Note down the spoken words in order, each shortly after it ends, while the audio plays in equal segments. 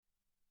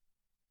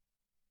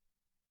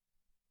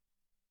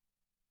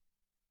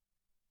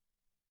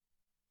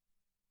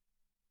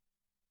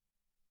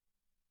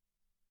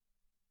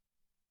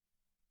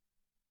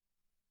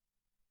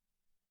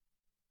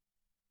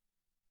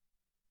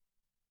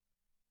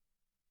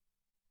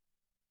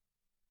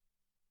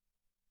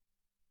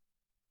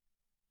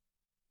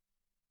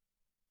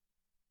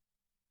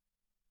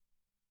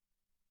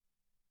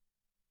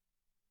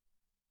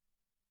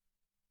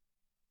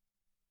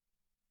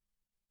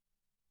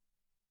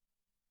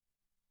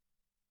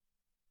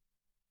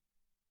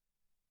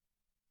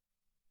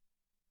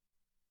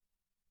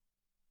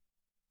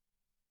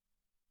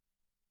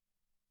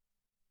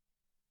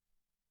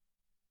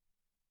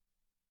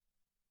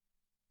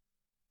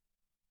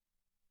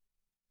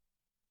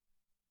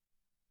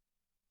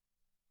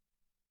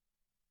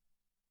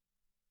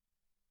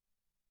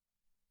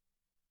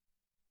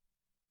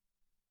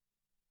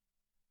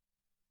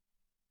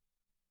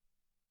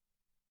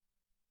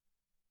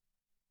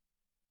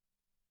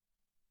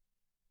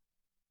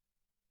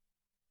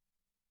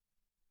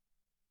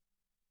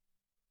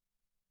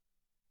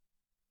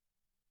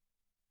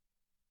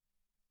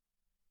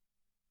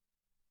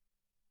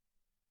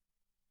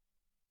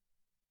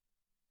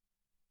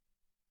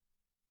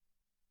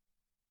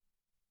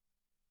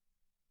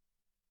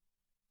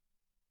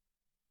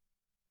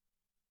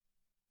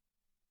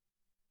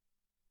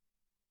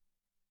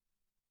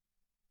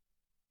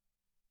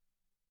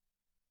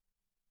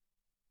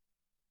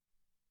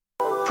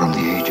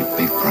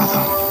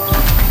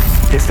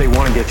If they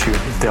want to get you,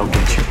 they'll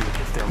get you.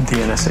 The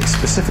NSA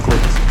specifically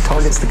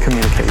targets the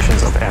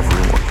communications of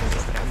everyone.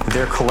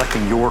 They're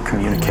collecting your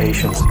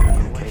communications.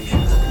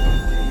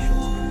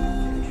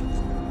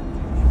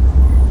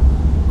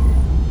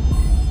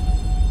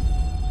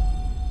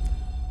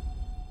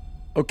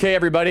 Okay,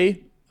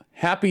 everybody.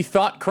 Happy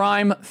Thought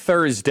Crime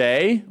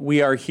Thursday.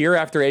 We are here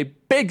after a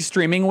big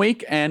streaming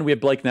week, and we have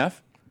Blake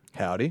Neff.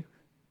 Howdy.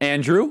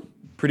 Andrew.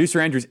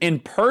 Producer Andrew's in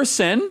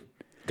person.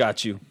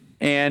 Got you.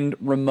 And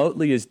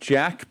remotely is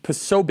Jack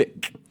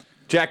Posobiec.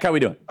 Jack, how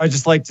we doing? I'm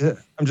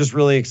just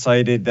really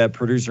excited that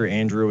producer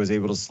Andrew was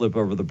able to slip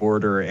over the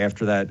border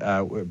after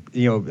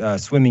that,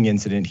 swimming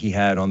incident he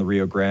had on the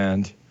Rio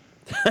Grande.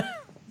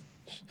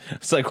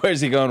 It's like, where's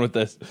he going with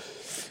this?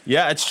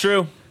 Yeah, it's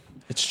true.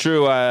 It's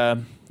true.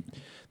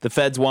 The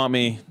feds want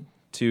me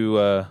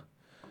to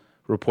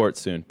report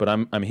soon, but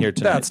I'm here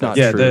tonight. That's not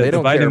true. They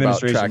don't care about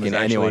tracking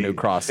anyone who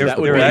crosses. That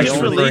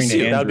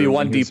would be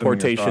one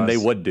deportation they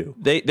would do.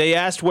 They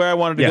asked where I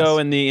wanted to go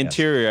in the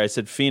interior. I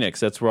said Phoenix.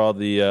 That's where all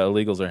the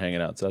illegals are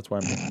hanging out. So that's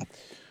where I'm here.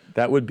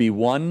 That would be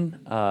one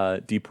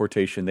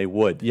deportation they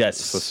would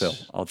fulfill.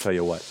 I'll tell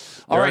you what.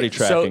 All right,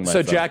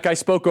 so Jack, I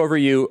spoke over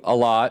you a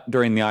lot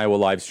during the Iowa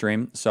live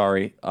stream.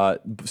 Sorry.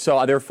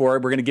 So therefore,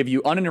 we're going to give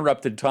you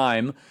uninterrupted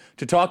time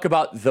to talk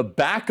about the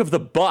back of the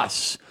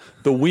bus.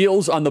 The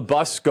wheels on the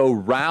bus go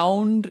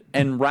round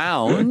and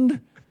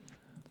round.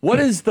 What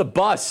is the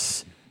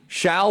bus?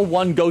 Shall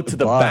one go to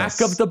the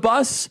back of the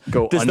bus?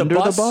 Does the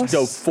bus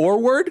go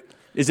forward?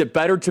 Is it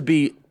better to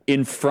be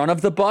in front of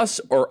the bus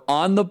or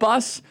on the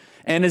bus?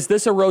 And is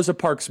this a Rosa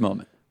Parks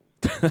moment?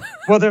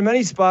 Well, there are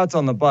many spots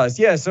on the bus.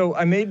 Yeah, so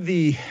I made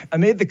the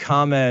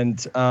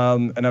comment,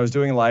 and I was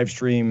doing a live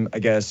stream, I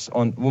guess,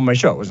 on my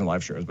show. It wasn't a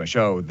live stream. It was my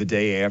show the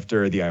day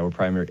after the Iowa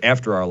primary,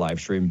 after our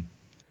live stream.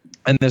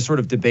 And this sort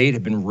of debate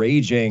had been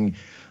raging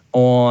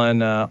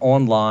on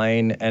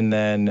online, and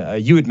then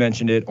you had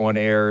mentioned it on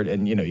air,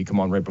 and you come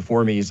on right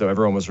before me, so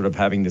everyone was sort of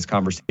having this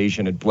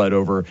conversation. It bled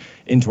over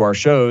into our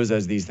shows,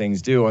 as these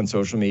things do on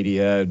social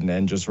media,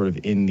 and just sort of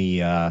in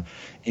the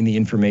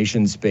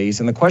information space.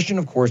 And the question,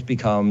 of course,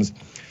 becomes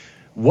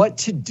what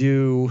to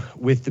do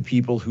with the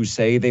people who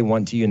say they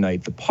want to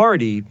unite the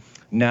party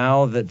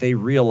now that they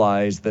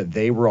realize that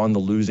they were on the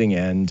losing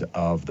end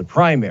of the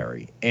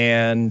primary.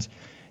 And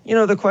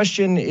the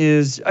question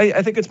is,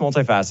 I think it's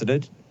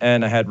multifaceted,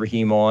 and I had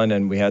Raheem on,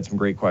 and we had some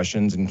great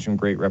questions and some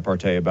great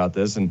repartee about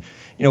this. And,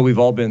 we've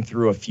all been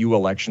through a few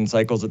election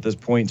cycles at this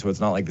point, so it's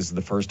not like this is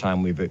the first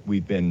time we've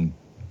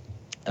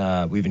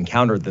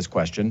encountered this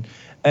question.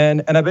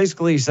 And I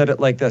basically said it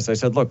like this. I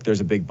said, look,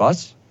 there's a big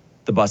bus.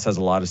 The bus has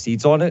a lot of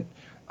seats on it,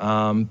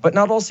 but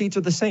not all seats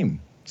are the same.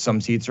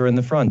 Some seats are in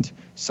the front.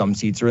 Some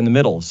seats are in the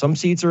middle. Some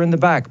seats are in the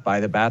back by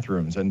the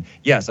bathrooms. And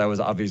yes, I was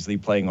obviously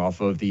playing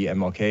off of the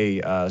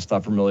MLK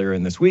stuff from earlier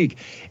in this week.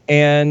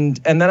 And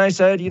then I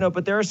said,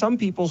 but there are some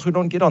people who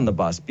don't get on the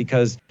bus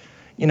because,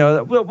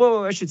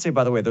 well, I should say,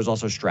 by the way, there's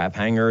also strap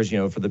hangers,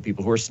 for the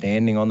people who are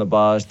standing on the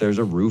bus. There's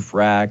a roof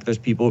rack. There's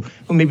people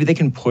who maybe they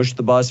can push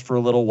the bus for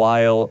a little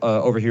while.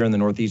 Over here in the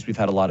Northeast, we've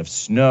had a lot of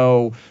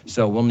snow,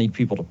 so we'll need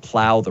people to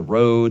plow the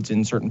roads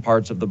in certain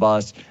parts of the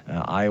bus,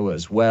 Iowa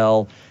as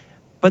well.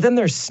 But then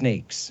there's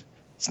snakes.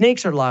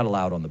 Snakes are not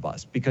allowed on the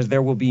bus because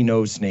there will be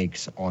no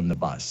snakes on the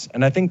bus.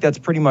 And I think that's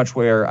pretty much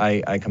where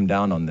I come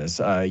down on this.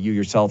 You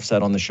yourself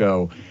said on the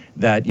show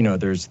that,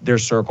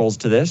 there's circles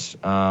to this,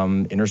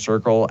 inner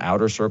circle,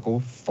 outer circle,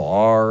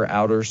 far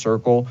outer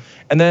circle.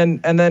 And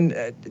then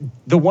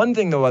the one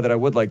thing, though, that I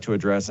would like to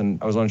address,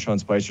 and I was on Sean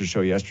Spicer's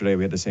show yesterday,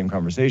 we had the same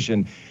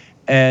conversation,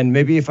 and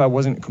maybe if I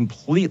wasn't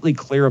completely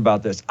clear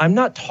about this, I'm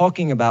not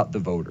talking about the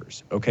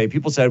voters, okay?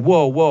 People said,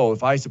 whoa,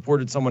 if I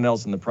supported someone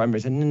else in the primary,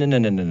 I said,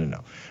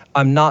 no.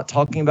 I'm not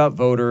talking about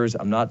voters.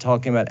 I'm not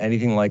talking about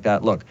anything like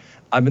that. Look,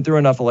 I've been through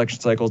enough election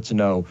cycles to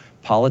know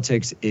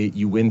politics,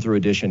 you win through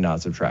addition,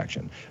 not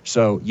subtraction.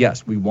 So,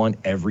 yes, we want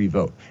every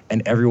vote,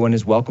 and everyone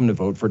is welcome to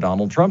vote for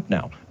Donald Trump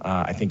now.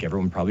 I think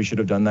everyone probably should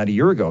have done that a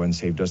year ago and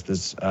saved us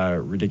this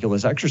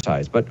ridiculous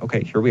exercise. But,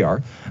 okay, here we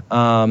are.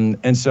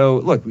 And so,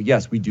 look,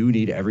 yes, we do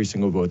need every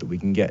single vote that we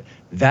can get.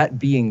 That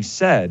being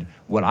said,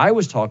 what I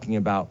was talking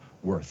about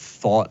were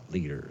thought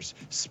leaders,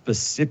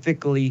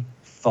 specifically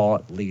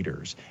thought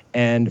leaders.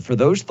 And for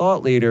those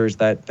thought leaders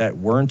that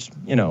weren't,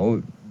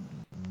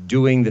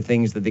 doing the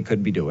things that they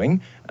could be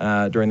doing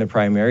during the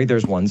primary,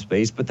 there's one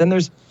space. But then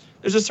there's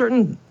a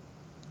certain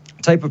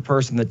type of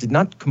person that did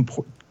not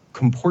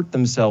comport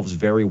themselves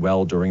very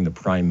well during the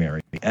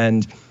primary.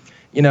 And,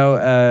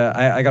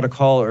 I got a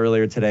call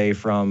earlier today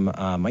from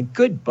my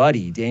good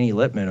buddy, Danny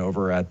Littman,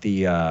 over at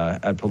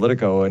at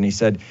Politico. And he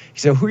said,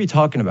 who are you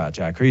talking about,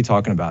 Jack? Who are you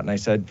talking about? And I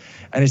said,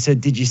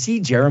 did you see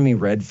Jeremy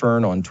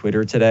Redfern on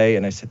Twitter today?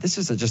 And I said, this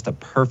is just a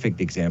perfect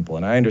example.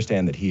 And I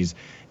understand that he's,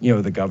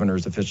 the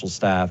governor's official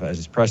staff as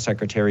his press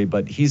secretary,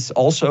 but he's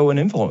also an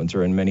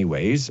influencer in many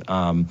ways.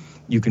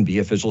 You can be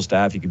official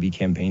staff, you can be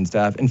campaign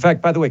staff. In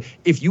fact, by the way,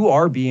 if you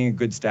are being a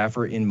good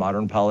staffer in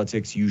modern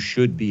politics, you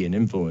should be an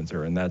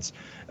influencer. And that's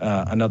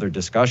another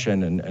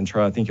discussion, and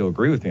Charlie, I think you'll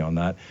agree with me on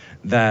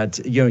that,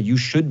 you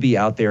should be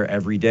out there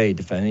every day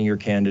defending your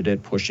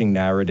candidate, pushing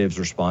narratives,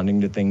 responding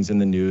to things in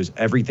the news.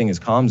 Everything is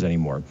comms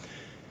anymore.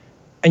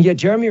 And yet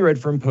Jeremy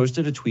Redfern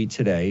posted a tweet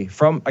today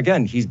from,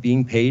 again, he's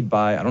being paid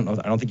by, I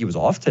don't think he was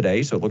off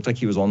today, so it looked like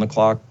he was on the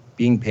clock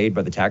being paid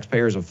by the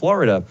taxpayers of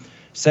Florida,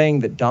 saying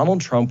that Donald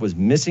Trump was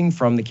missing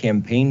from the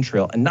campaign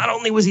trail. And not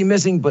only was he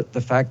missing, but the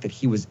fact that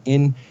he was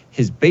in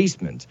his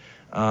basement.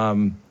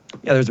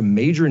 There's a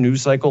major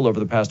news cycle over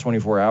the past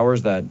 24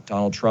 hours that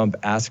Donald Trump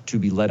asked to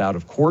be let out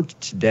of court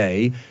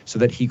today so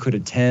that he could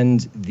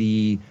attend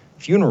the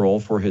funeral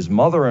for his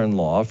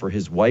mother-in-law, for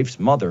his wife's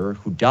mother,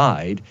 who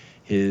died,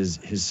 his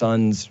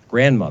son's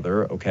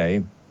grandmother,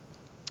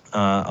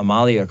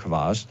 Amalia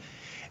Kavas.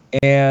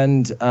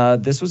 And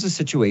this was a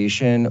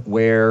situation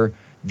where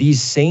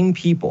these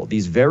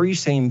very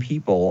same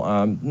people,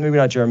 maybe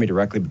not Jeremy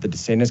directly, but the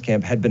DeSantis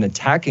camp had been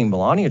attacking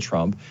Melania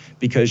Trump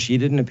because she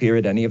didn't appear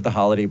at any of the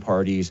holiday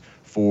parties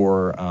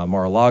for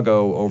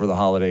Mar-a-Lago over the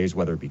holidays,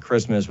 whether it be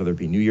Christmas, whether it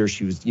be New Year's.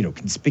 She was,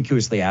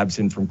 conspicuously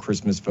absent from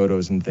Christmas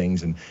photos and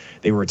things. And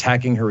they were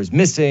attacking her as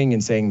missing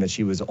and saying that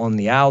she was on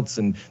the outs.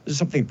 And this is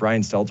something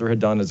Brian Stelter had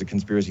done as a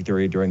conspiracy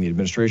theory during the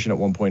administration at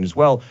one point as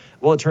well.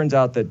 Well, it turns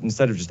out that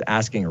instead of just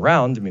asking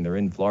around, they're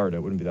in Florida, it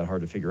wouldn't be that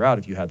hard to figure out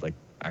if you had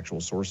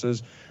actual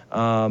sources.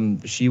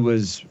 She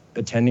was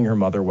attending her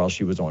mother while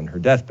she was on her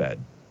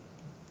deathbed.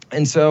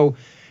 And so,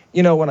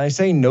 when I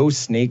say no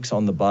snakes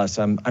on the bus,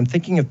 I'm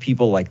thinking of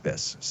people like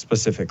this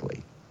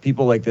specifically.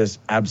 People like this,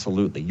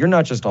 absolutely. You're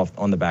not just off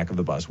on the back of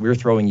the bus. We're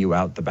throwing you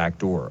out the back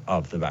door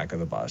of the back of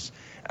the bus.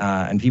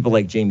 And people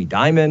like Jamie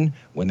Dimon,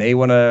 when they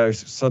want to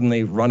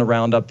suddenly run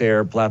around up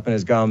there, flapping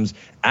his gums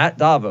at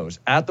Davos,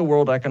 at the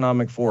World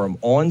Economic Forum,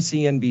 on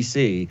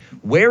CNBC,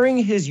 wearing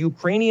his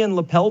Ukrainian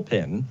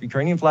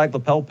flag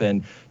lapel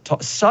pin,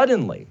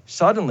 suddenly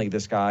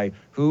this guy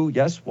who,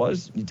 yes,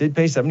 did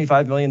pay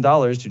 $75 million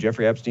to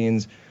Jeffrey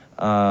Epstein's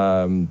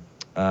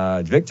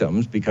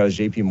victims, because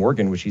JP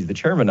Morgan, which he's the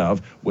chairman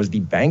of, was the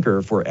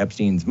banker for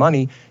Epstein's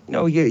money.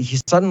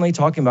 He's suddenly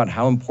talking about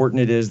how important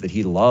it is that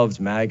he loves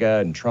MAGA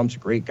and Trump's a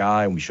great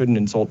guy and we shouldn't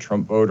insult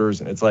Trump voters.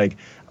 And it's like,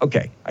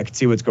 okay, I can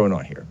see what's going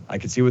on here. I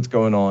can see what's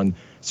going on.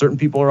 Certain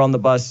people are on the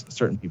bus,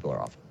 certain people are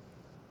off.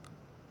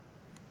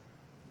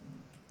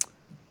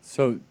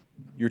 So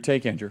your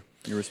take, Andrew,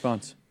 your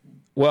response?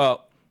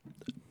 Well,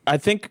 I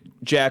think,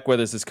 Jack, where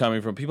this is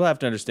coming from, people have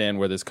to understand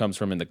where this comes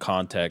from in the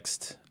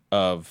context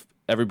of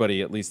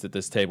everybody, at least at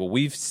this table.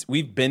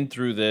 We've been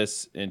through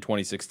this in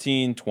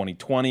 2016,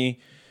 2020,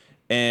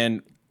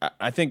 and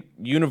I think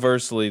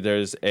universally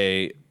there's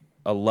a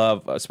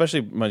love,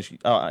 especially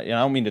I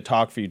don't mean to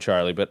talk for you,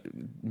 Charlie, but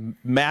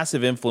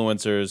massive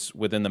influencers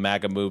within the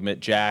MAGA movement,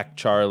 Jack,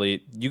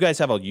 Charlie, you guys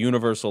have a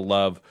universal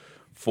love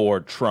for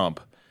Trump,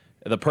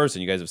 the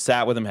person. You guys have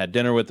sat with him, had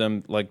dinner with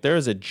him. There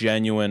is a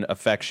genuine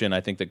affection,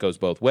 I think, that goes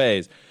both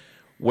ways.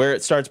 Where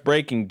it starts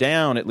breaking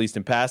down, at least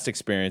in past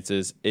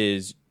experiences,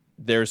 is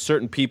there are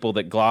certain people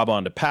that glob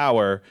onto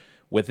power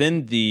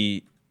within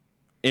the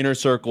inner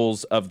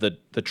circles of the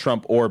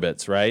Trump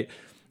orbits, right?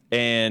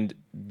 And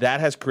that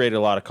has created a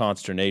lot of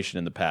consternation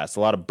in the past, a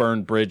lot of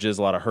burned bridges,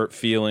 a lot of hurt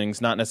feelings,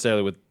 not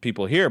necessarily with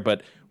people here,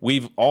 but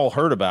we've all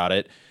heard about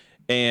it.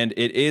 And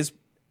it is,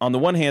 on the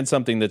one hand,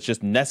 something that's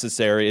just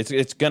necessary.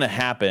 It's going to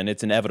happen.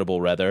 It's inevitable,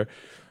 rather,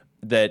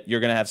 that you're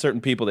going to have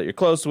certain people that you're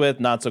close with,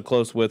 not so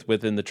close with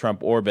within the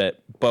Trump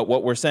orbit. But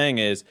what we're saying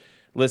is,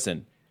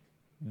 listen,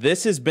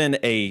 this has been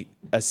a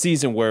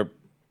season where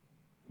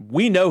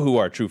we know who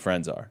our true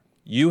friends are.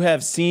 You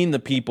have seen the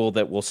people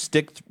that will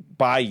stick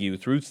by you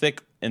through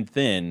thick and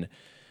thin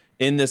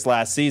in this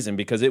last season,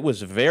 because it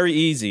was very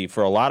easy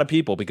for a lot of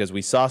people, because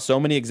we saw so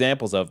many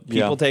examples of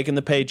people taking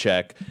the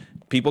paycheck,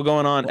 people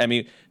going on. I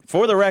mean,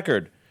 for the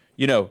record,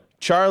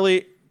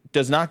 Charlie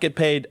does not get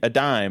paid a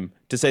dime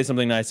to say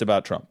something nice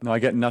about Trump. No, I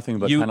get nothing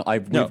but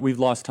we've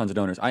lost tons of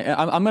donors.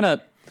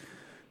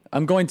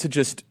 I'm going to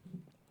just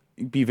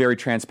be very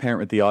transparent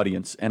with the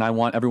audience, and I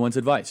want everyone's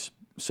advice.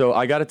 So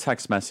I got a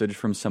text message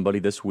from somebody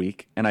this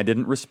week, and I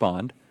didn't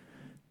respond.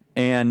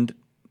 And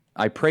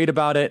I prayed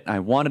about it. I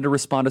wanted to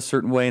respond a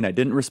certain way, and I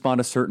didn't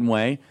respond a certain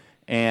way.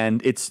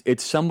 And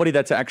it's somebody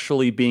that's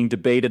actually being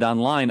debated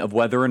online of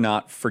whether or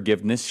not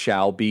forgiveness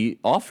shall be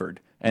offered.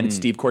 And it's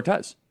Steve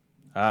Cortez.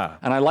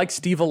 And I like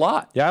Steve a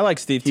lot. Yeah, I like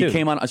Steve too. He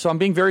came on, so I'm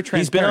being very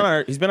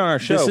transparent. He's been on our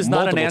show. This is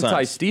not an times.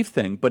 anti-Steve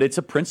thing, but it's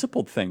a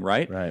principled thing,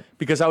 right? Right.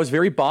 Because I was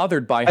very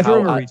bothered by I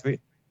threw him a retweet.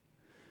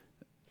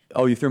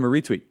 Oh, you threw him a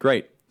retweet.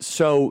 Great.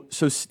 So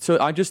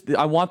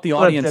I want the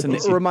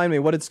audience. Remind me,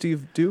 what did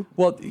Steve do?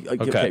 Well,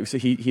 okay. So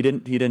he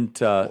didn't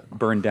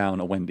burn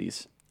down a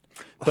Wendy's.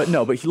 But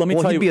no, but let me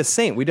tell you. He'd be a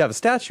saint. We'd have a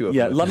statue of him.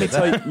 Yeah, let me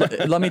tell you.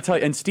 Let me tell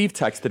you. And Steve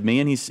texted me,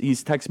 and he's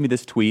texted me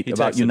this tweet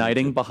about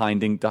uniting behind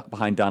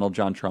Donald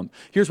John Trump.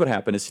 Here's what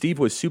happened: is Steve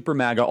was super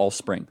MAGA all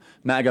spring,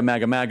 MAGA,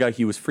 MAGA, MAGA.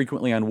 He was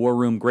frequently on War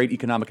Room, great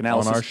economic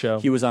analysis. On our show,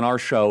 he was on our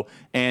show,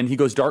 and he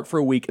goes dark for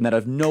a week, and then out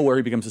of nowhere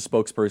he becomes a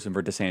spokesperson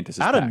for DeSantis.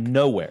 Out of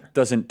nowhere,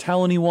 doesn't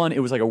tell anyone. It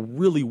was like a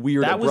really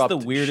weird. That was the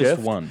weirdest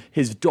shift. one.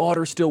 His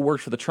daughter still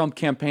worked for the Trump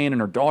campaign, and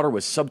her daughter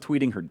was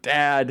subtweeting her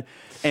dad.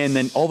 And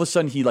then all of a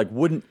sudden he like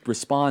wouldn't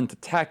respond to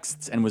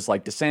texts and was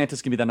like,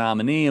 DeSantis can be the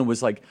nominee, and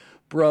was like,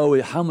 bro,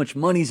 how much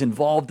money's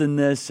involved in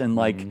this? And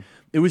like,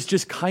 it was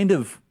just kind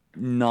of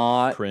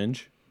not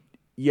cringe.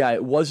 Yeah,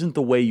 it wasn't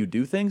the way you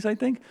do things, I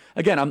think.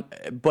 Again, I'm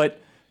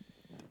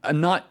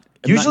not.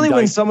 Usually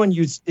when someone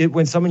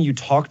you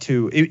talk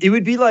to, it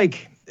would be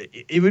like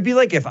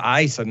if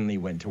I suddenly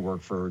went to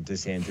work for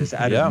DeSantis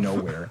out of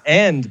nowhere.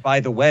 And by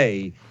the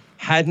way,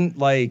 hadn't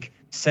like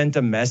sent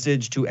a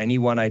message to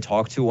anyone I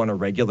talk to on a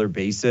regular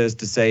basis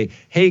to say,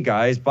 hey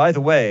guys, by the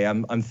way,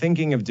 I'm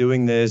thinking of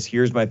doing this.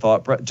 Here's my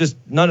thought. Just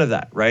none of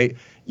that, right?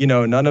 You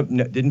know,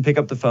 didn't pick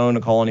up the phone to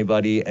call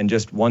anybody, and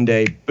just one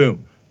day,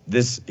 boom,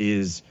 this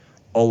is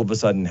all of a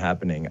sudden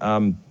happening.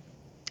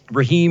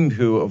 Raheem,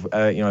 who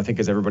I think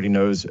as everybody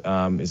knows,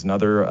 is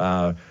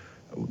another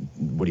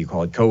what do you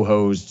call it?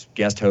 Co-host,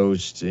 guest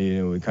host,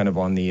 kind of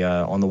on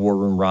the War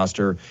Room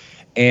roster.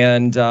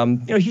 And,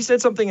 he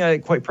said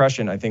something quite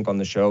prescient, I think, on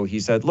the show. He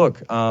said,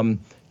 look,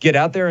 get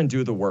out there and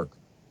do the work.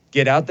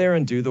 Get out there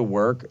and do the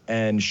work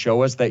and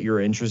show us that you're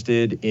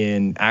interested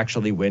in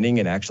actually winning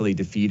and actually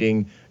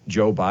defeating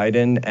Joe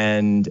Biden.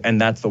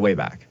 And that's the way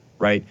back,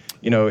 right?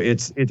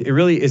 It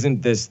really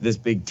isn't this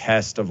big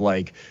test of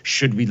like,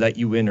 should we let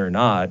you in or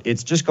not?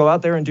 It's just go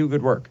out there and do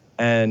good work.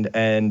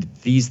 And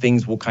these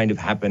things will kind of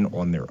happen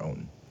on their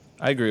own.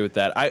 I agree with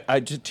that. I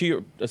just to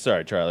your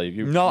sorry, Charlie.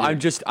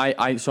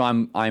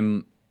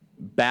 I'm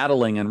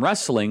battling and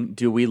wrestling.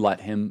 Do we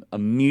let him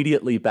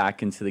immediately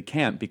back into the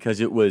camp?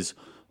 Because it was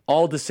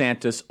all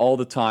DeSantis all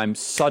the time,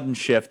 sudden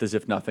shift as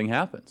if nothing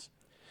happens.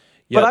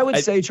 But I would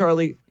say,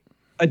 Charlie,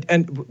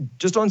 and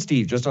just on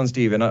Steve,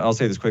 and I'll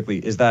say this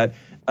quickly, is that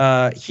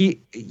he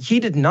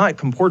did not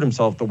comport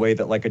himself the way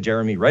that like a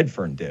Jeremy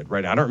Redfern did,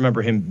 right? I don't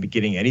remember him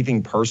getting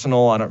anything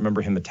personal. I don't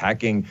remember him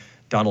attacking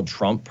Donald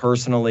Trump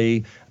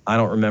personally. I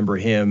don't remember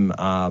him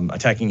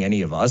attacking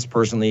any of us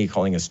personally,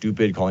 calling us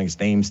stupid, calling us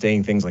names,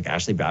 saying things like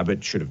Ashley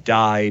Babbitt should have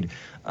died,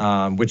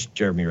 which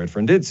Jeremy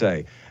Redfern did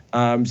say.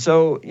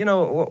 So,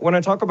 when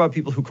I talk about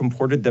people who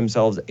comported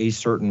themselves a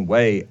certain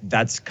way,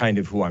 that's kind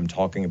of who I'm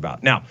talking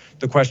about. Now,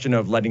 the question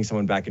of letting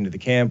someone back into the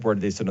camp, where do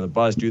they sit on the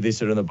bus? Do they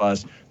sit on the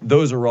bus?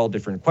 Those are all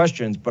different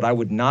questions, but I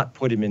would not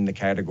put him in the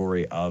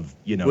category of,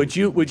 Would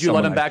you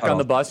let him back on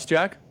the bus,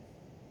 Jack?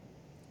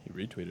 He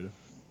retweeted it.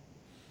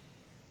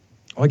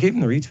 Oh, I gave him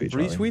the retweet.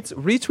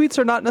 Retweets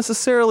are not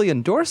necessarily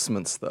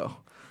endorsements, though,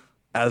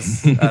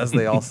 as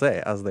they all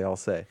say.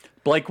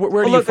 Blake,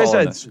 where do you fall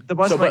on this? The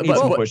bus might need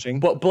some pushing.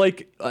 But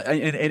Blake,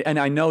 and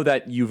I know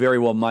that you very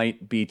well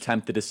might be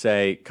tempted to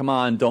say, come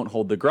on, don't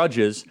hold the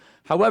grudges.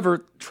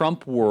 However,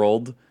 Trump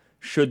world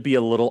should be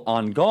a little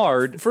on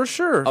guard for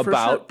sure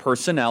about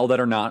personnel that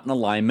are not in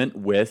alignment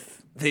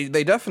with.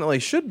 They definitely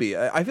should be.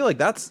 I feel like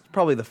that's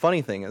probably the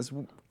funny thing is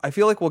I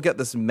feel like we'll get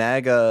this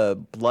MAGA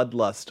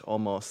bloodlust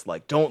almost,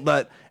 like don't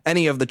let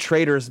any of the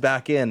traitors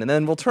back in. And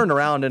then we'll turn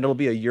around and it'll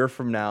be a year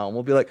from now and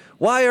we'll be like,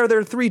 why are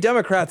there 3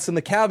 Democrats in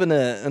the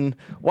cabinet? And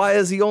why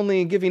is he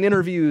only giving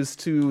interviews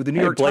to the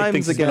New York Blake Times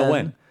thinks again? He's gonna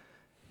win.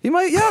 He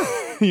might,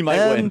 yeah. He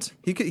might win.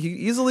 He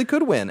easily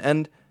could win.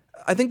 And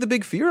I think the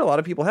big fear a lot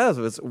of people have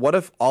is what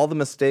if all the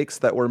mistakes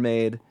that were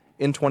made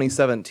in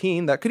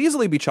 2017 that could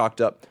easily be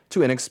chalked up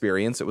to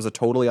inexperience? It was a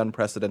totally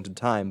unprecedented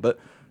time, but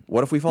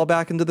what if we fall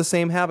back into the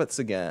same habits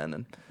again?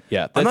 And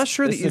yeah, I'm not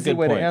sure the easy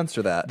way to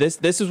answer that.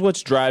 This is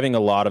what's driving a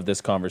lot of this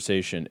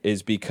conversation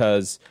is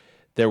because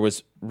there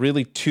was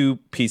really 2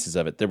 pieces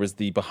of it. There was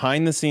the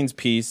behind the scenes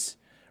piece,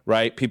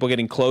 right? People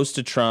getting close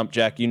to Trump.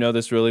 Jack, you know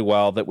this really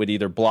well, that would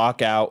either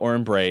block out or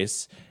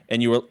embrace.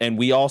 And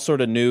we all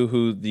sort of knew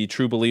who the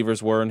true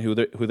believers were and who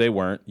they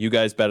weren't. You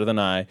guys better than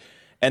I.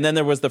 And then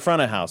there was the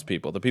front of house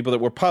people, the people that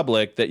were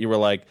public that you were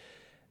like,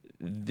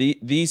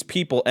 these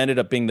people ended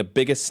up being the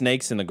biggest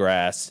snakes in the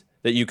grass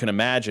that you can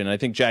imagine. And I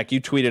think, Jack, you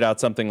tweeted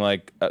out something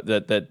like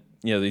that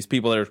these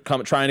people that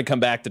are trying to come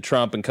back to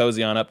Trump and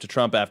cozy on up to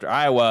Trump after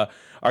Iowa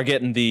are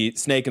getting the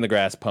snake in the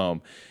grass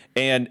poem.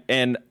 And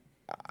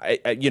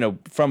I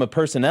from a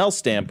personnel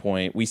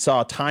standpoint, we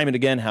saw time and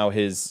again how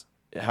his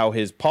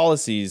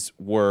policies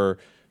were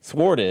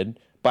thwarted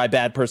by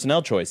bad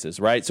personnel choices,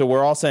 right? So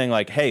we're all saying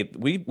like, hey,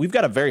 we've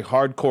got a very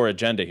hardcore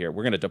agenda here.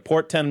 We're going to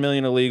deport 10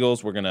 million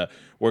illegals.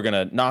 We're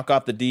gonna knock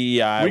off the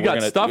DEI. We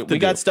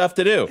got stuff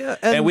to do. Yeah,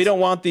 and we don't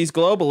want these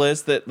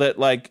globalists that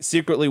like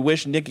secretly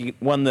wish Nikki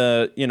won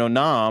the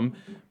nom,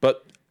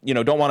 but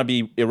don't want to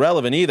be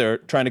irrelevant either,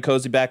 trying to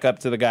cozy back up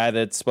to the guy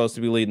that's supposed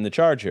to be leading the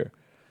charge here.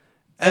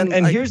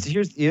 And here's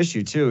the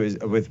issue too is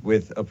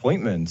with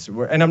appointments.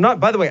 And I'm not.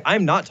 By the way,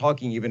 I'm not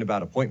talking even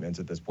about appointments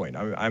at this point.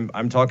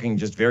 I'm talking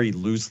just very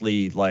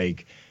loosely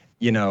like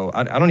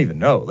I don't even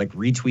know, like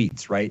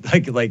retweets, right?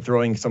 Like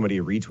throwing somebody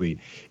a retweet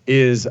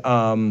is,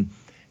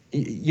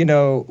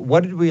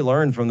 what did we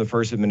learn from the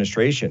first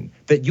administration?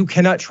 That you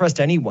cannot trust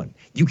anyone.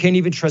 You can't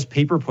even trust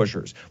paper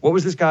pushers. What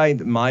was this guy,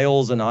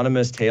 Miles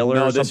Anonymous Taylor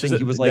or something?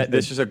 He was like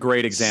this is a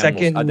great example.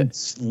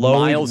 Second low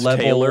Miles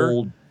level.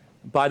 Taylor.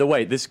 By the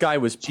way, this guy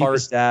was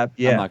part. Staff,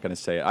 yeah. I'm not going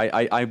to say it.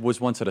 I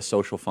was once at a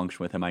social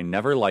function with him. I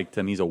never liked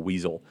him. He's a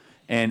weasel.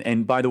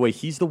 And by the way,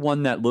 he's the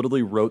one that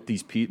literally wrote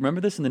these pieces. Remember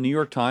this in the New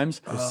York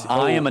Times?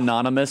 I am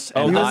anonymous.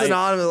 And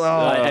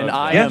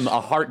I am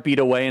a heartbeat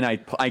away, and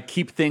I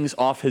keep things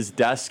off his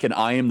desk, and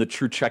I am the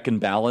true check and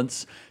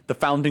balance. The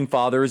founding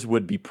fathers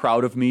would be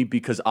proud of me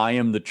because I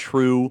am the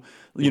true,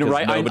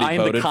 right? I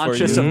am the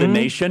conscience of the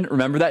nation.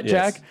 Remember that,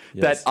 Jack?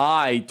 Yes. That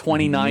I,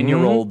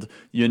 29-year-old,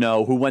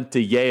 who went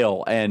to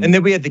Yale. And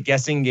then we had the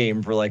guessing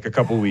game for like a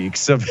couple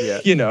weeks of,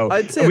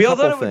 I'd say we all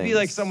thought it would be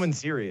like someone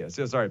serious.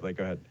 Sorry, Blake,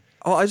 go ahead.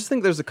 Oh, I just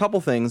think there's a couple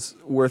things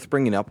worth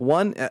bringing up.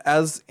 One,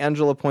 as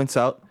Angela points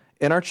out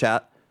in our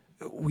chat,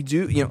 we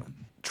do,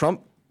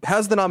 Trump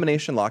has the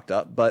nomination locked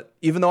up, but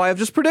even though I have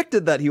just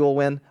predicted that he will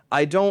win,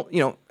 I don't,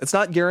 it's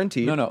not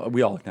guaranteed. No,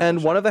 we all acknowledge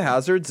And one of the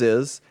hazards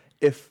is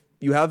if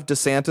you have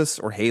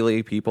DeSantis or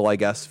Haley people, I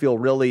guess, feel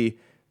really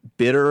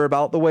bitter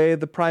about the way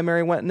the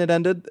primary went and it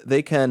ended,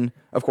 they can,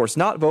 of course,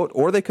 not vote,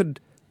 or they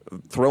could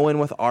throw in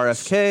with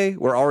RFK.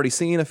 We're already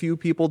seeing a few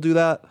people do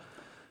that.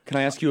 Can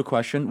I ask you a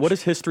question? What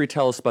does history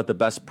tell us about the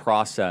best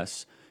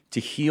process to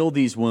heal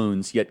these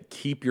wounds yet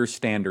keep your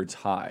standards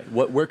high?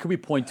 Where could we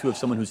point to of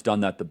someone who's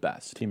done that the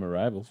best? Team of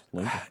Rivals.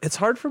 It's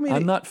hard for me. I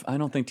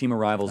don't think Team of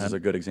Rivals is a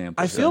good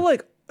example. I feel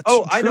like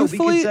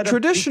truthfully,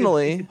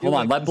 traditionally, hold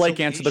on, let Blake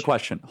answer the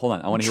question. Hold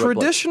on, I want to hear.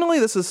 Traditionally,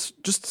 this has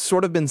just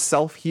sort of been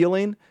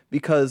self-healing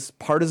because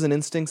partisan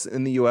instincts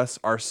in the U.S.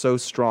 are so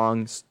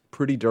strong,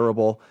 pretty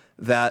durable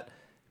that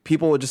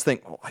people would just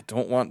think, "Oh, I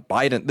don't want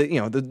Biden."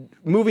 The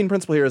moving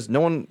principle here is no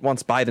one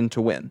wants Biden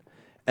to win,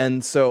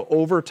 and so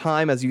over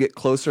time, as you get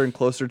closer and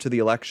closer to the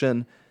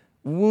election,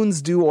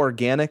 wounds do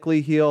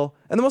organically heal.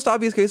 And the most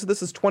obvious case of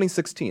this is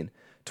 2016.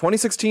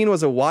 2016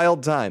 was a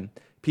wild time.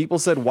 People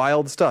said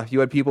wild stuff. You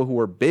had people who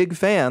were big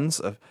fans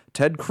of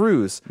Ted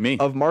Cruz,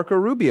 of Marco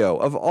Rubio,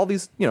 of all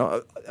these,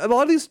 a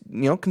lot of these,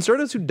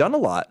 conservatives who'd done a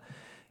lot.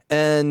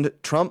 And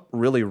Trump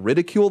really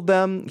ridiculed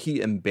them.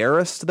 He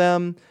embarrassed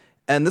them.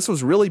 And this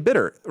was really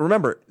bitter.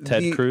 Remember,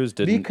 Ted Cruz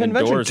didn't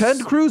endorse. Ted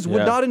Cruz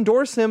would not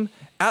endorse him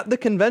at the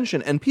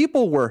convention. And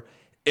people were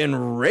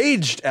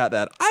enraged at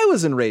that. I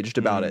was enraged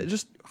about it.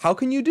 Just, how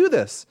can you do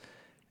this?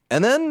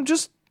 And then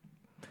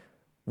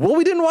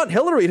we didn't want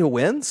Hillary to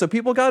win, so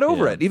people got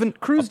over it. Even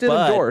Cruz did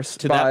endorse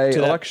by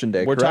election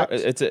day, correct?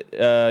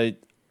 I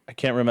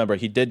can't remember.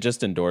 He did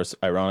just endorse,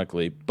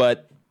 ironically.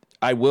 But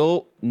I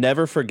will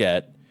never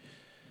forget,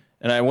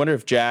 and I wonder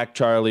if Jack,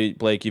 Charlie,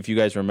 Blake, if you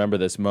guys remember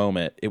this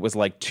moment. It was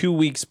like 2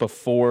 weeks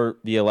before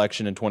the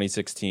election in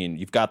 2016.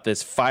 You've got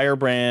this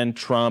firebrand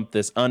Trump,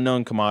 this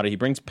unknown commodity. He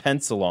brings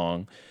Pence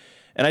along.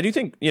 And I do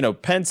think,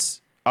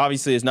 Pence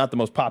obviously is not the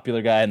most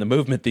popular guy in the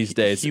movement these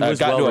days. He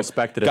was well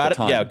respected at the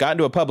time. Yeah, got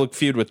into a public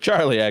feud with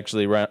Charlie,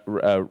 actually,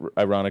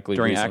 ironically.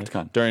 During recently.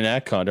 ActCon. During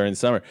ActCon, during the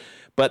summer.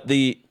 But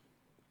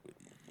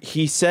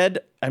he said,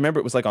 I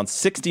remember it was like on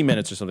 60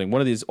 Minutes or something, one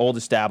of these old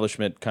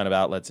establishment kind of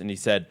outlets, and he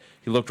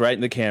looked right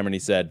in the camera and he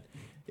said,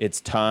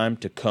 "It's time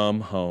to come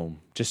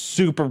home." Just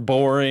super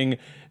boring.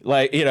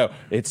 Like,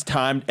 it's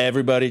time,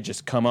 everybody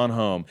just come on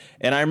home.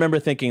 And I remember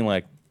thinking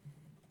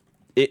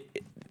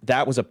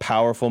that was a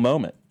powerful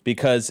moment.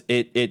 Because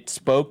it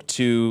spoke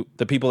to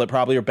the people that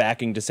probably are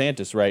backing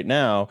DeSantis right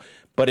now,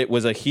 but it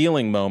was a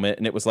healing moment,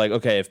 and it was like,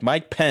 okay, if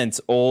Mike Pence,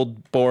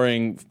 old,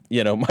 boring,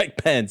 Mike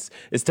Pence,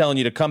 is telling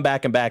you to come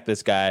back and back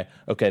this guy,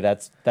 okay,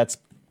 that's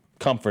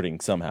comforting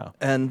somehow.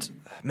 And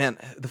man,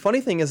 the funny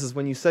thing is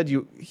when you said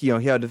he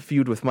had a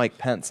feud with Mike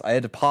Pence, I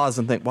had to pause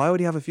and think, why would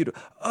he have a feud?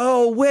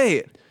 Oh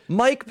wait,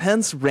 Mike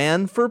Pence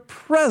ran for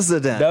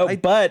president. No,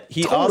 but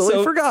he totally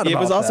also forgot about it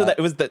was also that.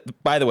 It was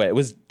by the way, it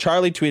was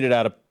Charlie tweeted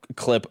out a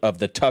clip of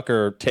the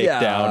Tucker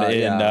takedown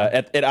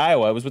at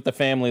Iowa. It was with the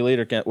family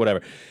leader,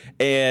 whatever.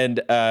 And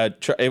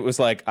it was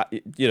like,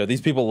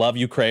 these people love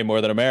Ukraine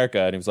more than America.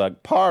 And he was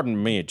like,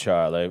 "Pardon me,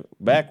 Charlie,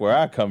 back where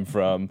I come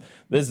from,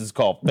 this is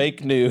called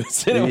fake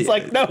news." And it was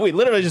like, no, we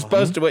literally just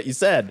posted what you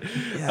said.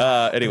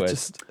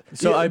 Anyways.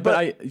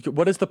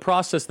 What is the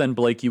process then,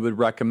 Blake, you would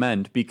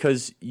recommend?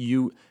 Because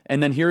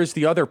and then here's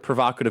the other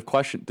provocative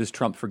question. Does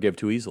Trump forgive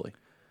too easily?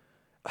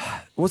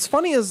 What's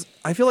funny is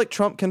I feel like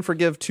Trump can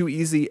forgive too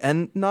easy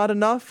and not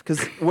enough,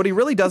 because what he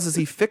really does is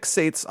he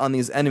fixates on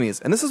these enemies.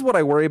 And this is what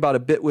I worry about a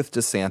bit with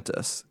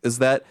DeSantis, is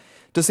that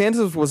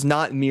DeSantis was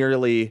not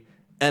merely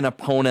an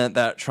opponent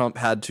that Trump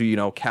had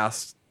to,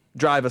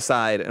 drive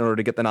aside in order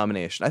to get the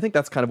nomination. I think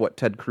that's kind of what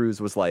Ted Cruz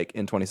was like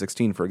in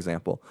 2016, for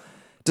example.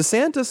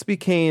 DeSantis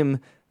became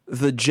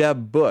the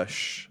Jeb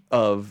Bush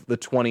of the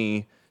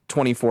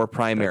 2024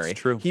 primary. That's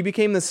true. He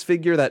became this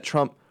figure that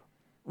Trump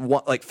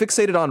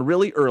fixated on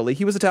really early.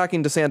 He was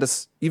attacking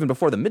DeSantis even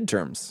before the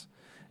midterms.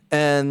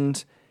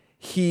 And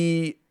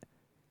he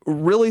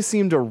really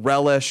seemed to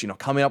relish,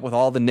 coming up with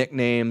all the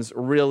nicknames,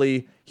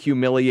 really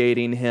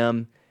humiliating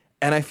him.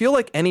 And I feel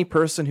like any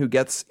person who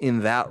gets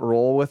in that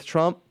role with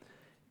Trump,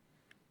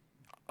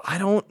 I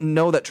don't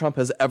know that Trump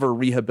has ever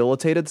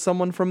rehabilitated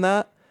someone from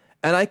that.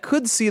 And I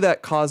could see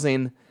that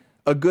causing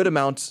a good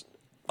amount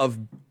of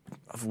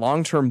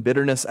long-term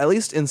bitterness, at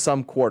least in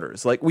some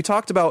quarters. Like we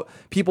talked about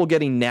people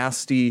getting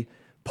nasty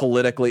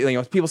politically,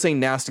 people saying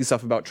nasty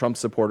stuff about Trump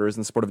supporters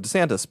in support of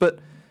DeSantis. But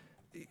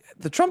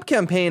the Trump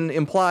campaign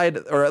implied,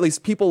 or at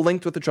least people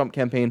linked with the Trump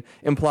campaign,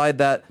 implied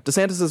that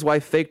DeSantis'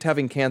 wife faked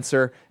having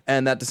cancer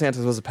and that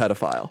DeSantis was a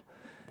pedophile.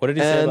 What did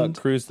he say about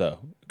Cruz, though?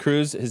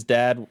 Cruz, his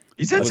dad...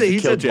 He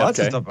said lots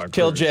of stuff about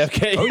Killed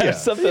JFK. Oh, yeah.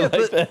 Something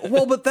like that.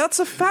 Well, but that's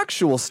a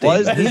factual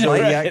statement. Was the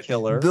Zodiac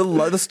killer.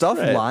 The stuff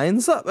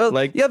lines up.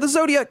 The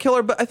Zodiac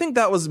killer, but I think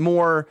that was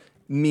more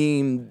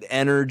meme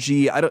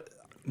energy.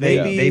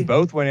 They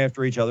both went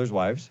after each other's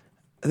wives.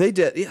 They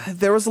did. Yeah,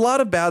 there was a lot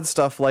of bad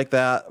stuff like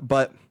that,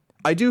 but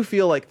I do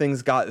feel like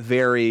things got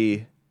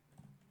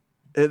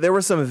there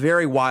were some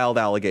very wild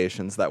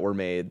allegations that were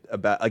made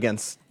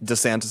against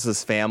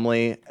DeSantis's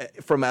family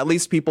from at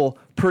least people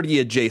pretty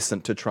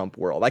adjacent to Trump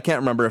world. I can't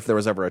remember if there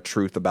was ever a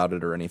truth about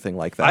it or anything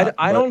like that.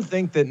 I don't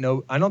think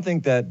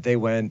that they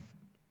went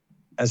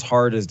as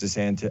hard as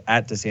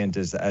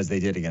DeSantis as they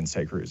did against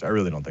Ted Cruz. I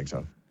really don't think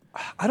so.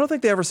 I don't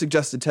think they ever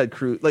suggested Ted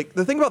Cruz. Like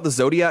the thing about the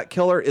Zodiac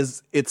killer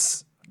is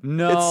it's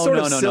sort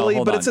of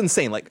silly, but it's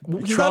insane. Like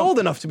he's not old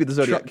enough to be the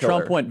Zodiac killer.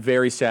 Trump went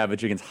very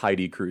savage against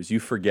Heidi Cruz. You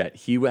forget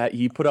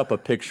he put up a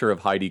picture of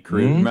Heidi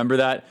Cruz. Mm-hmm. Remember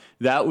that?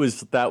 That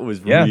was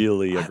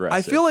really aggressive.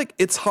 I feel like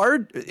it's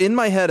hard in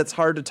my head. It's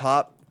hard to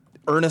top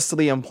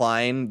earnestly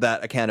implying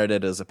that a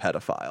candidate is a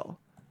pedophile.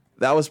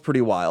 That was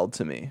pretty wild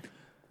to me.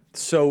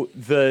 So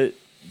the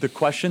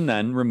question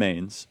then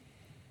remains.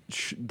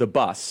 The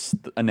bus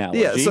analogy.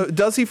 Yeah. So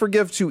does he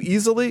forgive too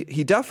easily?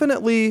 He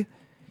definitely.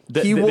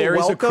 There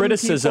is a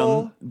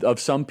criticism of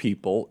some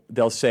people.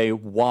 They'll say,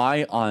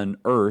 why on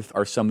earth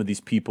are some of these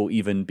people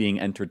even being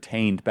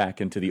entertained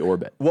back into the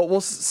orbit? What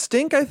will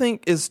stink, I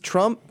think, is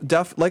Trump.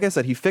 Like I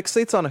said, he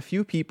fixates on a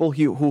few people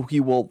who he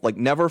will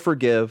never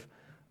forgive.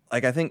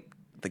 Like I think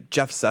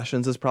Jeff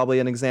Sessions is probably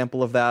an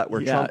example of that,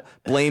 where Trump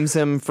blames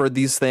him for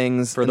these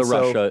things. For the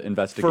Russia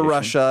investigation. For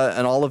Russia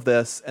and all of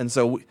this. And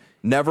so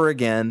never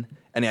again.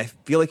 And I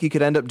feel like he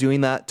could end up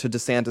doing that to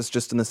DeSantis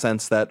just in the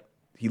sense that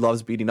he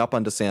loves beating up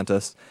on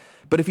DeSantis.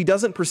 But if he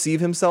doesn't perceive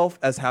himself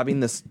as having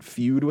this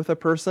feud with a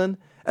person,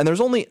 and there's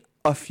only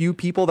a few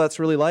people that's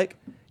really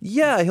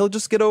he'll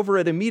just get over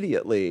it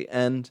immediately.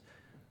 And,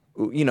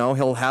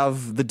 he'll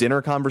have the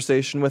dinner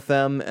conversation with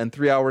them. And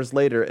 3 hours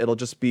later, it'll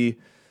just be,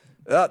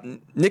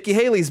 Nikki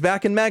Haley's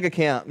back in MAGA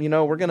camp.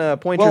 We're going to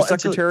appoint your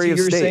Secretary of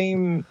State.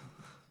 Saying,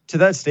 to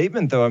that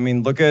statement, though, I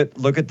mean, look at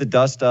the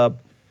dust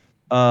up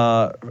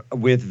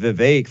with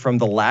Vivek from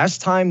the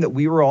last time that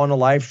we were on a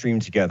live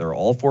stream together,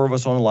 all four of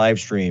us on a live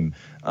stream.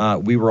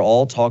 We were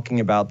all talking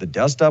about the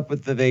dust up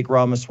with Vivek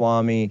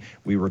Ramaswamy.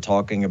 We were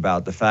talking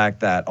about the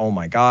fact that, oh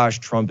my gosh,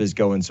 Trump is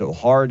going so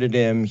hard at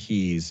him.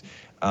 He's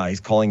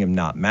calling him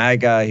not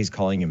MAGA. He's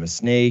calling him a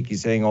snake.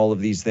 He's saying all of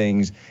these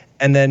things.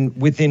 And then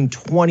within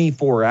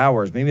 24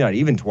 hours, maybe not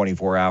even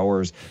 24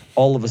 hours,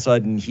 all of a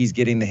sudden he's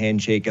getting the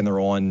handshake and they're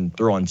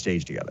on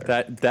stage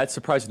together. That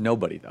surprised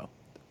nobody, though.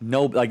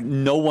 No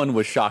one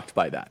was shocked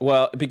by that.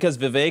 Well, because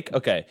Vivek,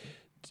 okay,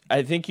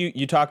 I think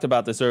you talked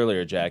about this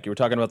earlier, Jack. You were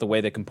talking about the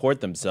way they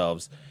comport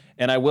themselves.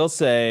 And I will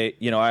say,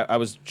 I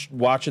was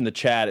watching the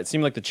chat. It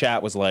seemed like the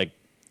chat was like,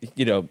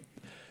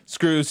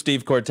 screw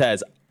Steve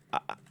Cortez.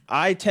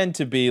 I tend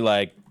to be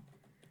like,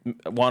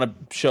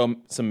 want to show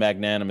some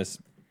magnanimous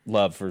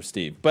love for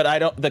Steve. But I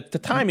don't, the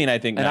timing, I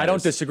think, and matters. I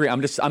don't disagree.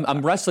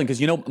 I'm wrestling because,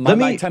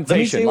 my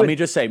temptation, let me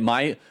just say,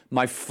 my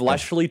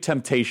fleshly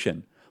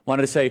temptation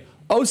wanted to say,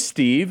 oh,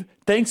 Steve,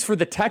 thanks for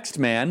the text,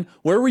 man.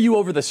 Where were you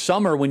over the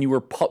summer when you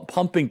were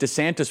pumping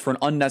DeSantis for an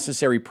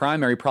unnecessary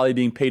primary, probably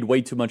being paid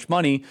way too much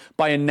money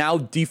by a now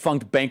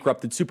defunct,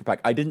 bankrupted super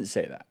PAC? I didn't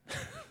say that.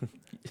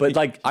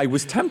 But I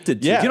was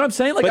tempted to. Yeah. You know what I'm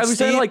saying? I was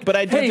saying but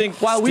I do think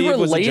while Steve we were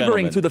was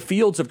laboring through the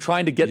fields of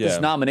trying to get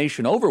this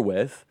nomination over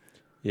with.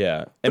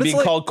 Yeah, and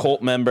being called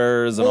cult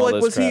members and all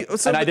this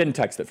crap. And I didn't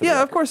text it for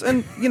of course.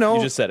 And, you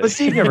just said it. But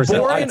Steve never said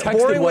it. I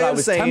texted what I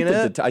was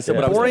tempted to. I said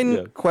what I was saying.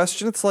 Boring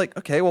question. It's like,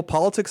 okay, well,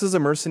 politics is a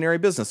mercenary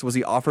business. Was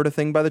he offered a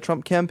thing by the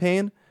Trump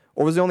campaign?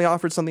 Or was he only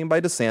offered something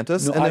by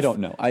DeSantis? No, I don't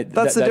know.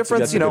 That's the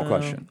difference. That's a good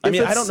question. I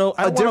mean, I don't know.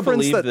 I want to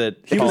believe that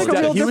he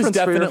was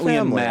definitely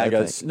in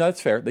MAGA's. No, that's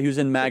fair. He was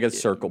in MAGA's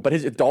circle, but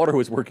his daughter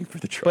was working for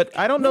the Trump. But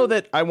I don't know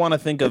that I want to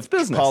think of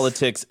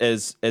politics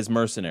as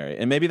mercenary,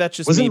 and maybe that's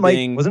just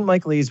wasn't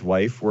Mike Lee's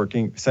wife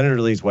working?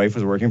 Senator Lee's wife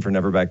was working for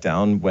Never Back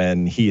Down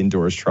when he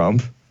endorsed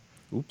Trump.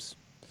 Oops.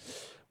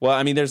 Well,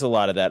 I mean, there's a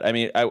lot of that. I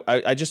mean,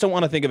 I just don't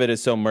want to think of it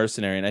as so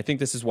mercenary, and I think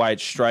this is why it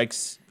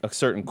strikes a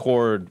certain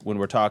chord when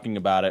we're talking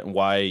about it, and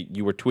why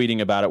you were tweeting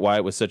about it, why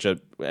it was such a.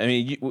 I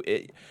mean,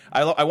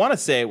 I want to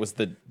say it was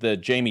the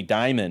Jamie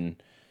Dimon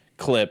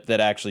clip that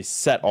actually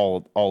set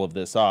all of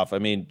this off. I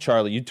mean,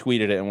 Charlie, you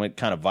tweeted it and went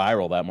kind of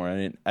viral that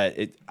morning.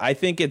 I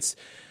think it's.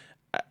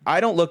 I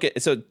don't look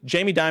at, so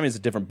Jamie Dimon is a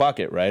different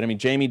bucket, right? I mean,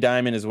 Jamie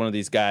Dimon is one of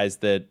these guys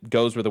that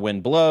goes where the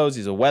wind blows.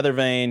 He's a weather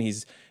vane.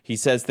 He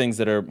says things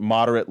that are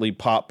moderately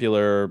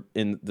popular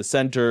in the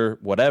center,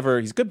 whatever.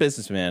 He's a good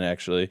businessman,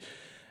 actually.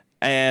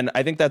 And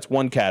I think that's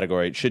one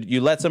category. Should you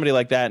let somebody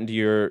like that into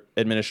your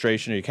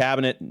administration or your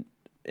cabinet?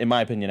 In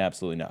my opinion,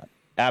 absolutely not.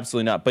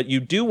 Absolutely not. But you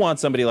do want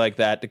somebody like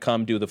that to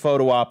come do the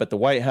photo op at the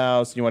White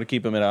House. You want to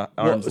keep him at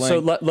arm's length. So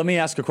let me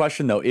ask a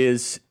question, though.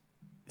 Is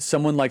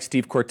someone like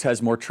Steve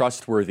Cortez more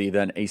trustworthy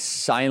than a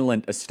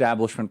silent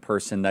establishment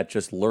person that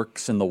just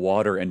lurks in the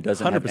water and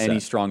doesn't 100%. Have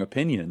any strong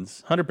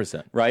opinions?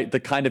 100%. Right?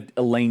 The kind of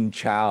Elaine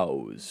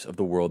Chao's of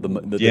the world,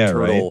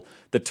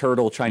 the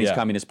turtle Chinese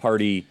Communist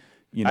Party,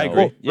 I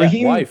agree.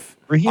 Wife.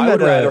 I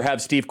would rather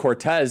have Steve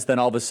Cortez than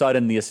all of a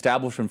sudden the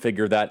establishment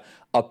figure that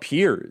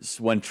appears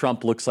when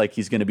Trump looks like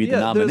he's going to be the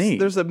nominee.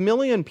 There's a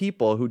million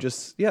people who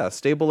just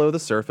stay below the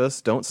surface,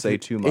 don't say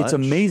too much. It's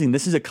amazing.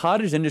 This is a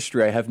cottage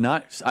industry. I'm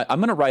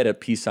going to write a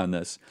piece on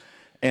this,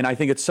 and I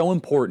think it's so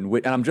important.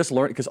 And I'm just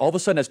learning because all of a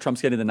sudden, as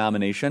Trump's getting the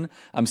nomination,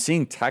 I'm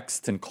seeing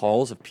texts and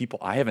calls of people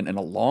I haven't in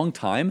a long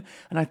time,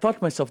 and I thought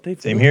to myself,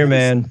 same here,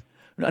 man.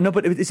 No,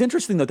 but it's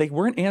interesting though. They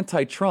weren't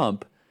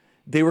anti-Trump.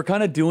 They were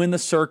kind of doing the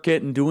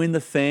circuit and doing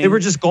the thing. They were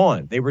just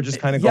gone. They were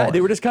just kind of gone. Yeah,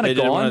 they were just kind of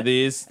gone. Did one of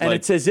these, and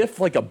it's as if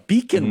like a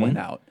beacon went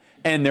out.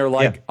 And they're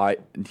like,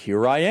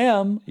 here I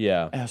am.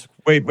 Yeah.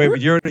 Wait, I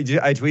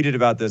tweeted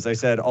about this. I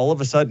said, all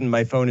of a sudden,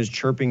 my phone is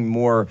chirping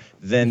more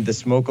than the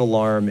smoke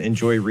alarm in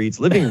Joy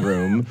Reid's living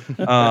room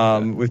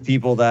with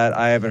people that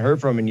I haven't heard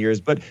from in years.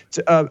 But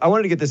I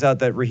wanted to get this out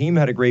that Raheem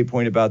had a great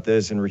point about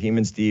this, and Raheem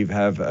and Steve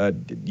have,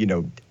 I'm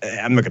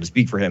not going to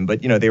speak for him,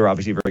 but, they were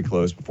obviously very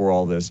close before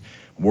all this,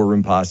 War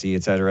Room Posse,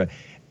 et cetera.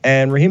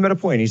 And Raheem had a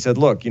point. He said,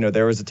 look,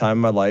 there was a time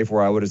in my life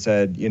where I would have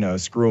said,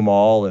 screw them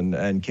all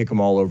and kick them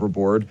all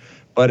overboard.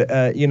 But,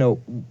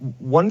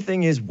 one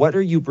thing is, what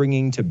are you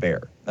bringing to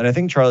bear? And I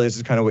think, Charlie, this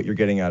is kind of what you're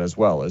getting at as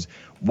well, is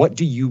what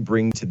do you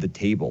bring to the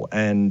table?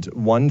 And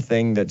one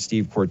thing that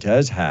Steve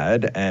Cortez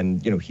had,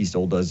 and, he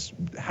still does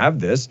have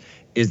this,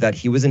 is that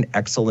he was an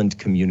excellent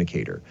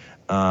communicator,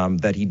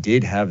 that he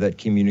did have that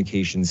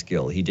communication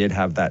skill. He did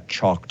have that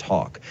chalk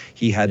talk.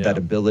 He had that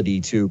ability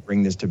to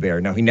bring this to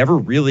bear. Now, he never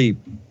really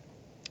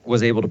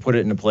was able to put it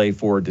into play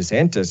for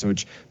DeSantis,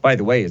 which, by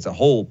the way, is a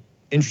whole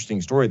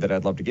interesting story that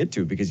I'd love to get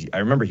to, because I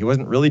remember he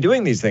wasn't really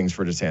doing these things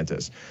for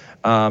DeSantis.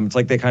 It's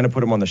like they kind of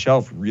put him on the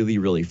shelf really,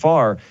 really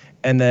far.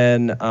 And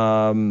then,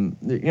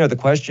 the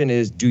question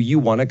is, do you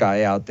want a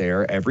guy out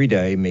there every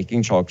day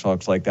making chalk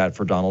talks like that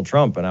for Donald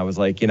Trump? And I was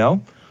like,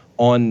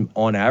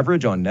 on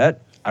average, on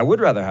net, I would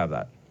rather have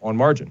that. On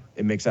margin,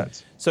 it makes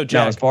sense. So,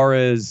 Jack, now, as far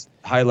as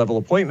high-level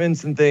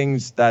appointments and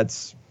things,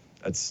 that's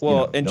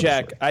well, and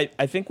Jack, I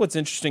think what's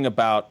interesting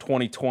about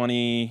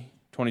 2020,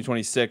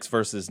 2026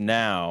 versus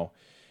now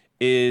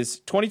is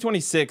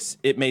 2026,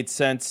 it made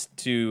sense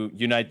to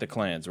unite the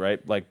clans,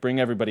 right? Like bring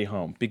everybody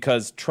home,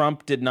 because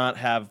Trump did not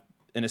have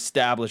an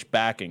established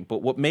backing.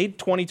 But what made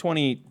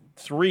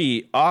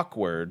 2023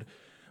 awkward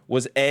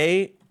was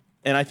and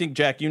I think,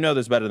 Jack, you know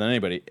this better than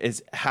anybody,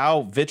 is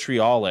how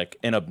vitriolic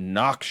and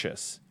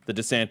obnoxious the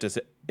DeSantis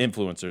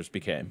influencers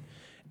became.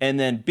 And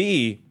then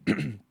B,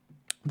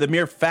 the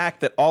mere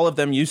fact that all of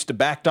them used to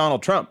back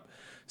Donald Trump.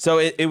 So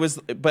it was,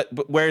 but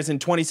whereas in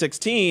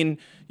 2016,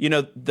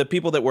 the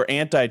people that were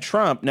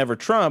anti-Trump, never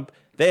Trump,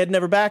 they had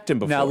never backed him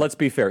before. Now, let's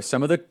be fair.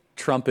 Some of the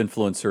Trump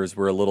influencers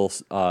were a little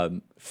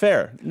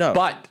fair. No,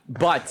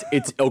 but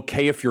it's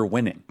okay if you're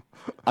winning.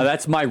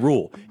 That's my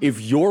rule.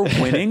 If you're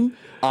winning,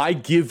 I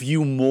give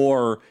you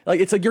more. Like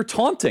it's like you're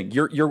taunting.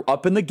 You're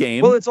up in the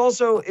game. Well, it's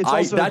also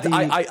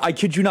I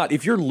kid you not.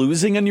 If you're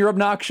losing and you're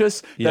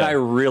obnoxious, then I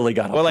really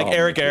got. Well, like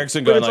Eric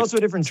Erickson going. But it's also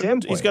a different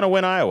standpoint. He's going to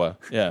win Iowa.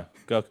 Yeah.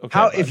 Go.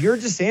 Okay. If you're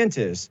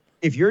DeSantis,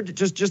 if you're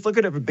just look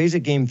at a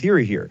basic game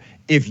theory here.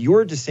 If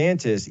you're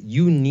DeSantis,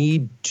 you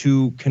need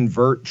to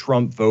convert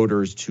Trump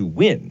voters to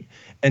win.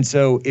 And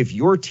so if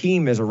your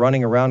team is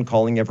running around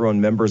calling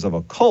everyone members of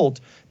a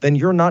cult, then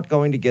you're not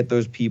going to get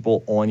those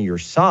people on your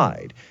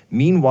side.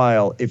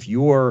 Meanwhile, if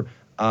you're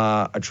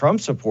a Trump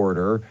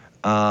supporter,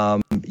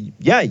 you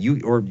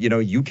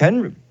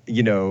can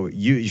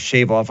you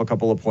shave off a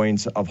couple of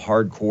points of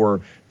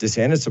hardcore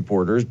DeSantis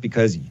supporters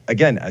because,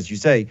 again, as you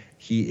say,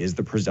 he is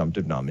the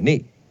presumptive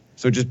nominee.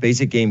 So just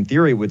basic game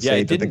theory would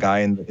say that the guy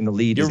in the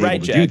lead is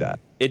able to do that.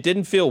 It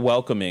didn't feel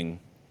welcoming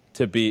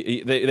to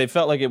be. They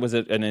felt like it was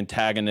an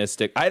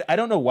antagonistic. I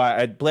don't know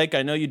why. Blake,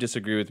 I know you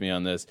disagree with me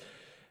on this.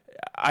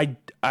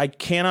 I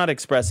cannot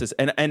express this,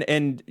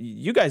 and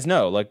you guys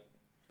know, like,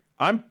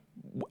 I'm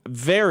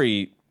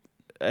very.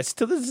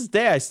 To this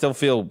day, I still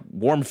feel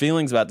warm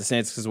feelings about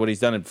DeSantis because of what he's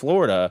done in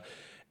Florida.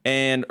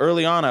 And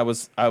early on, I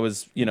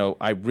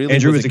really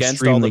Andrew was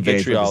against all the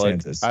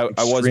vitriolic.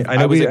 I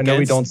know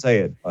we don't say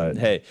it, but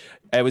hey,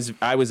 I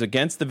was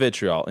against the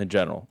vitriol in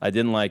general. I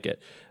didn't like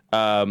it.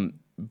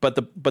 But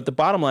the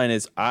bottom line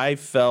is, I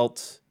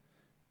felt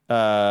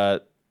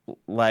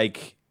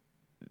like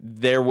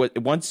there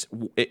was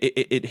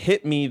it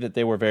hit me that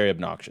they were very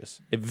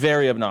obnoxious,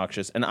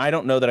 and I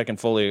don't know that I can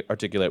fully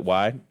articulate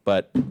why,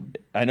 but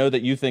I know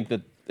that you think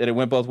that it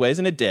went both ways,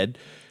 and it did.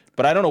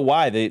 But I don't know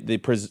why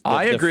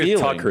I agree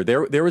with Tucker.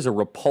 There was a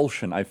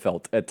repulsion I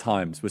felt at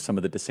times with some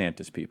of the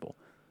DeSantis people,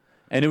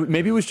 and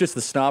maybe it was just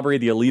the snobbery,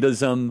 the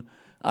elitism.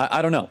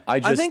 I don't know.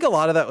 I think a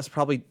lot of that was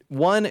probably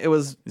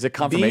is it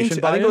confirmation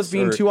bias? I think it was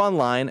being too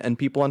online, and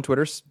people on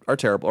Twitter are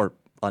terrible, or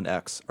on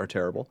X are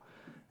terrible.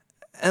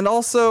 And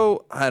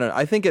also, I don't know.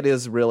 I think it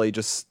is really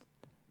just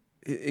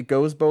it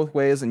goes both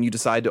ways, and you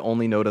decide to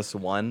only notice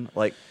one.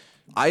 Like,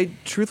 I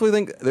truthfully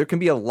think there can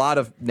be a lot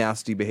of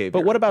nasty behavior.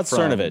 But what about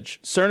Cernovich?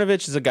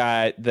 Cernovich is a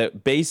guy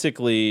that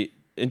basically,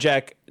 and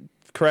Jack,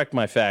 correct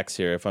my facts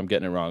here if I'm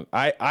getting it wrong.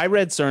 I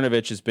read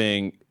Cernovich as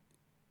being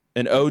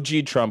an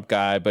OG Trump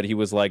guy, but he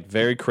was like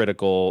very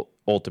critical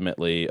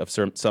ultimately of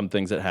some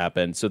things that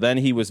happened. So then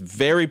he was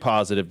very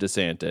positive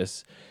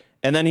DeSantis,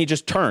 and then he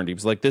just turned. He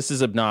was like, this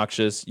is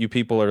obnoxious. You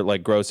people are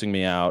like grossing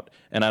me out,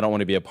 and I don't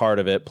want to be a part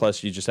of it.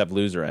 Plus, you just have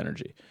loser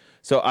energy.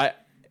 So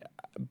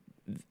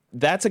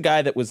that's a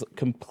guy that was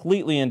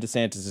completely in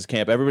DeSantis'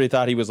 camp. Everybody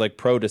thought he was like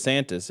pro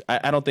DeSantis.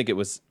 I don't think it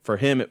was for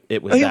him.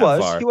 It was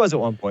far. He was at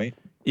one point.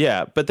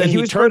 Yeah, but then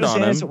he turned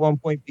on him at one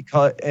point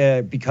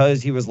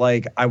because he was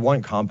like, I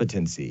want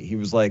competency. He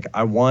was like,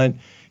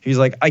 he's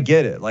like, I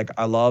get it. Like,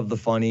 I love the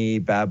funny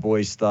bad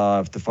boy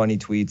stuff, the funny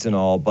tweets and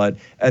all. But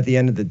at the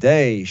end of the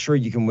day, sure,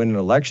 you can win an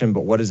election,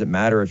 but what does it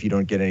matter if you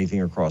don't get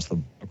anything across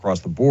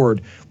the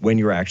board when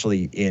you're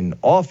actually in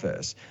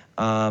office?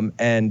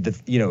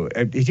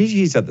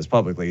 He said this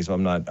publicly, so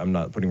I'm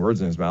not putting words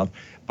in his mouth.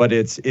 But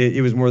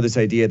it was more this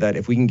idea that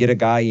if we can get a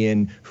guy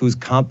in who's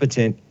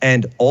competent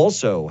and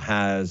also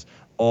has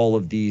all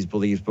of these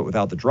beliefs, but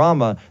without the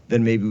drama,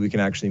 then maybe we can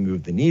actually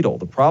move the needle.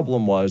 The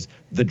problem was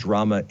the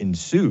drama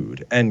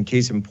ensued. And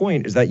case in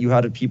point is that you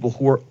had people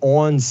who were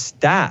on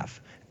staff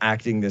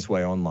acting this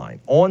way online.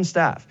 On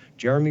staff,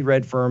 Jeremy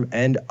Redfern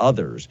and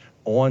others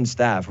on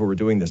staff who were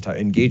doing this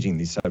engaging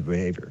these type of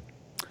behavior.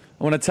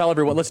 I want to tell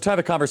everyone, let's have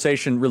a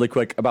conversation really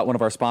quick about one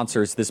of our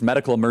sponsors, this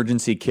medical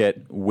emergency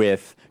kit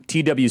with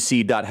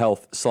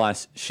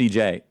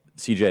twc.health/CJ.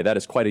 CJ, that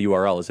is quite a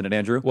URL, isn't it,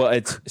 Andrew? Well,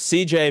 it's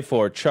CJ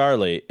for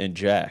Charlie and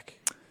Jack.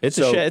 It's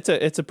a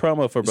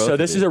promo for both. So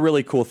this is a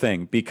really cool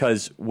thing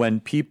because when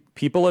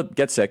people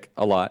get sick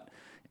a lot,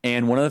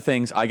 and one of the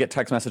things, I get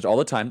text message all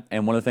the time,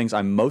 and one of the things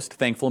I'm most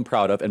thankful and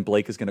proud of, and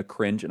Blake is going to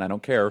cringe and I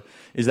don't care,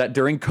 is that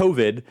during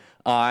COVID,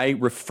 I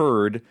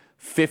referred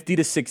 50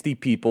 to 60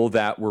 people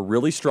that were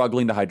really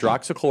struggling to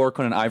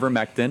hydroxychloroquine and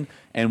ivermectin,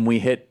 and we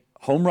hit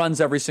home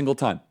runs every single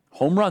time.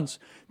 Home runs.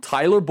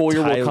 Tyler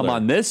Boyer will come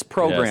on this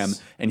program,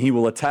 and he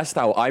will attest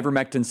how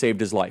ivermectin saved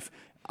his life.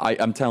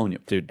 I'm telling you,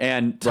 dude.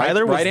 And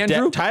Tyler was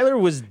Andrew? Tyler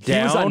was down.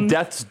 He was on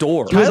death's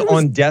door. He was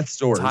on death's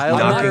door. I'm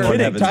not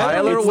kidding.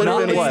 Tyler would have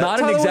been. It's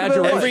not an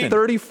exaggeration.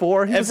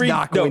 34. He's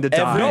not going to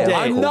die. Every day.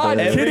 I'm not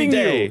kidding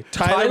you.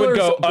 Tyler would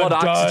go. Blood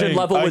oxygen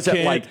level was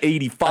at like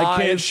 85.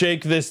 I can't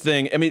shake this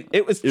thing. I mean,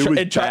 it was and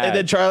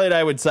then Charlie and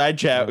I would side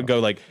chat and go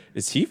like,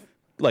 "Is he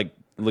like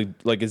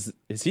is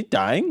he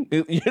dying?"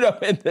 You know?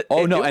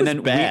 And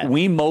then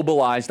we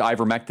mobilized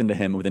ivermectin to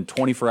him. Within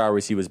 24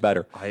 hours, he was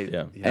better. I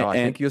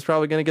think he was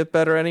probably going to get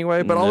better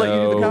anyway. But I'll let you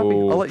do the copy.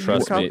 I'll let you do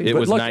the copy. It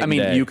was night and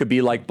day. You could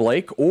be like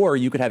Blake, or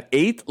you could have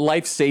 8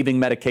 life-saving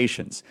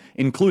medications,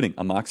 including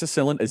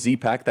amoxicillin, a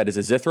Z-Pak, that is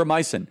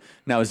azithromycin.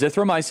 Now,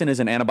 azithromycin is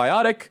an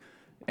antibiotic.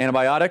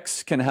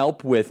 Antibiotics can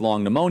help with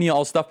long pneumonia,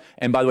 all stuff.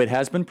 And by the way, it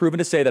has been proven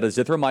to say that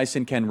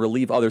azithromycin can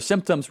relieve other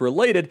symptoms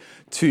related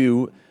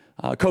to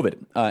COVID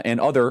and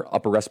other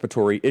upper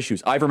respiratory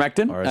issues.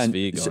 Ivermectin.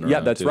 RSV. Yeah,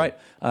 that's right.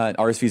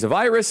 RSV is a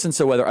virus, and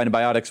so whether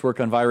antibiotics work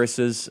on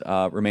viruses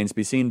remains to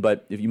be seen,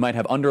 but if you might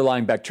have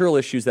underlying bacterial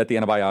issues that the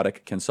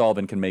antibiotic can solve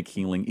and can make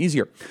healing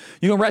easier.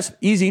 You can rest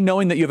easy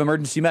knowing that you have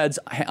emergency meds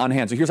on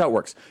hand. So here's how it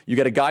works. You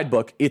get a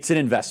guidebook. It's an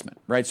investment,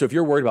 right? So if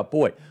you're worried about,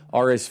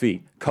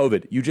 RSV,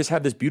 COVID, you just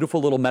have this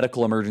beautiful little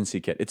medical emergency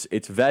kit. It's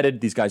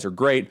vetted. These guys are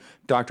great.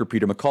 Dr.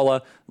 Peter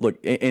McCullough. Look,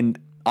 and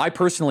I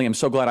personally am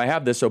so glad I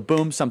have this. So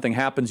boom, something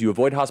happens. You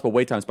avoid hospital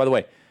wait times. By the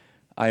way,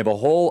 I have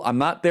I'm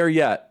not there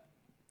yet,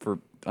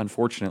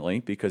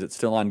 unfortunately, because it's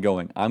still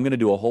ongoing. I'm going to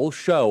do a whole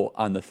show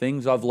on the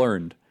things I've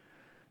learned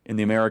in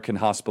the American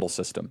hospital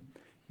system.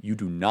 You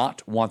do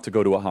not want to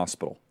go to a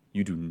hospital.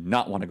 You do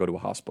not want to go to a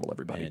hospital,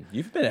 everybody. Man,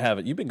 you've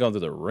been going through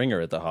the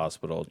ringer at the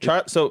hospital.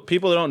 So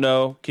people that don't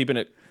know, keeping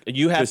it.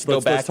 You have to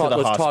go back to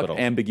the hospital.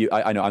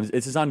 I know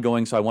this is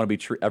ongoing, so I want to be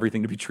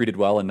everything to be treated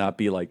well and not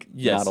be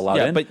not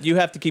allowed in. But you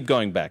have to keep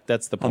going back.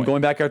 That's the point. I'm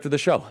going back after the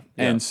show,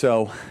 and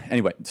so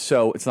anyway,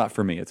 so it's not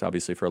for me. It's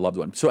obviously for a loved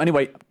one. So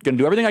anyway, going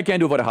to do everything I can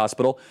to avoid a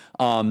hospital.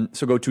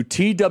 So go to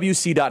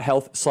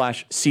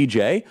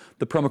twc.health/CJ.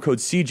 The promo code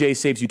CJ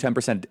saves you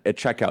 10% at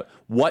checkout.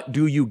 What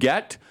do you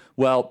get?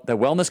 Well, the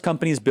wellness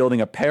company is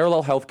building a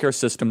parallel healthcare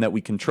system that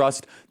we can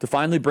trust to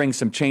finally bring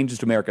some changes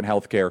to American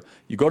healthcare.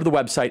 You go to the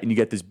website and you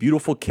get this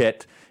beautiful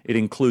kit. It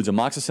includes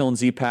amoxicillin,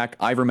 Z-Pak,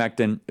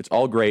 ivermectin. It's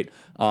all great.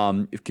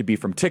 It could be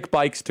from tick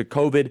bites to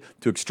COVID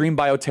to extreme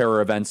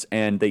bioterror events,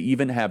 and they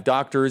even have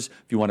doctors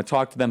if you want to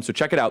talk to them. So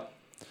check it out.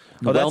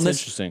 Oh, that's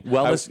interesting.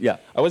 Wellness, yeah.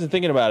 I wasn't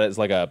thinking about it as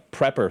like a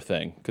prepper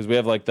thing because we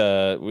have like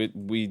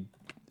we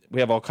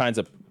have all kinds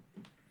of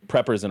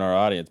preppers in our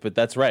audience, but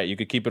that's right. You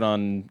could keep it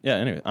on. Yeah.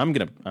 Anyway, I'm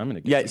gonna.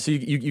 Yeah. So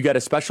you got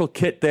a special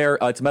kit there.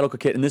 It's a medical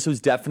kit, and this was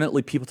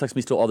definitely people text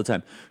me still all the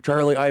time.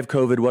 Charlie, I have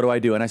COVID. What do I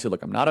do? And I said,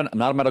 look, I'm not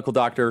a medical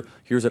doctor.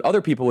 Here's what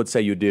other people would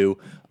say you do.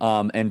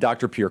 And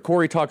Dr. Pierre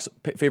Corey talks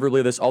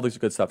favorably of this. All this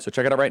good stuff. So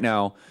check it out right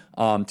now.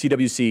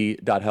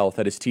 TWC.health.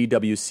 That is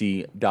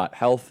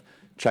TWC.health.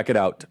 Check it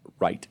out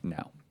right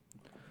now.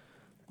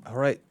 All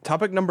right.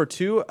 Topic number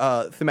 2,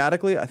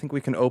 thematically, I think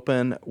we can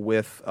open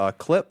with a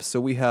clip.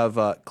 So we have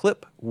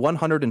clip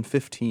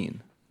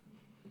 115.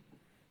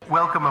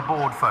 Welcome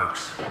aboard,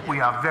 folks. We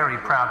are very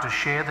proud to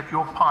share that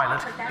your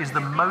pilot is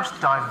the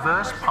most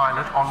diverse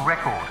pilot on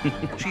record.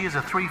 She is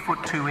a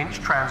 3'2"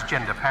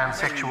 transgender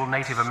pansexual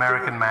Native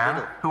American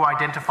man who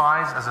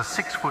identifies as a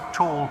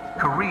 6'tall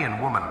Korean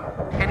woman.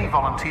 Any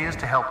volunteers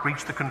to help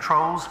reach the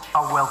controls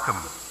are welcome.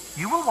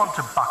 You will want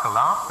to buckle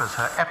up as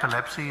her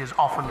epilepsy is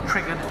often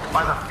triggered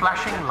by the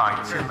flashing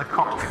lights in the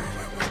cockpit.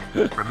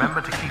 Remember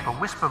to keep a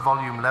whisper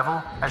volume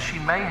level as she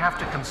may have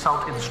to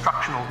consult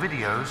instructional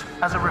videos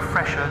as a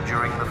refresher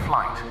during the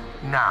flight.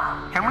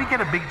 Now, can we get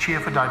a big cheer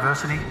for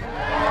diversity?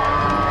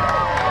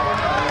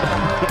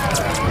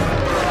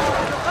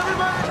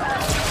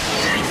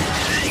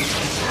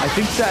 I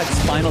think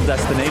that's Final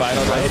Destination.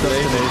 Final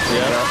Destination,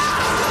 yeah.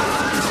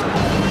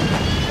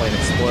 Plane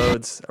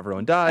explodes,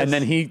 everyone dies, and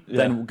then he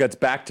then gets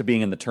back to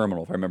being in the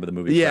terminal. If I remember the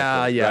movie,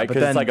 yeah, correctly, yeah, right?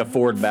 Because it's like a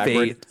forward and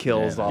backward. Fate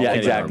kills all. Yeah,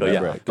 exactly.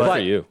 Yeah, Good for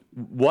you.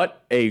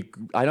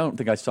 I don't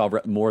think I saw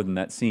more than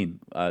that scene.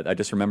 I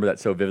just remember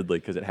that so vividly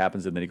because it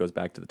happens and then he goes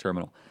back to the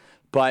terminal.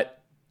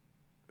 But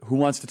who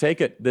wants to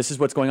take it? This is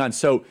what's going on.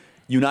 So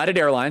United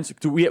Airlines,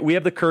 we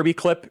have the Kirby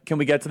clip. Can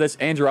we get to this?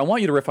 Andrew, I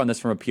want you to riff on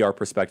this from a PR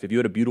perspective. You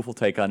had a beautiful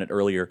take on it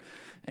earlier.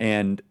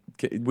 And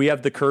we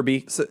have the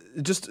Kirby. So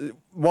just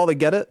while they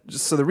get it,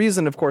 so the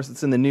reason, of course,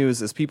 it's in the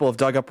news is people have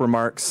dug up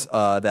remarks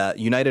that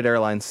United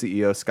Airlines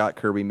CEO Scott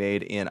Kirby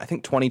made in, I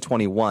think,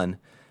 2021.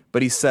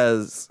 But he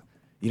says,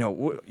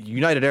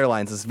 United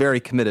Airlines is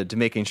very committed to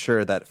making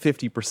sure that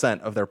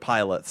 50% of their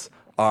pilots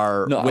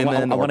are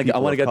women. I want to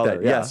get color.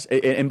 that. Yes.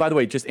 And by the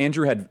way, just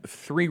Andrew had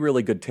 3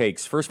 really good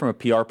takes. First, from a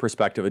PR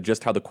perspective, of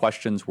just how the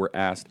questions were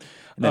asked.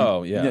 And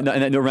then,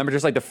 and remember,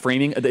 just like the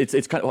framing.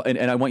 It's kind of,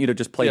 and I want you to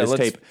just play this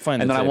tape.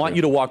 And then I want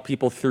you to walk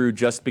people through,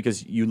 just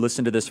because you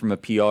listen to this from a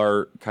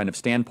PR kind of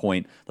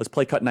standpoint. Let's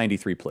play cut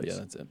 93, please. Yeah,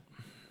 that's it.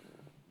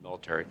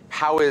 Military.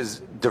 How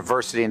is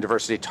diversity and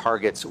diversity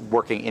targets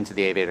working into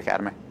the Aviate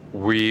Academy?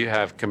 We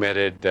have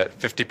committed that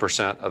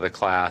 50% of the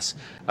class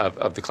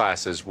of the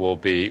classes will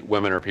be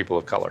women or people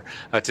of color.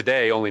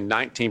 Today, only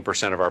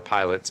 19% of our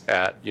pilots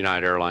at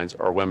United Airlines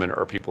are women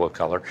or people of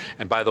color.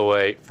 And by the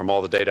way, from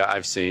all the data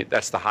I've seen,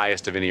 that's the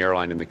highest of any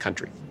airline in the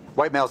country.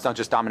 White males don't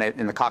just dominate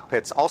in the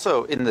cockpits,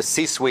 also in the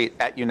C-suite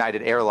at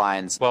United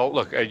Airlines. Well,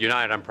 look, at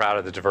United, I'm proud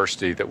of the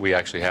diversity that we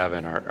actually have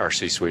in our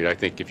C-suite. I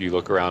think if you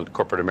look around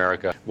corporate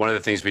America, one of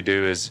the things we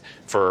do is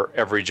for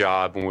every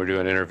job, when we do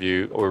an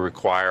interview, we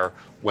require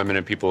women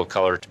and people of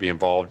color to be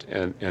involved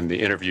in the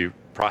interview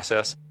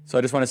process. So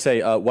I just want to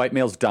say, white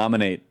males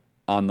dominate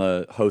on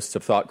the hosts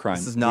of ThoughtCRIME.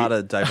 This is not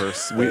a diverse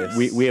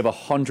space. We have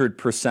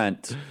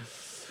 100%.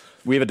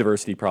 We have a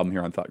diversity problem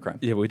here on ThoughtCRIME.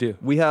 Yeah, we do.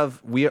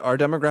 Our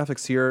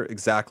demographics here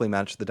exactly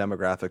match the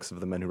demographics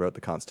of the men who wrote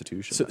the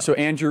Constitution. So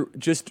Andrew,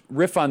 just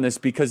riff on this,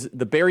 because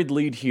the buried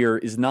lead here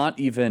is not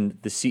even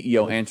the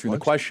CEO answering the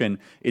question.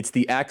 It's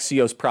the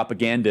Axios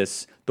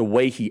propagandist, the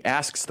way he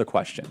asks the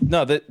question.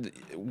 No,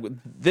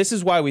 this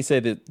is why we say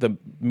that the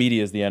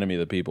media is the enemy of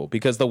the people,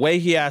 because the way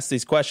he asks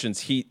these questions,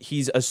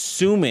 he's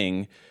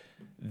assuming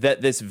that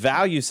this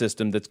value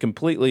system that's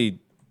completely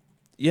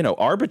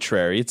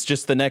arbitrary. It's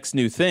just the next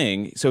new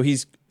thing. So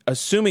he's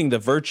assuming the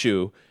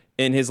virtue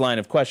in his line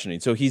of questioning.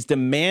 So he's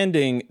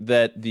demanding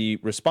that the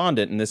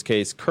respondent, in this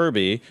case,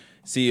 Kirby,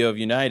 CEO of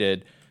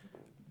United,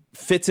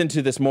 fits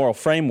into this moral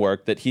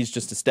framework that he's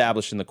just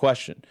established in the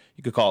question.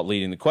 You could call it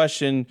leading the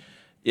question.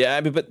 Yeah, I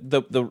mean, but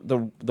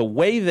the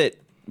way that,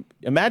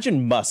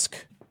 imagine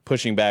Musk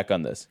pushing back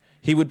on this.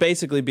 He would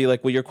basically be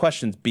like, well, your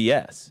question's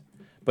BS.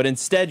 But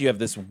instead you have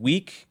this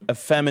weak,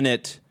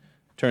 effeminate,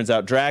 turns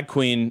out, drag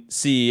queen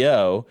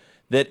CEO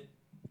that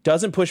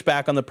doesn't push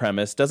back on the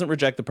premise, doesn't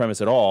reject the premise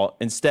at all,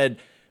 instead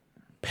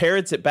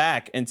parrots it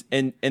back.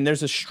 And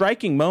there's a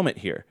striking moment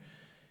here.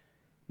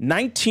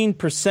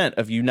 19%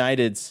 of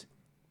United's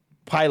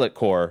pilot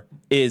corps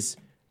is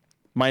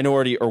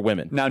minority or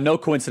women. Now, no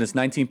coincidence,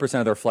 19%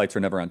 of their flights are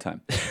never on time.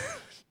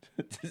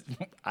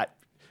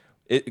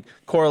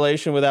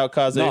 Correlation without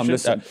causation. No,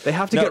 they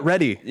have to get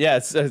ready. Yeah,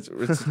 it's a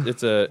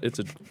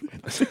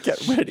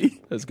get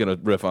ready. I was gonna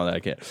riff on that. I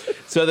can't.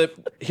 So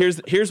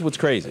here's what's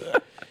crazy.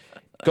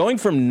 Going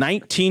from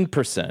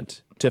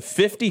 19% to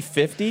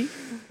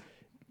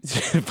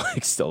 50-50.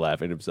 Blake's still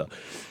laughing at himself.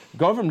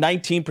 Going from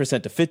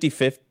 19% to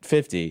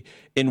 50-50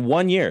 in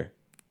 1 year.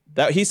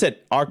 That he said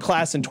our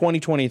class in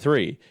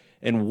 2023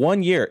 in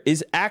 1 year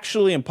is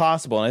actually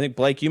impossible. And I think,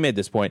 Blake, you made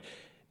this point.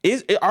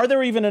 Are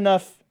there even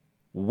enough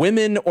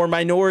women or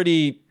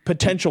minority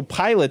potential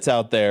pilots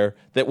out there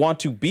that want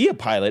to be a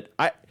pilot?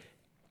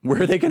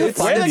 Where are they going to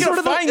find these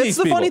people? It's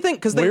the funny thing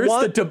because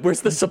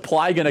where's the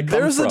supply going to come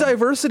from? There's a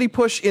diversity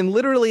push in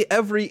literally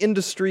every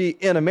industry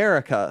in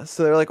America.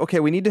 So they're like,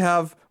 okay, we need to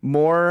have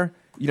more,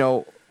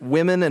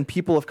 women and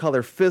people of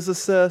color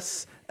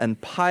physicists and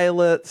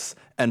pilots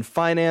and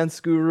finance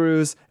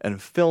gurus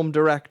and film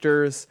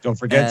directors. Don't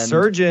forget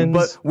surgeons.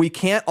 But we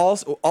can't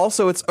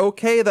also it's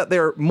okay that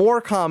they're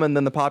more common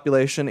than the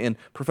population in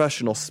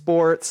professional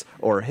sports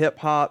or hip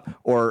hop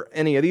or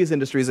any of these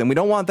industries, and we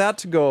don't want that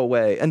to go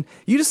away. And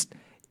you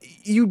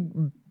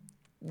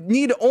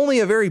need only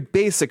a very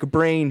basic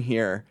brain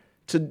here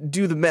to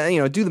do the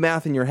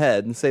math in your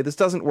head and say this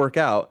doesn't work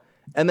out.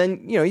 And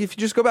then, if you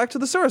just go back to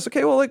the source,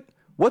 okay, well,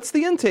 what's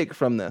the intake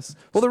from this?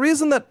 Well, the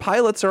reason that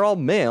pilots are all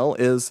male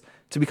is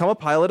to become a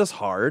pilot is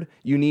hard.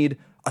 You need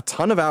a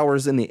ton of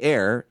hours in the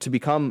air to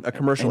become a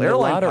commercial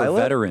airline pilot. A lot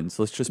are veterans.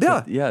 Let's just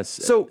yes.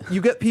 So you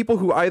get people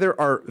who either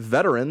are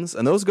veterans,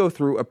 and those go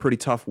through a pretty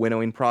tough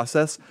winnowing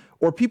process,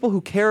 or people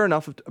who care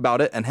enough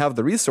about it and have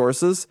the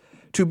resources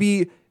to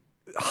be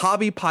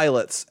hobby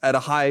pilots at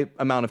a high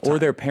amount of time. Or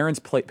their parents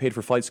paid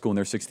for flight school when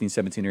they're 16,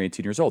 17, or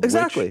 18 years old.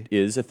 Exactly. Which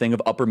is a thing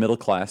of upper middle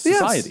class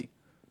society. Yes.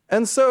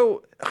 And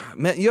so,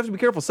 man, you have to be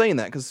careful saying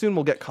that because soon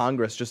we'll get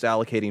Congress just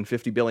allocating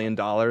 $50 billion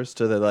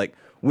to the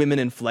women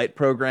in flight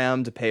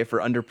program to pay for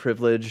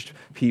underprivileged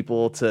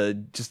people to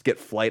just get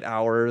flight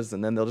hours,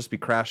 and then they'll just be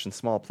crashing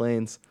small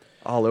planes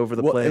all over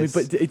the place.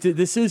 But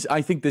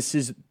I think this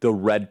is the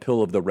red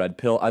pill of the red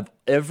pill. I've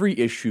every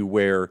issue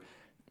where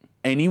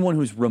anyone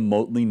who's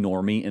remotely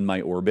normie in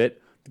my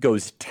orbit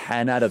goes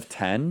 10 out of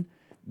 10.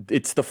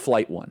 It's the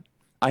flight one.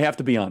 I have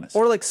to be honest.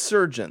 Or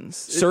surgeons.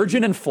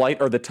 Surgeon and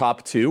flight are the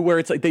top two, where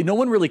it's no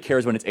one really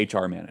cares when it's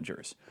HR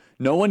managers.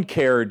 No one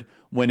cared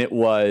when it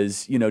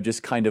was,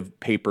 just kind of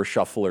paper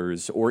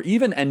shufflers or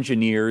even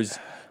engineers.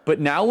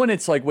 But now when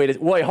it's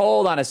wait,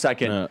 hold on a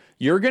second.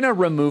 You're going to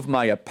remove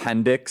my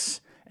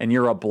appendix and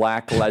you're a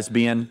black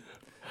lesbian.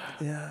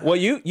 Yeah. Well,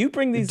 you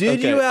bring these.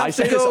 Did you have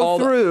to go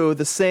through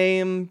the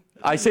same?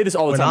 I say this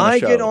all the time. When I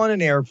get on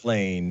an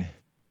airplane,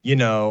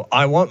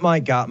 I want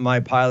my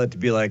pilot to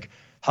be like,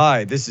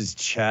 "Hi, this is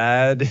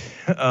Chad."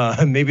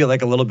 Maybe a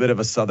little bit of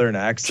a southern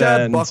accent.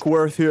 Chad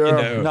Buckworth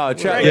here. No,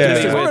 Chad.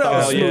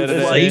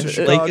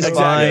 Blake is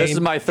fine. This is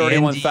my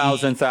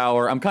 31,000th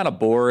hour. I'm kind of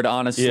bored,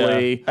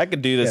 honestly. Yeah, I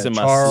could do this in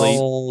my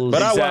sleep.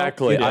 But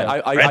exactly.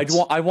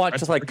 I want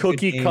just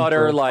cookie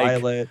cutter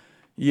pilot.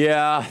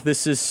 Yeah,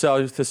 this is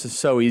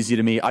so easy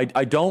to me.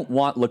 I don't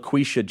want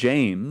LaQuisha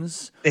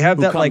James. They have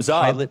that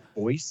pilot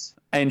voice,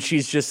 and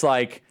she's just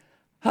like,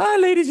 "Hi,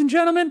 ladies and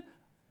gentlemen.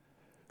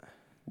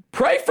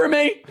 Pray for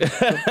me."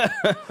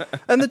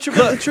 And the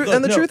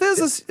truth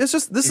is it's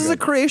just this is a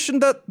creation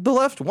that the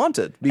left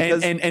wanted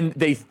because and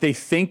they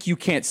think you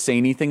can't say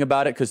anything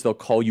about it because they'll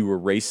call you a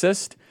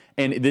racist.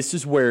 And this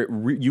is where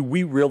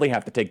we really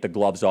have to take the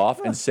gloves off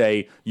and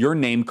say your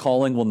name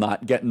calling will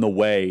not get in the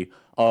way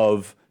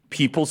of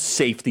people's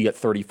safety at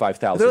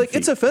 35,000 They're feet.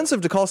 It's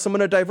offensive to call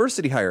someone a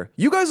diversity hire.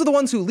 You guys are the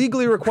ones who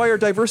legally require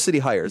diversity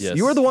hires. Yes.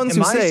 You are the ones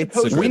who say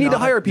we need to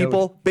hire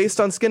people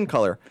based on skin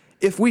color.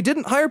 If we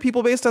didn't hire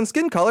people based on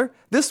skin color,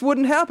 this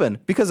wouldn't happen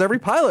because every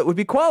pilot would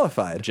be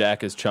qualified.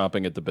 Jack is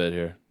chomping at the bit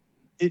here.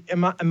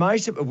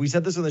 We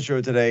said this on the show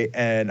today,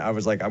 and I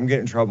was like, I'm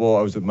getting in trouble.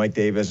 I was with Mike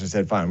Davis and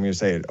said, fine, I'm going to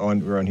say it.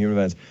 We're on Human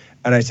Events.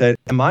 And I said,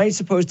 am I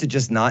supposed to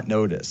just not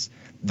notice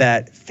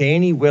that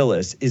Fani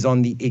Willis is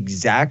on the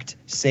exact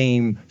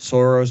same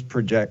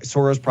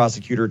Soros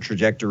prosecutor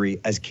trajectory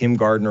as Kim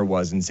Gardner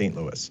was in St.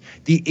 Louis?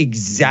 The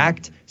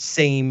exact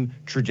same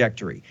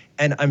trajectory.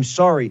 And I'm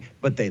sorry,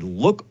 but they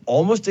look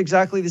almost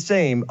exactly the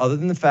same, other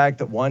than the fact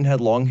that one had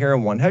long hair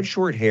and one had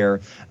short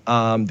hair.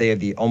 They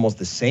have almost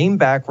the same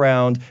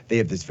background. They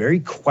have this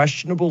very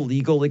questionable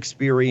legal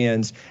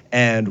experience.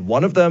 And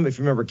one of them, if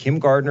you remember, Kim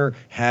Gardner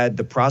had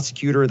the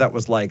prosecutor that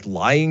was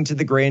lying to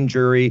the grand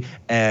jury.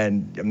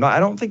 And I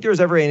don't think there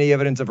was ever any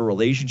evidence of a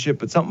relationship,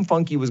 but something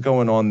funky was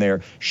going on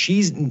there.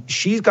 She's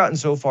gotten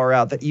so far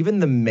out that even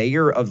the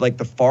mayor of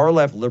the far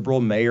left liberal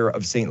mayor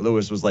of St.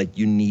 Louis was like,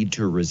 you need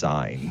to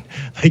resign.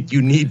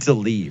 You need to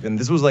leave. And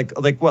this was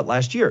what,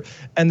 last year?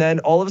 And then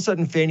all of a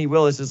sudden, Fani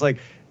Willis is like,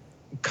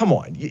 come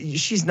on,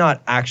 she's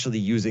not actually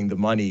using the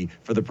money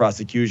for the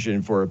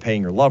prosecution for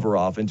paying her lover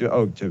off. And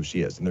so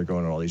she is. And they're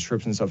going on all these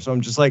trips and stuff. So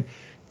I'm just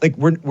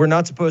we're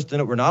not supposed to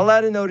know. We're not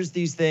allowed to notice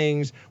these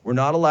things. We're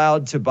not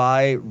allowed to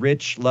buy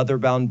rich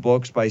leather-bound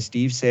books by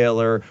Steve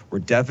Saylor. We're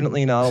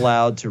definitely not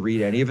allowed to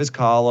read any of his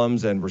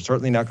columns. And we're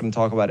certainly not going to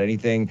talk about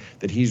anything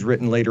that he's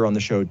written later on the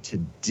show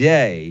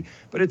today.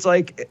 But it's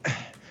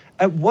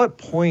at what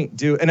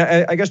point and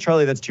I guess,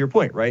 Charlie, that's to your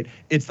point, right?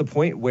 It's the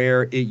point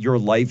where your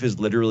life is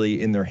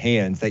literally in their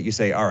hands that you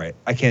say, all right,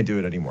 I can't do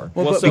it anymore.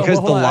 Because the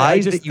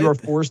lies that you are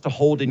forced to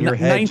hold in your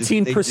head.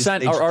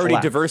 19% are already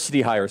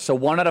diversity hires. So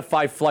 1 out of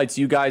 5 flights,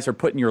 you guys are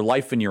putting your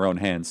life in your own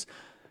hands.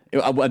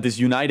 This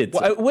united.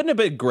 Well, it wouldn't have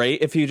been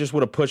great if he just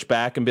would have pushed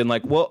back and been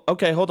like, well,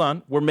 okay, hold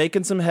on. We're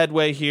making some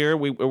headway here.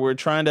 We're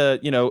trying to,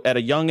 at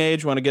a young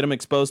age, want to get them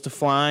exposed to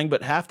flying.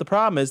 But half the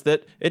problem is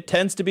that it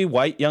tends to be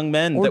white young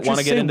men that want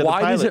to get into the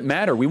pilot. Why does it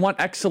matter? We want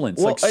excellence.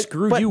 Well,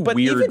 screw you, but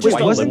weird even just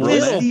white a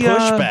little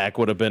pushback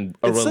would have been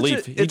a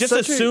relief. He just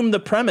assumed the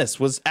premise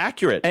was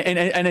accurate.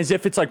 And as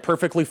if it's like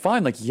perfectly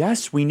fine. Like,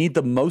 yes, we need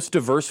the most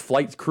diverse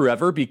flight crew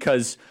ever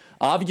because...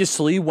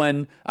 Obviously,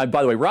 when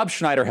by the way, Rob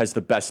Schneider has the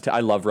best.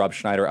 I love Rob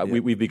Schneider. Yeah.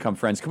 We've become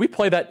friends. Can we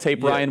play that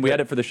tape, Ryan? We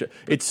had it for the show.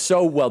 It's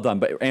so well done.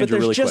 But Andrew,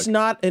 there's really just quick.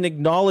 Not an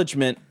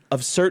acknowledgement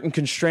of certain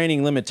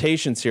constraining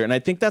limitations here, and I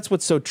think that's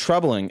what's so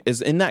troubling.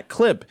 Is in that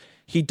clip,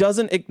 he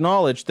doesn't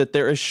acknowledge that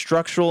there is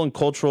structural and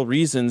cultural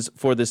reasons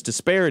for this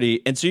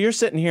disparity, and so you're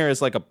sitting here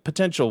as like a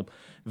potential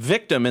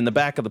victim in the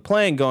back of the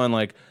plane, going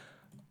like,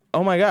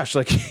 oh my gosh,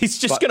 like he's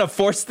just going to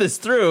force this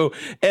through.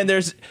 And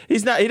he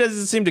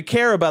doesn't seem to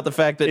care about the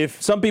fact that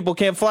if some people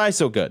can't fly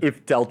so good.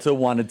 If Delta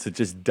wanted to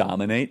just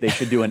dominate, they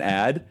should do an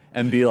ad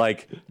and be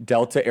like,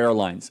 Delta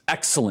Airlines,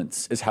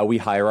 excellence is how we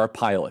hire our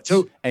pilots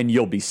and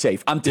you'll be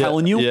safe. I'm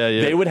telling you,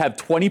 they would have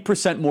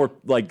 20% more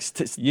like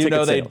ticket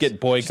sales. They'd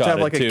get boycotted just have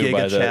like a too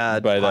Giga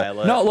Chad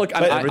pilot. No, look,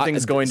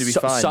 everything's going to be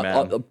fine,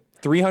 man.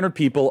 300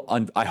 people,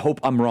 I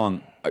hope I'm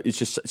wrong. It's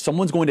just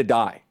someone's going to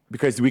die.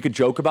 Because we could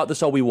joke about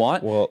this all we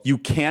want. Well, you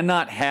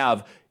cannot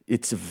have,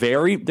 it's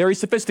very, very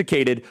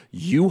sophisticated.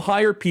 You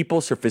hire people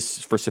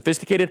for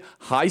sophisticated,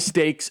 high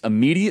stakes,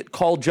 immediate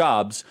call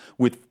jobs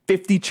with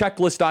 50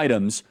 checklist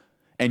items,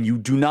 and you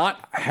do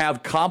not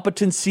have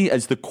competency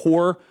as the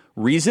core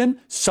reason,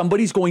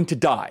 somebody's going to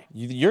die.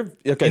 Okay,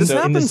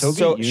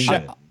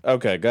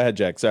 okay, go ahead,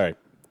 Jack. Sorry.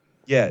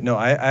 Yeah, no,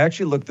 I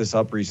actually looked this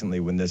up recently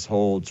when this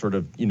whole sort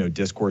of,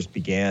 discourse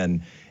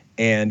began.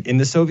 And in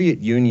the Soviet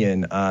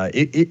Union,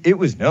 it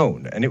was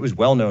known, and it was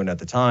well known at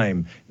the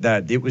time,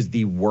 that it was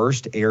the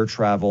worst air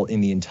travel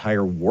in the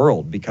entire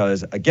world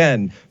because,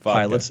 again,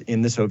 pilots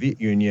in the Soviet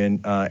Union,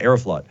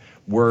 Aeroflot,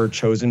 were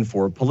chosen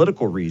for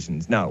political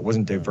reasons. Now, it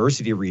wasn't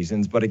diversity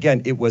reasons, but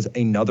again, it was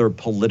another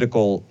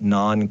political,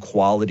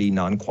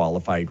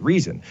 non-qualified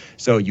reason.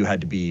 So you had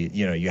to be,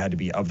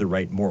 of the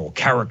right moral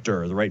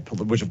character, the right,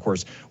 which of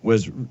course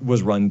was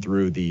run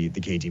through the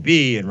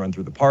KGB and run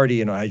through the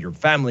party, and your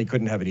family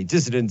couldn't have any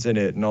dissidents in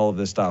it and all of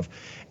this stuff.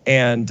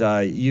 And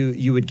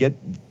you would get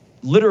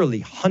literally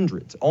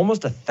hundreds,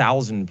 almost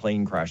 1,000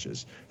 plane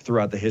crashes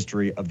throughout the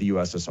history of the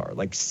USSR,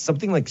 like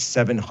something like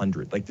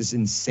 700, like this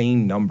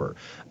insane number,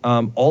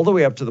 all the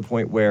way up to the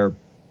point where,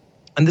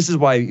 and this is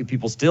why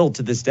people still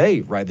to this day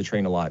ride the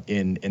train a lot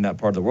in that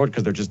part of the world,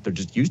 because they're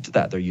just used to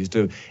that. They're used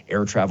to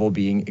air travel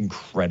being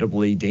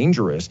incredibly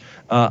dangerous,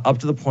 up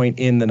to the point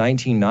in the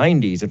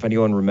 1990s, if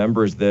anyone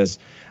remembers this.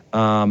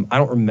 I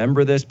don't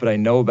remember this, but I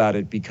know about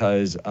it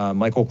because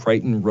Michael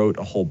Crichton wrote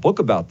a whole book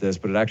about this,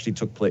 but it actually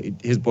took place.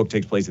 His book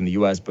takes place in the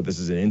U.S., but this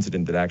is an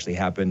incident that actually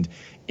happened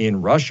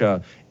in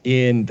Russia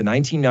in the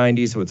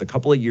 1990s. So it's a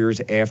couple of years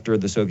after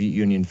the Soviet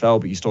Union fell,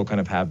 but you still kind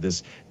of have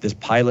this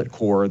pilot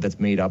corps that's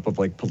made up of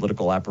like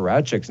political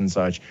apparatchiks and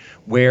such,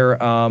 where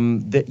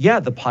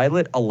the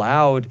pilot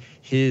allowed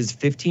his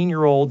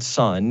 15-year-old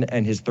son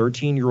and his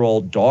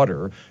 13-year-old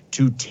daughter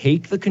to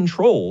take the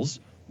controls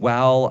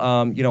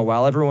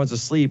while everyone's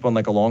asleep on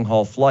like a long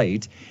haul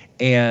flight,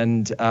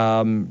 and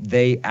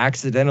they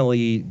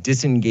accidentally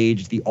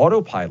disengaged the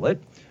autopilot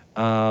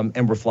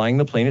and were flying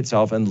the plane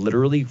itself and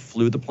literally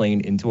flew the plane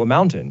into a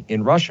mountain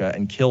in Russia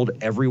and killed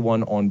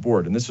everyone on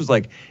board. And this was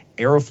like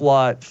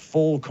Aeroflot,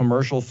 full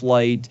commercial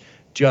flight,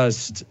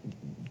 just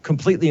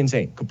completely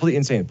insane.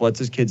 Lets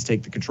his kids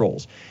take the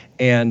controls.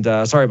 And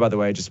sorry, by the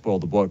way, I just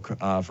spoiled the book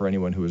for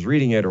anyone who was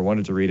reading it or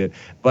wanted to read it.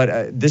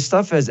 But this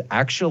stuff has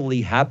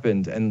actually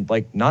happened, and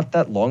like not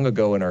that long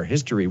ago in our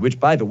history, which,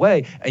 by the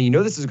way, and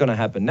this is going to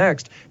happen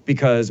next,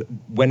 because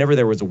whenever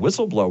there was a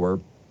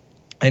whistleblower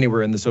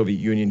anywhere in the Soviet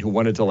Union who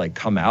wanted to like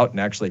come out and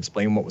actually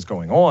explain what was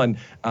going on,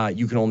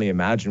 you can only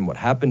imagine what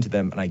happened to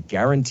them. And I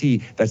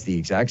guarantee that's the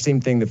exact same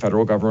thing the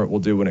federal government will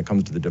do when it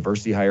comes to the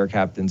diversity hire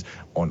captains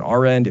on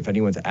our end. If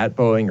anyone's at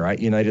Boeing or at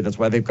United, that's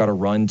why they've got to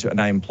run to,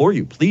 and I implore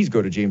you, please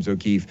go to James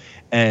O'Keefe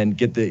and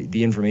get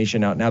the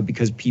information out now,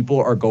 because people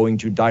are going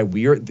to die.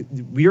 We are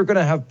going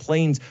to have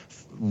planes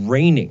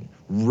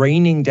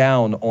raining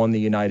down on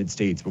the United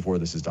States before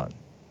this is done.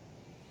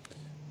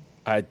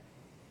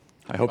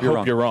 I hope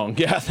you're wrong.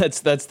 Yeah,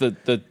 that's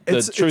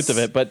the truth of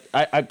it. But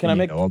I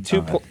make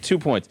two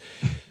points.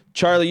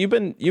 Charlie, you've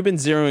been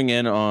zeroing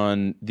in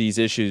on these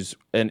issues,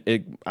 and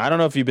I don't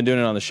know if you've been doing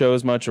it on the show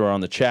as much or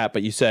on the chat,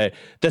 but you say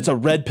that's a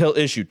red pill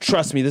issue.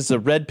 Trust me, this is a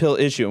red pill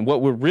issue. And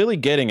what we're really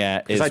getting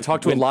at is, I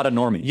talk to a lot of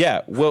normies.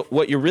 Yeah,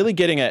 what you're really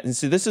getting at, and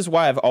see, this is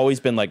why I've always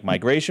been like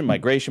migration,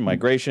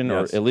 yes.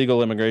 Or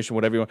illegal immigration,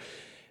 whatever you want,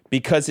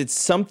 because it's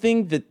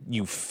something that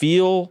you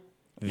feel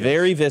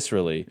very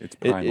viscerally. It's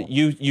primal.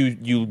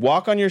 You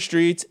walk on your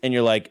streets and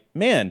you're like,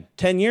 man,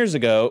 10 years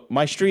ago,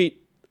 my street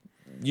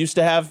used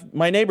to have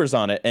my neighbors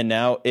on it, and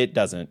now it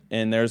doesn't.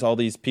 And there's all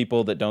these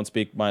people that don't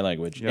speak my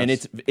language.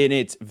 Yes. And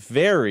it's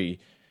very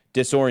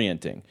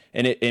disorienting.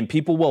 And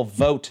people will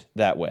vote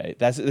that way.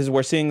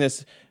 We're seeing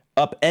this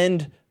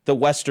upend the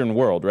Western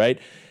world, right?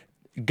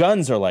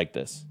 Guns are like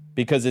this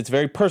because it's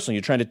very personal.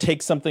 You're trying to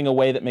take something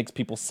away that makes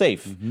people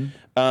safe.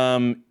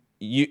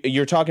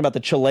 You're talking about the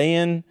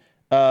Chilean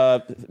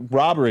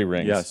robbery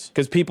rings. Yes.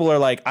 Because people are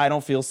like, I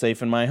don't feel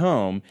safe in my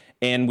home.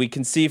 And we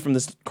can see from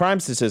the crime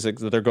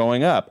statistics that they're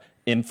going up.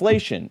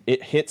 Inflation,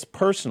 it hits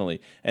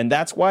personally. And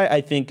that's why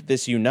I think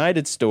this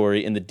United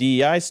story and the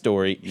DEI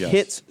story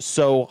hits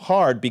so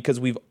hard,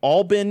 because we've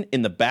all been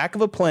in the back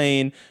of a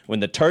plane when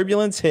the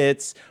turbulence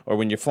hits, or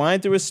when you're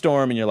flying through a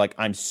storm and you're like,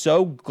 I'm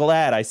so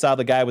glad I saw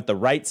the guy with the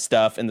right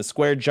stuff and the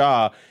square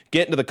jaw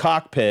get into the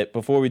cockpit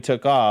before we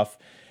took off.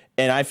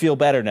 And I feel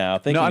better now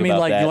thinking about that. No, I mean,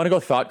 like, you want to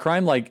go thought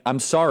crime? Like, I'm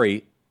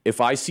sorry.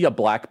 If I see a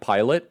black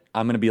pilot,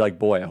 I'm going to be like,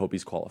 boy, I hope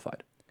he's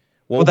qualified.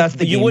 Well, that's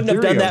the you wouldn't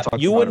have done that.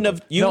 You wouldn't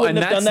have. You wouldn't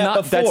have done that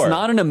before. That's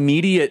not an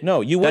immediate.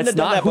 No, you wouldn't have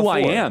done that before.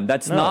 That's not who I am.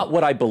 That's not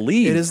what I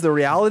believe. It is the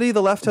reality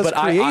the left has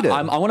created.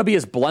 I want to be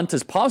as blunt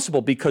as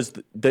possible, because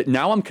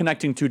now I'm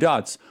connecting two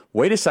dots.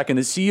 Wait a second.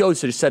 The CEO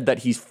just said that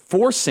he's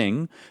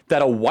forcing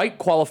that a white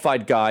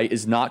qualified guy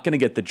is not going to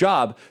get the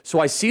job. So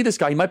I see this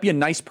guy. He might be a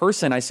nice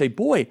person. I say,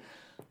 boy,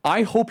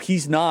 I hope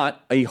he's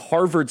not a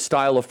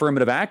Harvard-style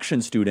affirmative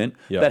action student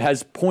that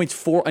has points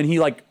for, and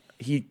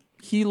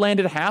he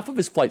landed half of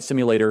his flight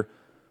simulator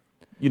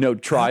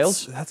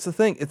trials. That's the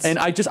thing. It's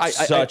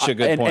such a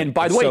good point. And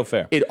by the way, so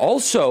fair.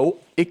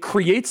 it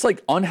creates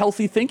like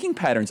unhealthy thinking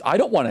patterns. I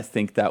don't want to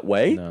think that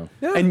way. No.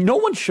 Yeah. And no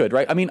one should,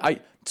 right? I mean,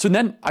 so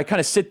then I kind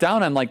of sit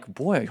down, I'm like,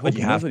 boy, I hope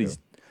he knows what he's.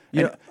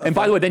 And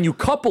by the way, then you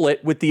couple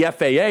it with the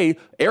FAA,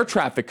 air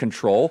traffic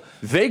control.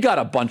 They got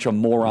a bunch of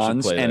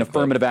morons and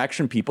affirmative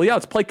action people. Yeah,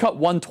 it's play cut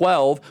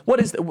 112. What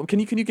is? Can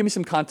you give me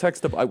some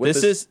context of what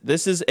this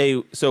is?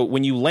 So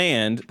when you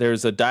land,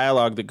 there's a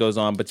dialogue that goes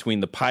on between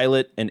the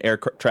pilot and air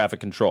traffic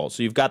control.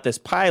 So you've got this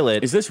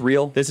pilot. Is this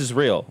real? This is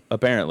real,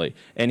 apparently,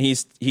 and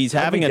he's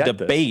having a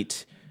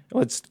debate.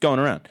 Well, it's going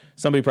around.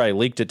 Somebody probably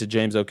leaked it to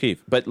James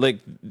O'Keefe. But like,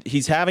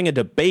 he's having a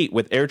debate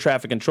with air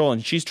traffic control,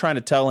 and she's trying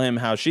to tell him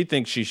how she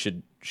thinks he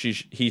should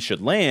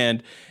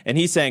land, and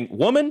he's saying,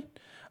 "Woman,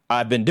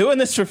 I've been doing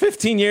this for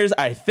 15 years.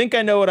 I think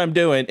I know what I'm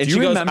doing." And she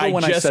goes, "I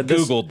just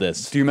Googled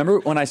this." Do you remember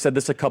when I said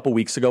this a couple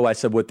weeks ago? I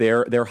said,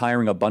 they're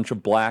hiring a bunch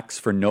of blacks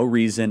for no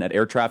reason at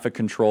air traffic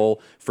control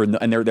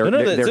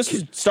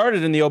this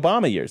started in the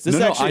Obama years. This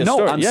is actually a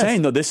story. I'm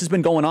saying though, this has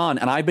been going on,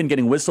 and I've been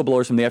getting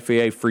whistleblowers from the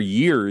FAA for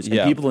years, and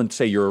people would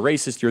say you're a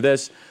racist, you're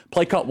this.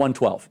 Play cut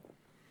 112.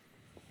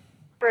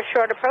 For a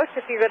short approach,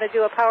 if you're going to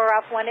do a power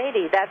off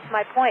 180, that's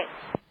my point.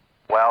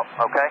 Well,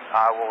 okay.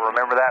 I will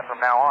remember that from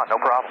now on. No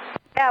problem.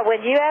 Yeah,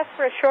 when you ask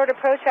for a short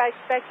approach, I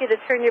expect you to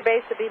turn your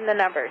base to beam the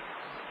numbers.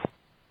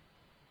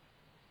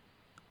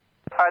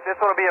 All right, this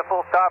will be a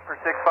full stop for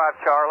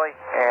 6-5 Charlie,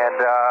 and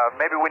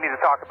maybe we need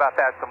to talk about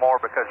that some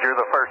more, because you're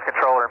the first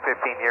controller in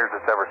 15 years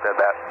that's ever said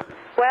that.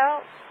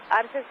 Well,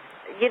 I'm just,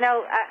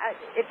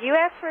 if you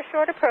ask for a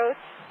short approach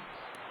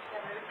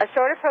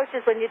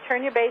is when you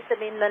turn your base to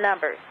beam the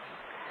numbers.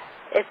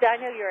 If I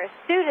know you're a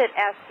student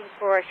asking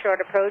for a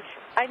short approach,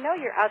 I know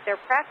you're out there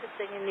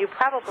practicing and you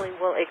probably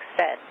will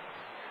extend.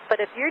 But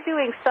if you're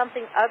doing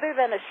something other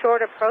than a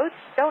short approach,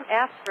 don't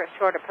ask for a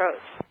short approach.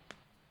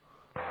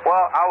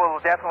 Well, I will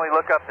definitely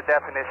look up the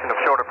definition of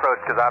short approach,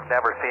 because I've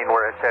never seen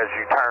where it says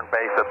you turn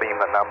base to beam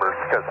the numbers,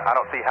 because I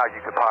don't see how you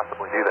could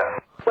possibly do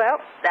that.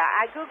 Well,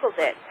 I Googled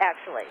it,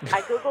 actually.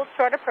 I Googled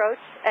short approach,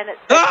 and it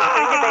says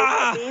turn your base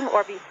to beam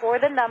or before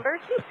the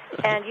numbers,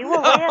 and you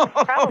will land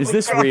probably. Is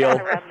this real?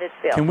 Around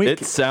midfield.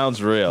 It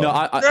sounds real. No,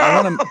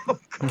 I want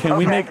to. Can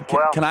we make?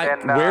 Can I?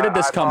 Where did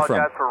this come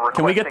from?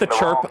 Can we get the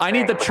chirp? I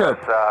need the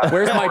chirp.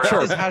 Where's my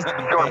chirp?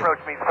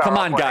 Come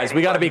on, guys.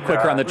 We got to be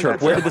quicker on the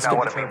chirp. Where did this?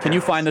 Can you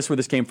find this? Where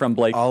this came from,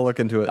 Blake? I'll look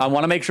into it. I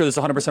want to make sure this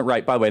is 100%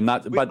 right. By the way,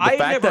 but the fact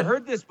that I never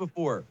heard this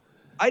before.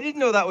 I didn't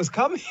know that was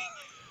coming.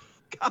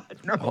 God,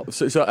 no.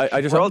 So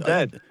I just. We're all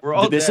dead. We're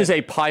all This dead. is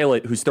a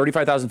pilot who's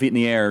 35,000 feet in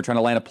the air trying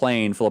to land a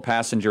plane full of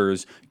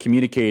passengers,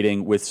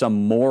 communicating with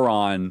some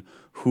moron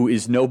who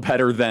is no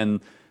better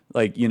than,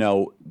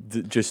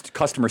 just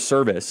customer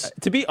service.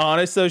 To be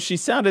honest, though, she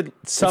sounded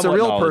somewhat It's a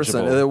real person.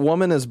 knowledgeable. The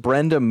woman is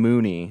Brenda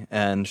Mooney,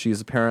 and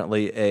she's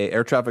apparently a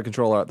air traffic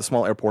controller at the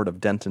small airport of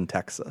Denton,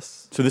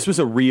 Texas. So this was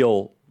a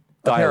real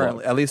dialogue.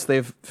 Apparently, at least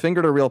they've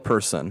fingered a real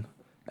person,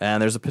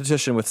 and there's a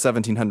petition with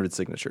 1,700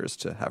 signatures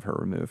to have her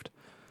removed.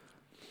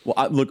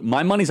 Well, look,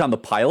 my money's on the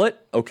pilot,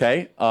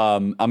 okay?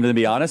 I'm going to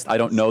be honest. I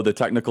don't know the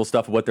technical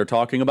stuff of what they're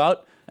talking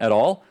about at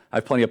all. I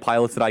have plenty of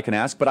pilots that I can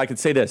ask, but I could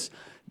say this.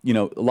 A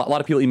lot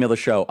of people email the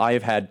show. I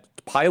have had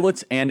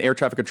pilots and air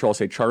traffic control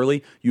say,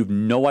 Charlie, you have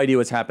no idea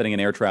what's happening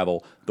in air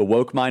travel. The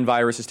woke mind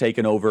virus has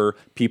taken over.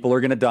 People are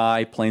going to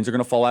die. Planes are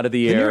going to fall out of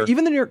the air.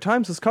 Even the New York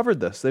Times has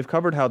covered this. They've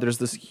covered how there's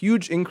this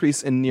huge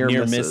increase in near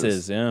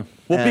misses. Yeah.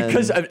 Well,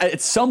 because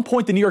at some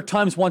point the New York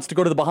Times wants to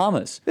go to the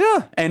Bahamas.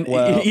 Yeah. And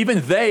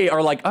even they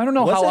are like, I don't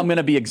know how I'm going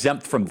to be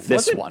exempt from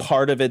this one.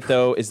 Part of it,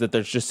 though, is that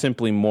there's just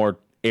simply more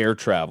air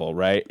travel,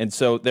 right? And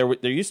so there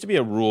used to be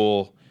a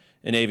rule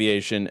in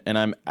aviation, and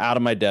I'm out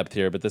of my depth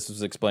here, but this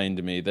was explained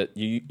to me, that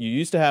you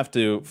used to have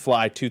to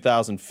fly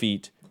 2,000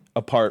 feet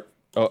apart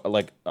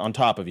like on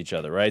top of each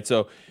other, right?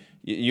 So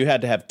you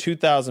had to have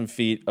 2,000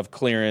 feet of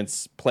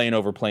clearance, plane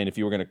over plane, if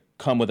you were going to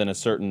come within a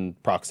certain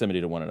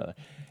proximity to one another.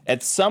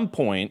 At some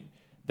point,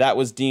 that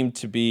was deemed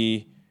to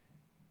be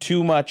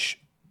too much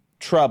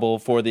trouble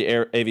for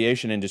the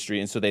aviation industry,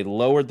 and so they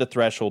lowered the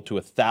threshold to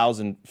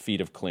 1,000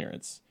 feet of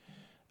clearance,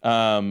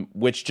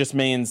 which just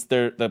means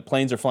the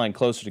planes are flying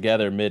closer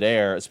together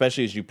midair,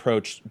 especially as you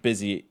approach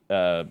busy,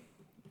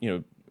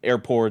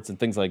 airports and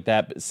things like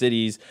that,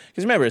 cities.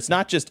 Because remember, it's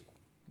not just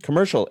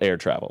commercial air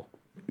travel.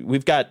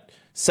 We've got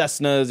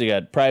Cessnas, you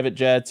got private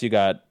jets, you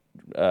got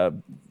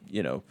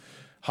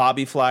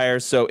hobby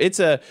flyers. So it's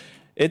a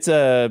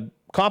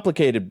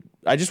complicated.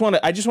 I just want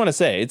to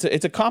say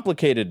it's a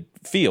complicated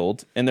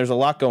field, and there's a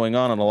lot going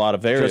on and a lot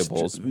of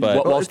variables.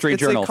 But Wall Street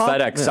Journal,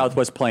 FedEx,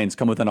 Southwest planes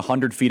come within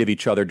 100 feet of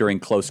each other during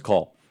close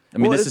call. I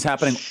mean, this is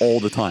happening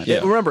all the time. Yeah.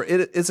 Remember,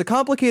 it's a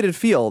complicated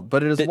field,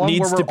 but it is one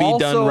needs where to we're be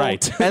also done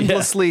right.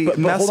 endlessly but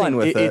messing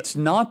with it. It's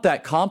not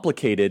that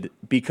complicated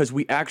because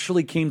we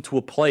actually came to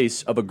a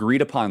place of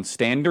agreed upon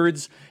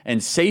standards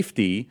and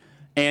safety,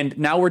 and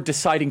now we're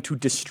deciding to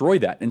destroy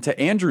that. And to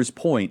Andrew's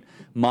point,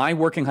 my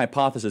working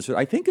hypothesis,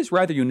 I think is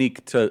rather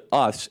unique to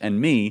us and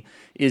me,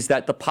 is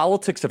that the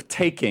politics of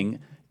taking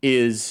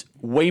is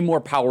way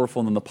more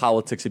powerful than the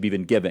politics of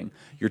even giving.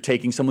 You're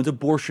taking someone's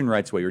abortion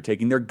rights away. You're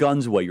taking their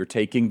guns away. You're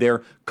taking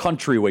their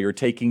country away. You're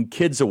taking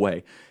kids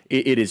away.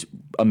 It is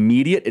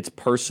immediate. It's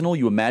personal.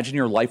 You imagine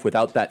your life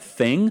without that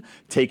thing.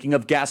 Taking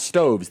of gas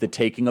stoves, the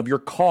taking of your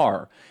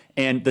car.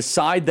 And the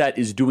side that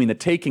is doing the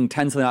taking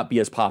tends to not be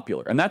as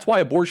popular. And that's why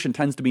abortion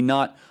tends to be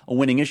not a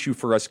winning issue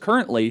for us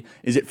currently,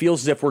 is it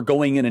feels as if we're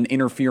going in and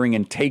interfering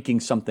and taking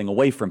something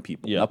away from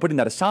people. Yeah. Now, putting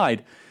that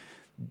aside,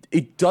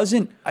 it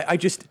doesn't,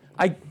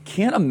 I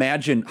can't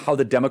imagine how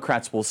the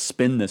Democrats will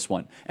spin this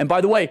one. And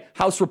by the way,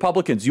 House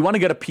Republicans, you want to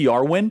get a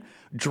PR win?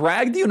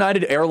 Drag the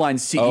United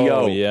Airlines CEO.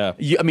 Oh, yeah.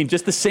 I mean,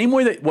 just the same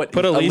way that what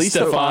Elise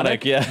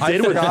Stefanik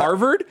did with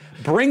Harvard.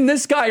 Bring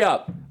this guy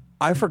up.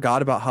 I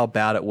forgot about how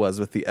bad it was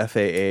with the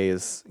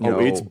FAA's,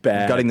 it's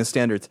bad. Gutting the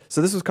standards.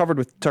 So this was covered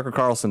with Tucker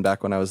Carlson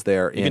back when I was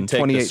there in 2018.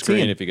 You can take the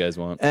screen if you guys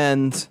want.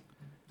 And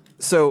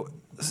so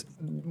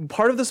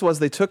part of this was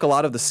they took a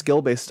lot of the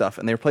skill-based stuff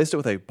and they replaced it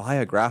with a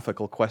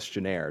biographical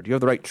questionnaire. Do you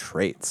have the right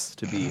traits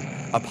to be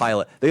a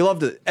pilot? They love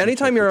to.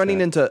 Anytime you're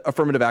running into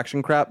affirmative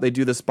action crap, they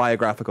do this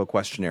biographical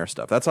questionnaire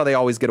stuff. That's how they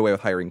always get away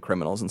with hiring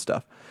criminals and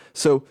stuff.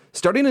 So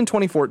starting in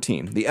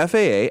 2014, the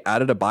FAA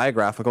added a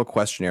biographical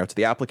questionnaire to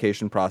the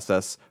application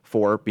process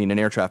for being an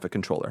air traffic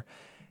controller.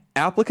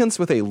 Applicants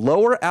with a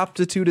lower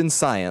aptitude in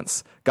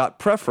science got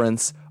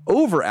preference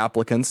over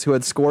applicants who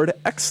had scored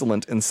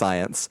excellent in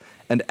science,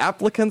 and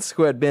applicants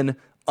who had been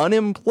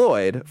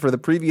unemployed for the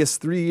previous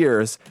 3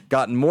 years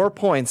got more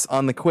points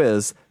on the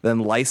quiz than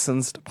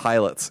licensed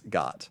pilots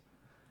got.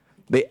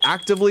 They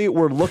actively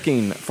were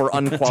looking for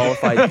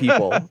unqualified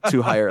people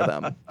to hire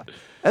them.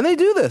 And they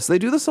do this. They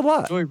do this a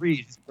lot. Joy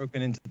Reid has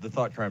broken into the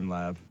THOUGHTCRIME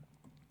lab.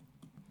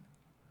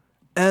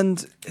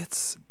 And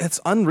it's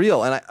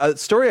unreal. And a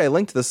story I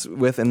linked this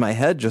with in my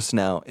head just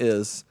now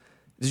is,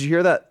 did you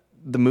hear that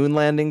the moon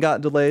landing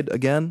got delayed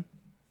again?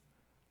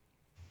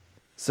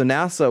 So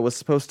NASA was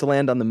supposed to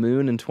land on the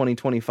moon in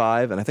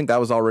 2025, and I think that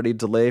was already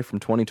delayed from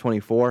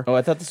 2024. Oh,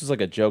 I thought this was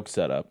like a joke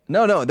setup.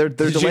 No, they're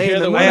delaying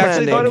the moon I landing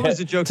actually thought it was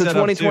a joke to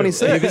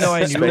 2026. Even though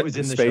I knew it was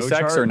in the SpaceX show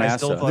chart, or NASA? I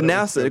still thought The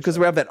NASA, because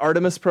we have that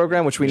Artemis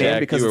program, which we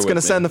named because it's going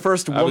to send the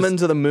first woman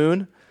to the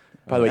moon.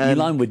 By the way,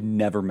 Elon would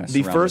never mess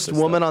around The first with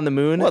this woman stuff. on the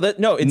moon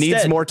it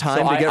needs more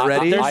time to get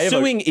ready. They're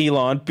suing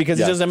Elon because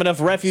he doesn't have enough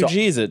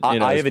refugees.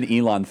 I have an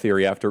Elon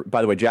theory after,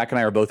 by the way, Jack and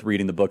I are both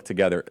reading the book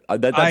together. He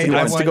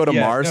wants to go to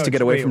Mars to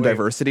get away from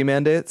diversity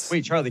mandates.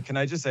 Wait, Charlie, can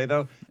I just say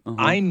though,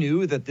 I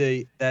knew that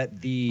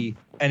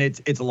and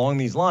it's along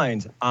these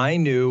lines, I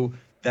knew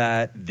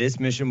that this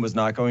mission was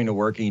not going to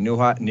work. And you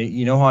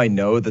know how I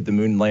know that the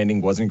moon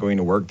landing wasn't going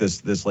to work,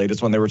 this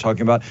latest one they were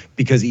talking about?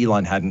 Because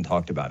Elon hadn't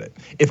talked about it.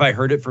 If I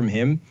heard it from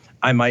him,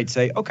 I might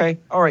say, okay,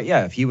 all right,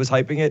 yeah, if he was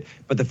hyping it.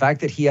 But the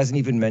fact that he hasn't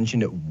even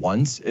mentioned it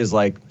once is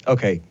like,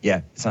 okay,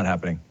 yeah, it's not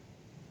happening.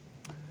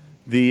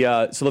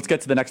 So let's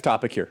get to the next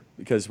topic here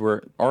because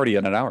we're already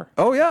in an hour.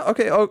 Oh, yeah.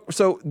 Okay. Oh,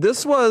 so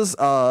this was,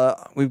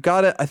 we've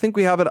got it. I think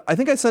we have it. I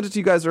think I sent it to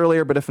you guys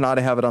earlier, but if not,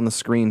 I have it on the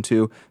screen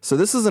too. So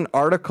this is an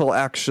article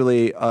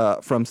actually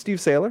from Steve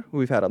Saylor, who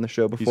we've had on the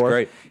show before. He's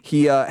great.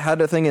 He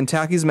had a thing in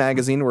Tacky's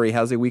magazine where he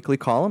has a weekly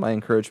column. I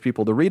encourage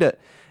people to read it.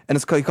 And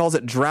he calls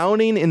it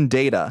Drowning in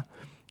Data.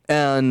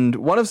 And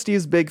one of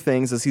Steve's big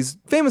things is he's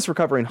famous for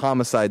covering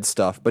homicide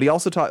stuff, but he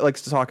also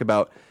likes to talk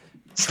about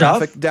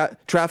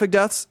traffic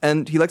deaths,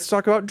 and he likes to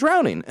talk about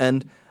drowning.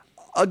 And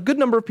a good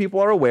number of people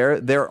are aware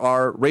there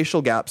are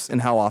racial gaps in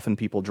how often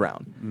people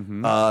drown.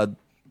 Mm-hmm.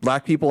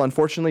 Black people,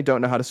 unfortunately, don't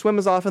know how to swim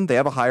as often. They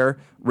have a higher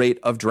rate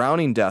of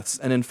drowning deaths.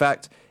 And in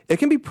fact, it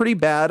can be pretty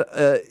bad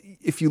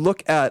if you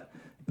look at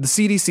the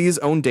CDC's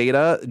own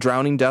data,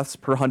 drowning deaths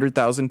per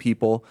 100,000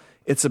 people.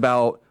 It's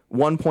about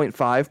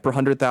 1.5 per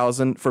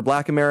 100,000 for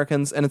Black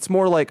Americans, and it's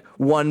more like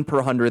 1 per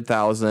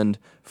 100,000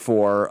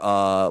 for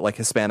like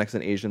Hispanics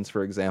and Asians,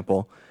 for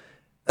example.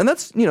 And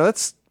that's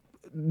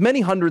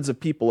many hundreds of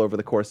people over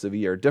the course of a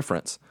year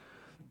difference.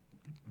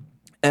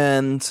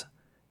 And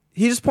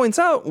he just points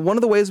out one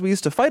of the ways we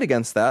used to fight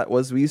against that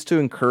was we used to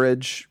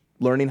encourage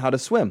learning how to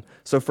swim.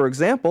 So, for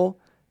example,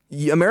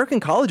 American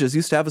colleges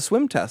used to have a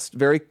swim test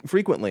very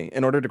frequently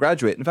in order to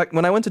graduate. In fact,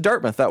 when I went to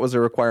Dartmouth, that was a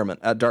requirement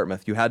at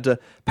Dartmouth. You had to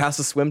pass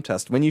a swim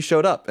test when you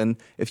showed up. And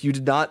if you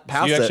did not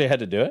pass you actually had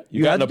to do it?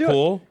 You got in a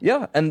pool?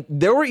 Yeah. And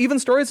there were even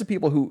stories of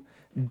people who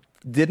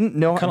didn't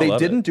know how, they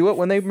didn't do it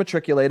when they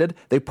matriculated.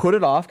 They put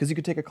it off because you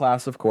could take a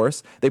class, of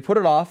course. They put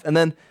it off, and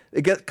then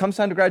comes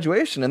time to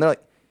graduation, and they're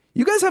like,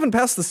 you guys haven't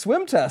passed the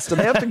swim test,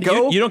 and they have to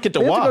go. you don't get to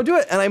walk. Have to go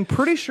do it, and I'm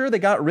pretty sure they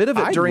got rid of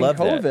it during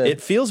COVID. That.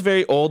 It feels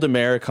very old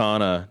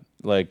Americana,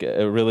 like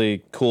a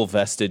really cool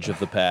vestige of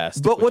the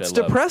past. But what's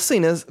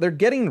depressing is they're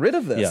getting rid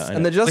of this,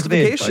 and the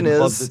justification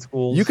is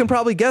you can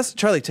probably guess.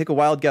 Charlie, take a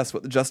wild guess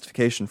what the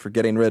justification for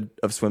getting rid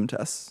of swim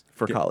tests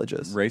for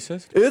colleges.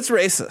 Racist? It's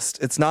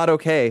racist. It's not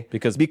okay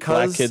because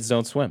black kids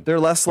don't swim. They're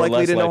less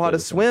likely to know how to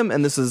swim,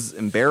 and this is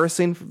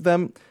embarrassing for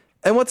them.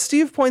 And what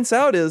Steve points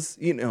out is,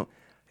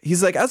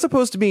 he's like, as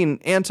opposed to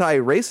being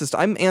anti-racist,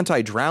 I'm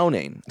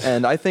anti-drowning.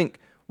 And I think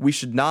we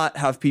should not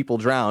have people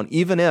drown,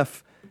 even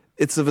if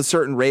it's of a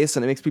certain race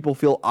and it makes people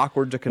feel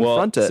awkward to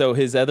confront it. So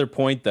his other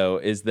point, though,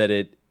 is that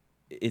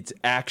it's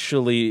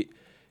actually,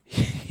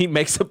 he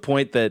makes a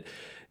point that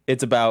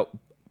it's about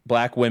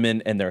black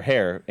women and their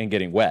hair and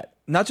getting wet.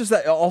 Not just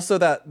that, also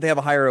that they have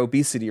a higher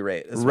obesity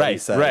rate, is what he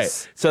says.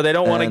 Right. So they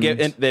don't want to get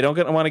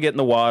in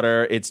the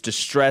water. It's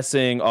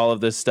distressing, all of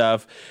this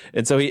stuff.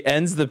 And so he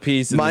ends the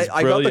piece. I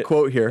got the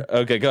quote here.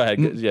 Okay, go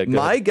ahead.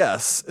 My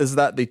guess is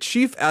that the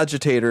chief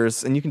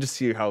agitators, and you can just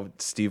see how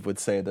Steve would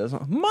say this.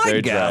 My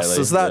guess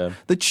is that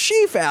the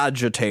chief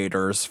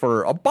agitators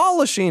for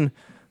abolishing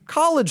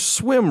college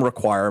swim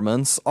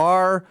requirements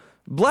are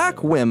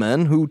black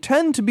women who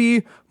tend to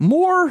be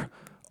more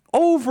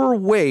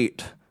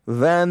overweight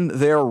than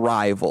their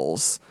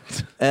rivals.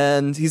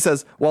 And he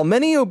says, while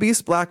many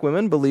obese black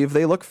women believe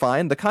they look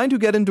fine, the kind who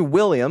get into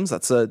Williams,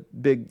 that's a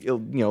big,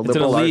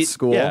 liberal arts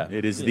school. Yeah,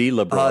 it is the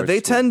liberal arts They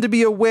school. tend to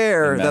be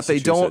aware that they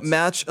don't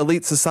match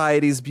elite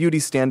society's beauty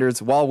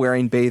standards while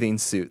wearing bathing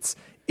suits.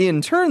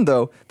 In turn,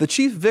 though, the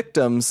chief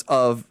victims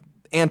of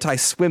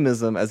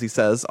anti-swimism, as he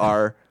says,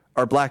 are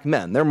black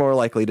men. They're more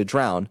likely to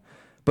drown.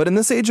 But in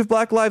this age of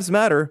Black Lives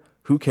Matter,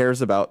 who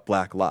cares about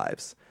black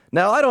lives?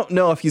 Now, I don't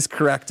know if he's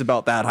correct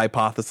about that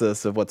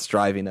hypothesis of what's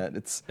driving it.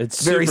 It's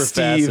very super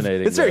Steve.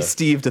 Fascinating. It's very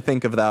Steve to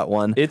think of that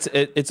one.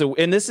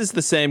 And this is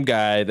the same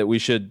guy that we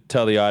should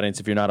tell the audience,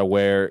 if you're not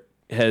aware,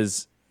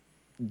 has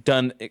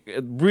done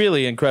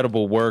really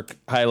incredible work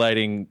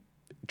highlighting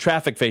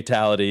traffic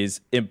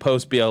fatalities in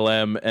post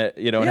BLM,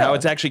 and how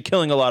it's actually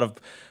killing a lot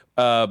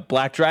of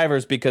black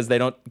drivers because they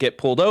don't get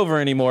pulled over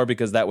anymore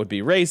because that would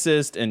be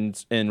racist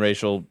and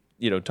racial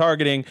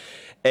targeting.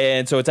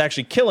 And so it's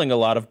actually killing a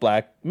lot of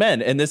black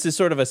men. And this is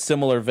sort of a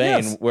similar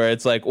vein where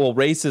it's like, well,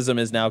 racism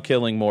is now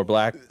killing more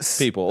black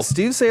people.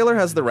 Steve Saylor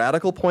has the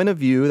radical point of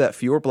view that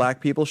fewer black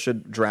people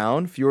should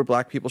drown, fewer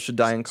black people should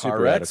die in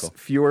car wrecks,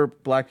 fewer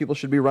black people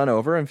should be run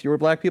over, and fewer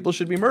black people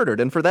should be murdered.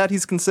 And for that,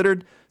 he's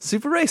considered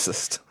super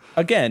racist.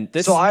 Again,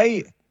 Go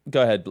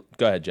ahead,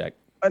 Jack.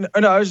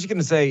 No, I was just going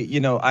to say,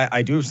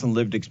 I do have some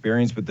lived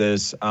experience with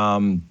this.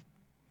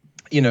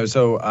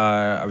 So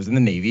I was in the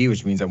Navy,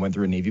 which means I went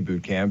through a Navy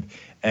boot camp.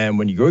 And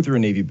when you go through a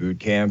Navy boot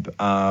camp,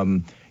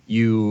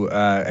 you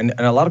and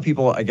a lot of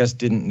people, I guess,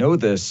 didn't know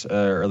this,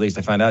 or at least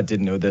I found out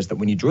didn't know this, that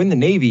when you join the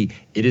Navy,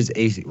 it is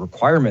a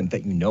requirement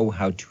that you know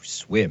how to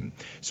swim,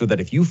 so that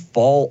if you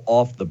fall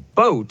off the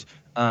boat,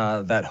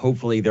 that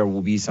hopefully there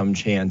will be some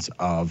chance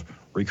of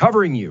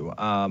recovering you.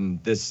 I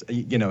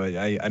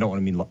don't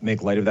want to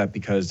make light of that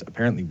because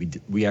apparently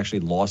we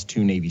actually lost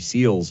 2 Navy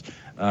SEALs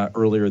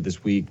earlier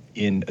this week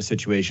in a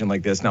situation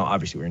like this. Now,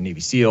 obviously, we're a Navy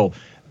SEAL.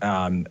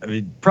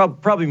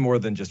 Probably more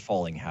than just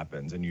falling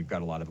happens, and you've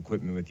got a lot of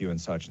equipment with you and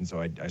such. And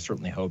so I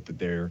certainly hope that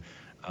their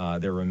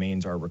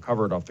remains are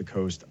recovered off the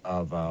coast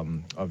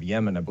of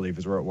Yemen, I believe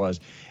is where it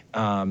was,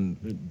 Bab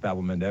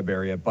el-Mandeb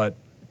area. But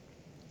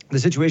the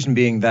situation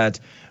being that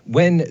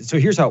so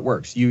here's how it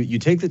works. You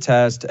take the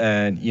test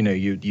and,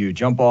 you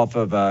jump off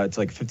of, it's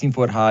like a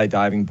 15-foot high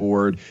diving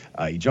board.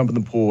 You jump in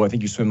the pool. I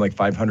think you swim like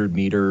 500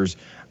 meters.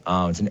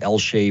 It's an L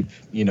shape,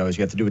 so you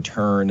have to do a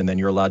turn, and then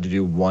you're allowed to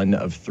do one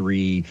of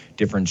 3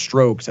 different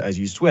strokes as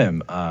you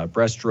swim.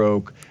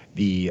 Breaststroke,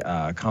 the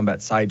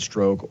combat side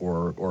stroke,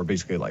 or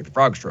basically like the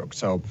frog stroke.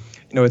 So,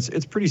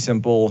 it's pretty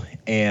simple,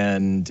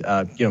 and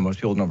most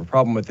people don't have a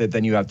problem with it.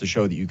 Then you have to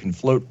show that you can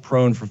float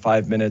prone for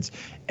 5 minutes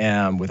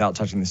without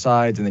touching the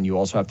sides, and then you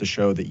also have to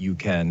show that you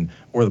can,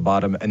 or the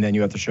bottom, and then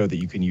you have to show that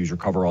you can use your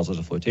coveralls as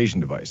a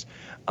flotation device.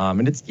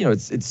 And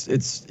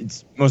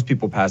it's most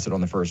people pass it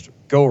on the first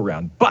go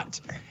around, but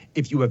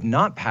if you have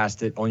not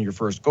passed it on your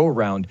first go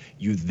around,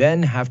 you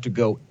then have to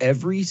go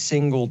every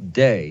single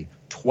day,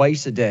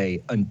 twice a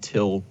day,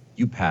 until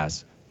you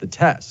pass the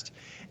test.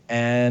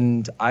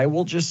 And I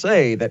will just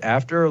say that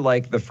after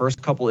like the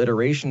first couple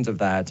iterations of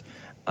that,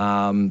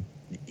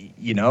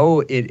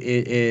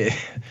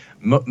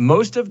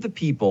 most of the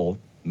people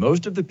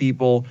Most of the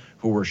people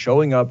who were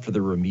showing up for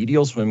the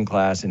remedial swim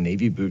class in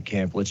Navy boot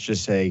camp, let's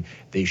just say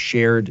they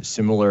shared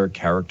similar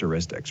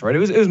characteristics, right? It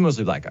was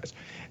mostly black guys.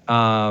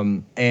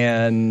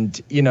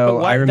 And, you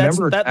know, I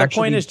remember the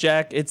point is,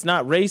 Jack, it's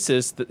not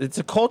racist. It's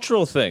a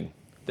cultural thing.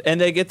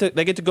 And they get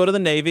to go to the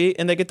Navy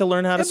and they get to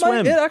learn how to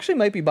swim. It actually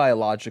might be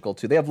biological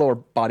too. They have lower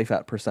body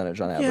fat percentage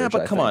on average. Yeah,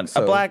 but come on,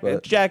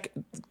 Jack.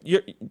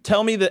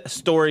 Tell me the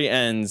story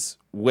ends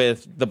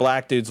with the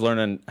black dudes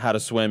learning how to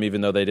swim,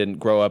 even though they didn't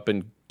grow up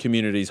in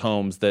communities,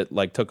 homes that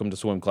like took them to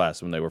swim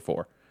class when they were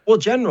 4. Well,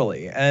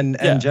 generally, and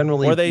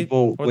generally,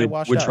 people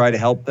would try to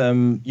help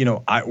them, you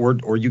know,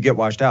 or you get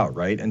washed out,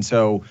 right? And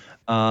so.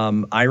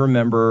 I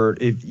remember,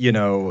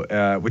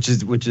 which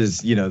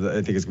is, you know,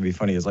 I think it's gonna be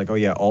funny. It's like, oh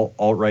yeah,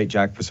 alt-right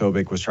Jack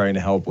Posobiec was trying to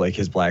help like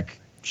his black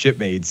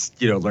shipmates,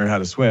 you know, learn how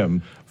to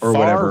swim or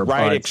whatever.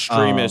 Far-right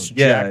extremist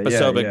Jack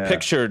Posobiec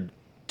pictured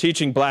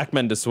teaching black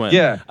men to swim.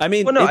 Yeah, I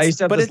mean, well, no, I used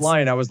to have this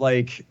line. I was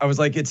like,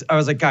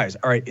 guys,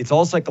 all right, it's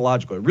all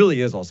psychological. It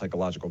really is all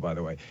psychological, by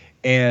the way.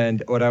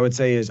 And what I would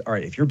say is, all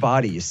right, if your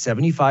body is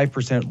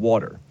 75%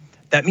 water.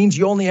 That means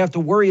you only have to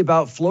worry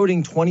about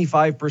floating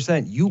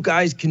 25%. You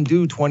guys can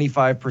do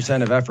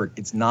 25% of effort.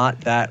 It's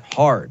not that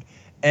hard.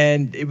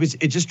 And it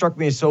just struck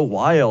me as so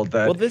wild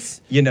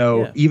that,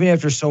 even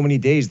after so many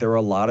days, there were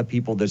a lot of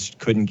people that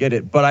couldn't get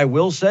it. But I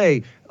will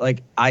say,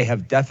 like, I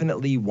have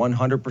definitely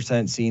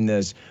 100% seen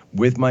this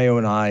with my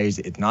own eyes.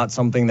 It's not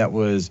something that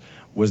was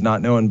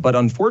not known. But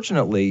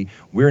unfortunately,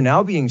 we're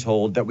now being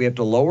told that we have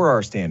to lower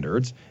our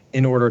standards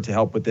in order to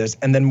help with this.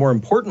 And then more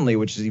importantly,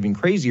 which is even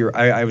crazier,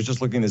 I was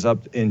just looking this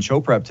up in show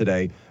prep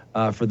today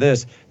for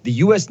this, the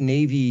U.S.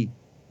 Navy,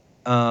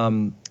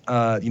 the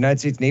United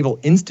States Naval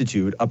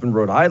Institute up in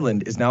Rhode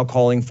Island is now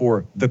calling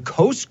for the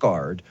Coast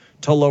Guard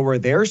to lower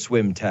their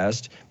swim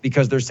test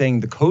because they're saying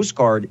the Coast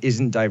Guard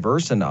isn't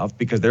diverse enough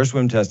because their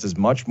swim test is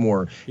much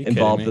more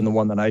involved than the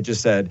one that I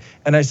just said.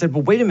 And I said,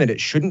 well, wait a minute,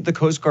 shouldn't the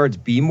Coast Guards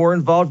be more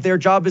involved? Their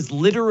job is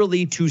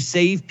literally to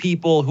save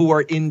people who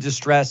are in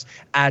distress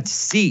at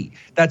sea.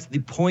 That's the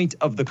point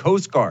of the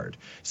Coast Guard.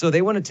 So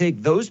they want to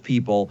take those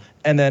people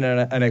and then,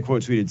 and I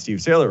quote tweeted Steve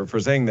Saylor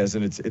for saying this,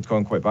 and it's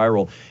gone quite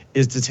viral,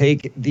 is to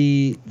take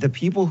the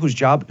people whose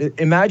job,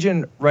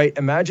 imagine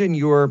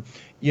your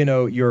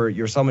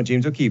Selma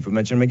James O'Keefe, we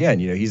mentioned him again.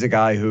 You know, he's a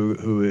guy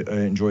who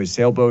enjoys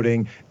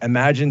sailboating.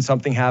 Imagine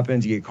something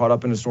happens, you get caught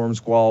up in a storm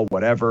squall,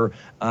 whatever,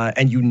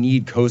 and you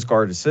need Coast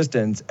Guard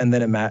assistance. And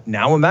then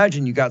now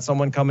imagine you got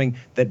someone coming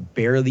that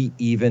barely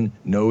even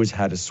knows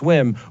how to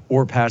swim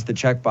or pass the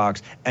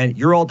checkbox, and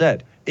you're all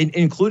dead,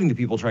 including the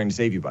people trying to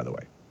save you, by the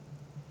way.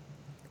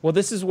 Well,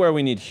 this is where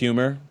we need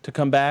humor to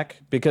come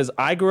back, because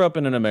I grew up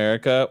in an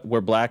America where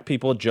black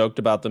people joked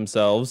about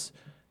themselves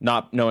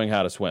not knowing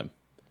how to swim.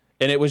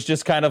 And it was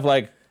just kind of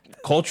like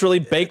culturally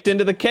baked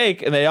into the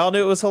cake, and they all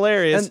knew it was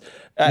hilarious.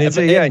 And you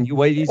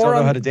don't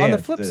know how to dance. On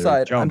the flip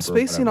side, I'm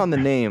spacing on the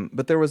name,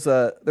 but there was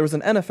an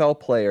NFL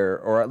player,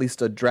 or at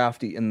least a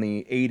draftee in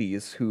the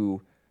 80s,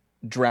 who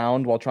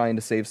drowned while trying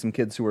to save some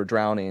kids who were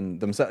drowning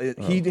themselves.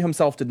 He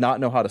himself did not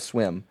know how to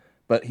swim,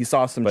 but he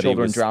saw some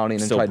children drowning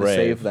and tried to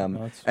save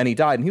them, and he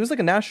died. And he was like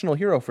a national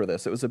hero for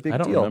this. It was a big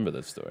deal. I don't remember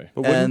this story.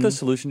 But wouldn't the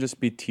solution just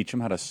be teach them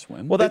how to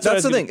swim? Well, that's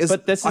the thing.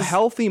 But this is a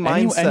healthy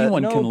mindset.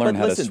 Anyone can learn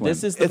how to swim.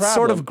 This is the problem.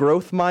 Sort of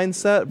growth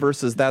mindset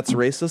versus that's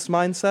racist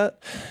mindset.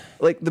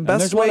 Like the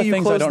best way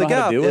you close the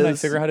gap is I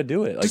figure out how to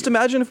do it. Just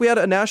imagine if we had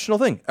a national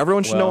thing.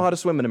 Everyone should know how to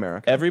swim in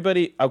America.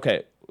 Everybody,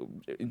 okay.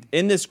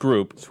 In this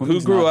group, who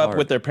grew up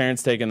with their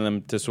parents taking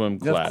them to swim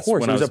class? Of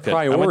course, it was a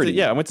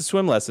priority. I went to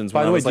swim lessons.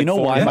 By the way, do you know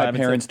why my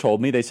parents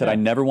told me? They said, I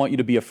never want you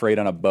to be afraid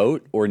on a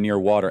boat or near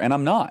water, and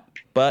I'm not.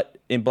 But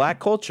in black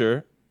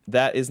culture,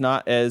 that is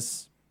not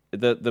as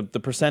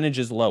the percentage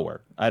is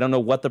lower. I don't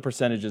know what the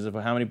percentage is of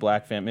how many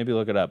black families. Maybe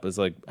look it up. It's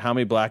like how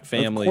many black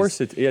families. Of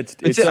course, it's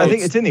I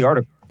think it's in the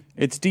article.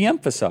 It's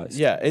de-emphasized.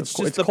 Yeah, it's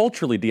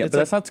culturally de-emphasized. But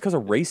that's not because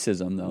of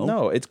racism, though.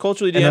 No, it's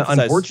culturally de-emphasized.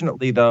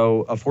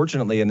 And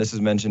unfortunately, and this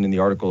is mentioned in the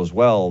article as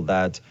well,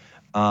 that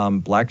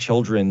black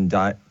children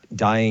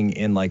dying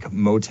in like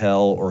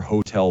motel or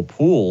hotel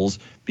pools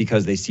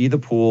because they see the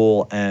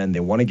pool and they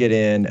want to get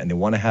in and they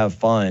want to have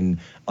fun.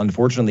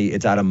 Unfortunately,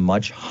 it's at a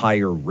much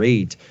higher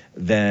rate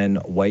than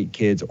white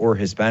kids or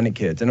Hispanic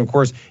kids. And of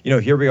course,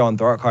 here we are on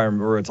THOUGHTCRIME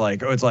where it's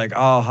like,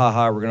 oh,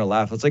 haha, we're going to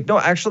laugh. It's like, no,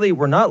 actually,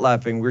 we're not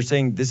laughing. We're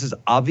saying this is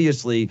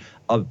obviously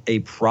a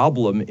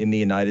problem in the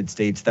United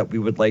States that we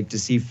would like to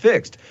see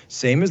fixed.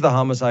 Same as the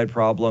homicide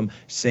problem,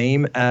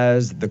 same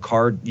as the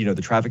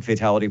the traffic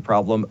fatality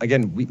problem.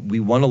 Again, we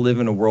want to live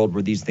in a world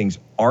where these things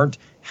aren't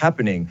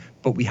happening,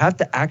 but we have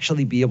to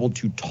actually be able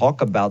to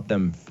talk about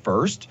them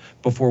first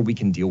before we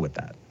can deal with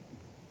that.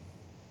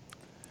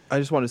 I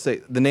just wanted to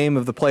say the name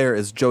of the player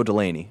is Joe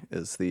Delaney.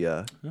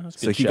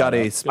 So he got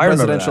a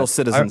presidential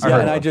citizen's.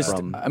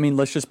 And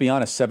let's just be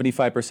honest.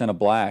 75% of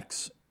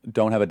blacks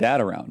don't have a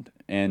dad around,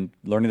 and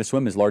learning to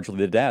swim is largely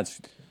the dad's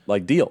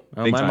deal.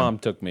 My mom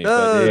took me.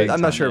 I'm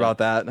not sure about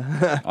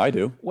that. I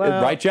do.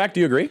 Right, Jack?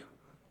 Do you agree?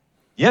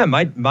 Yeah,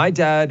 my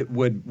dad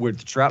would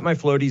strap my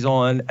floaties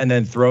on and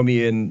then throw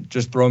me in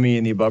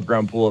the above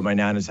ground pool at my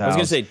nana's house. I was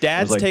gonna say,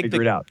 dads dads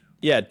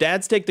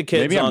take the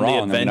kids on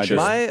the adventure.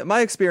 My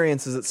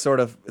experience is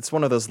it's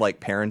one of those like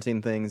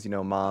parenting things.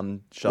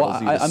 Mom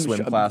shuttles you to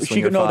swim class when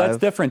you're 5. That's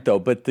different though.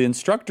 But the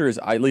instructors,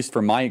 at least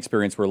from my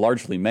experience, were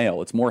largely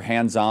male. It's more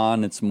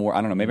hands-on. It's more,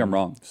 I don't know, maybe I'm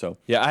wrong. So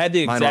yeah, I had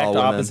the exact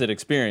opposite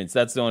experience.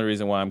 That's the only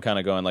reason why I'm kind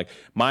of going like,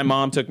 my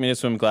mom took me to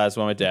swim class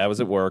while my dad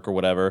was at work or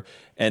whatever.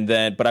 And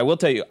then, but I will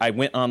tell you, I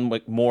went on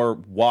like more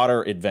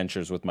water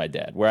adventures with my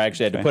dad, where I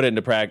actually had to put it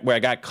into practice, where I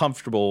got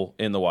comfortable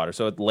in the water.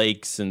 So at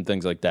lakes and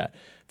things like that,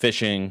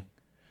 fishing.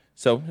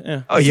 So,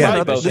 yeah. Oh,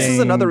 yeah. This is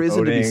another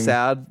reason to be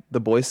sad. The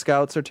Boy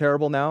Scouts are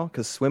terrible now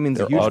because swimming's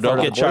a huge part of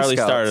don't get Charlie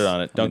started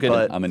on it.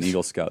 I'm an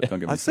Eagle Scout. Don't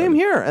get me started. Same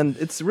here, and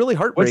it's really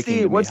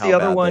heartbreaking. What's the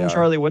other one,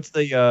 Charlie? What's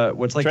like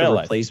the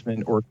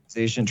replacement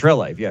organization? Trail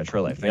Life. Yeah,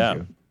 Trail Life. Thank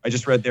you. I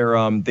just read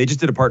they just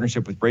did a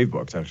partnership with Brave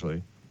Books,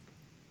 actually.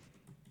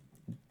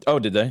 Oh,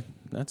 did they?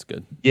 That's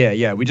good.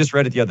 Yeah. We just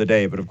read it the other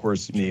day, but of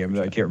course, I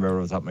can't remember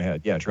off the top of my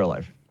head. Yeah, Trail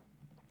Life.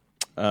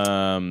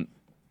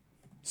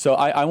 So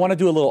I want to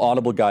do a little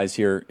audible, guys,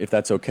 here, if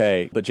that's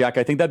okay. But, Jack,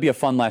 I think that'd be a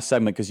fun last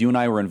segment because you and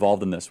I were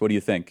involved in this. What do you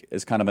think?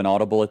 Is kind of an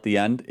audible at the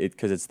end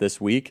because it's this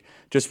week?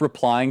 Just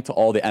replying to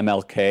all the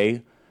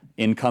MLK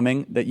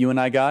incoming that you and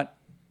I got?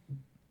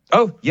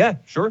 Oh, yeah,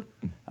 sure.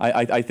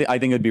 I think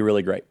it'd be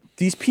really great.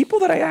 These people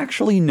that I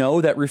actually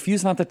know that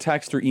refuse not to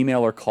text or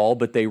email or call,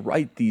 but they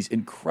write these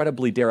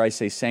incredibly, dare I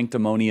say,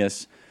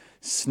 sanctimonious,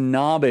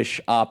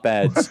 snobbish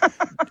op-eds.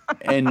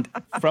 And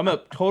from a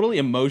totally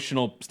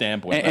emotional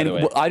standpoint, by the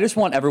way. I just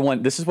want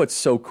everyone, this is what's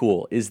so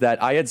cool, is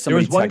that I had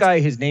somebody There was one guy,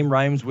 his name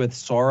rhymes with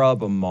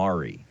Saurabh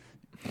Amari.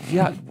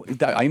 Yeah,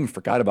 I even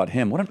forgot about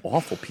him. What an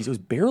awful piece. It was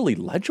barely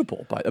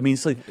legible. But I mean,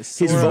 it's like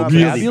his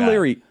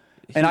vocabulary.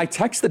 And I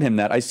texted him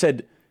that. I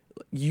said,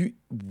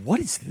 what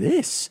is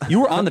this?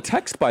 You were on the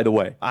text, by the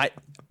way. I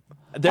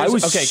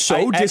was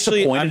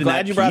disappointed. I'm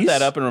glad you brought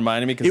that up and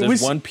reminded me because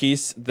there's one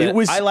piece that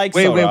I like.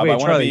 Wait,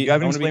 Charlie, you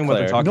haven't explained what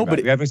we're talking about.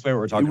 You haven't explained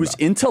what we're talking about. It was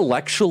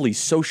intellectually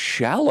so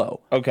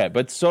shallow. Okay,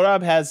 but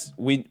Saurabh has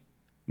we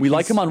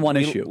like him on one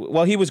issue.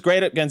 Well, he was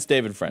great against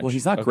David French. Well,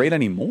 he's not great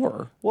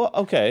anymore. Well,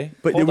 okay,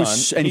 but it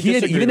was, and he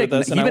even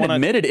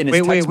admitted in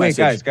his text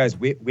message. Guys,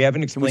 we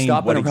haven't explained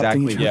what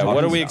exactly. Yeah,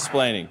 what are we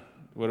explaining?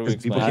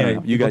 People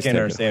can't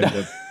understand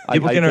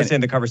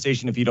the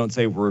conversation if you don't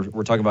say we're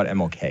talking about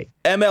MLK.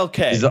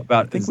 MLK. It's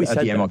about the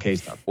MLK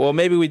stuff. Well,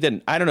 maybe we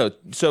didn't. I don't know.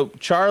 So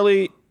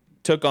Charlie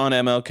took on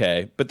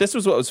MLK, but this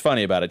was what was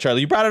funny about it. Charlie,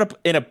 you brought it up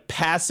in a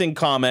passing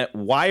comment.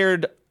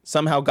 Wired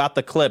somehow got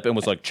the clip and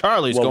was like,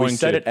 Charlie's going to. We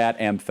said it at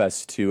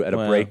AmFest 2 at a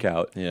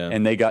breakout,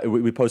 and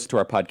we posted to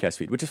our podcast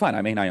feed, which is fine.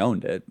 I mean, I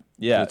owned it.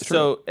 Yeah.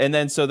 So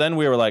then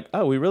we were like,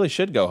 oh, we really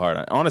should go hard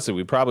on it. Honestly,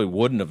 we probably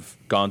wouldn't have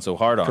gone so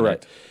hard on it.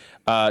 Correct.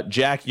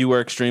 Jack, you were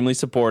extremely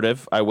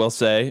supportive, I will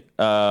say.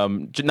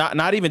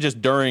 Not even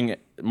just during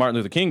Martin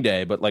Luther King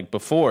Day, but like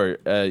before,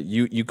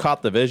 you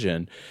caught the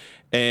vision.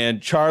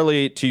 And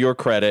Charlie, to your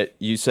credit,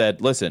 you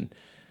said, listen,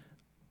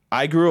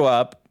 I grew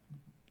up,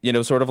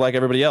 sort of like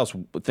everybody else,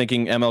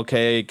 thinking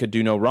MLK could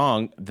do no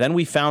wrong. Then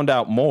we found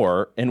out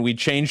more, and we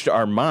changed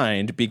our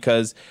mind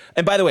because.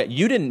 And by the way,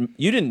 you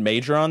didn't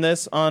major on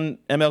this on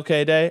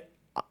MLK Day.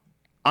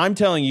 I'm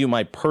telling you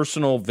my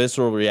personal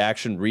visceral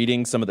reaction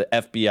reading some of the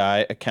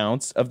FBI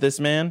accounts of this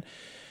man.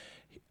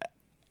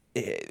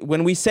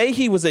 When we say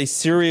he was a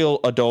serial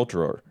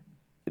adulterer,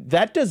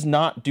 that does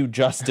not do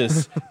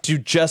justice to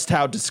just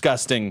how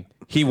disgusting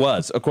he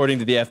was, according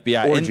to the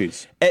FBI.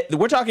 Orgies.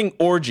 We're talking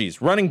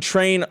orgies, running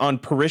train on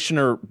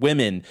parishioner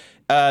women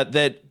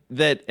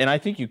and I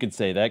think you could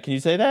say that. Can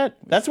you say that?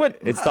 That's what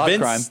it's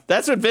THOUGHTCRIME.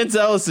 That's what Vince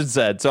Ellison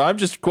said. So I'm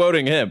just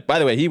quoting him. By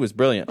the way, he was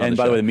brilliant. And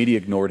by the way, the media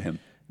ignored him.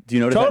 Do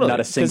you notice that not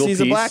a single piece?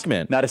 He's a black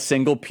man. Not a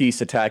single piece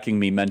attacking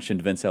me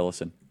mentioned Vince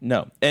Ellison.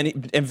 No, and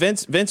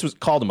Vince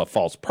called him a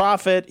false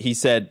prophet. He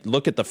said,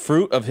 "Look at the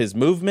fruit of his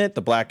movement.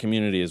 The black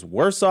community is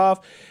worse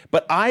off."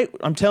 But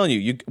I'm telling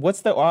you,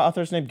 what's the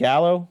author's name?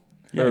 Gallo.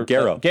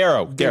 Garrow.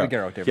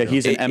 Garrow. Yeah,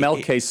 he's an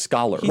MLK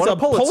scholar. He's a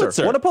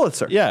Pulitzer. Won a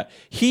Pulitzer. Yeah,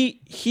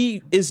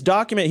 he is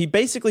documented. He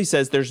basically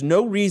says there's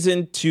no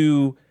reason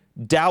to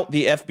doubt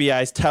the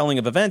FBI's telling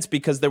of events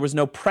because there was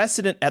no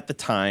precedent at the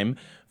time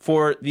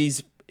for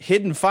these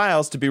hidden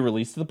files to be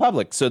released to the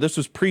public. So this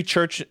was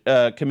pre-church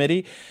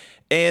committee,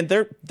 and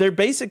they're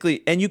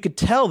basically, and you could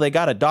tell they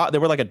got a dog. They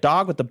were like a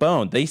dog with the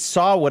bone. They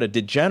saw what a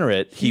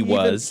degenerate he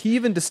was. He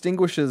even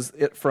distinguishes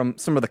it from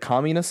some of the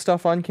communist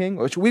stuff on King,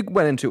 which we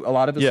went into. A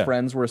lot of his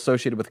friends were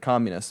associated with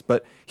communists,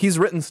 but he's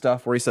written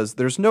stuff where he says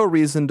there's no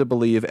reason to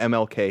believe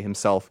MLK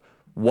himself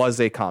was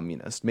a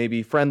communist.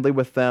 Maybe friendly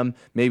with them,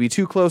 maybe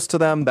too close to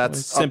them.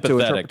 That's up to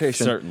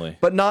interpretation. Certainly,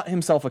 but not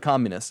himself a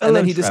communist. And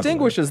then he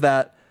distinguishes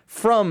that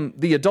from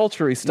the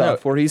adultery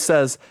stuff where he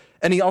says,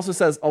 and he also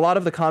says a lot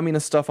of the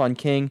communist stuff on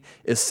King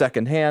is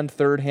secondhand,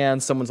 third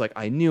hand. Someone's like,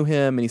 I knew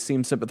him and he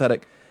seemed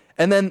sympathetic.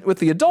 And then with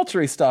the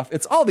adultery stuff,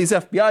 it's all these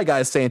FBI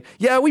guys saying,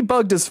 yeah, we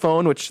bugged his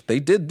phone, which they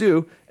did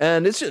do.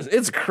 And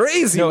it's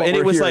crazy. And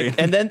it was hearing.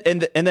 Like,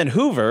 and then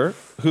Hoover,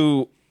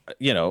 who,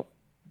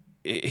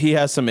 he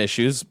has some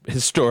issues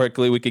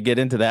historically. We could get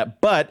into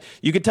that, but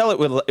you could tell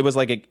it was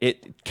like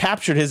it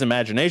captured his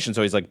imagination.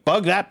 So he's like,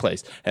 bug that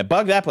place and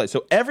bug that place.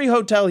 So every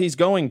hotel he's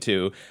going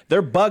to,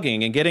 they're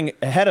bugging and getting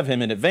ahead of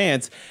him in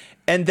advance.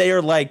 And they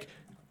are like,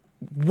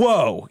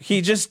 whoa,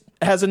 he just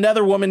has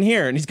another woman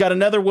here and he's got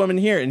another woman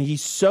here. And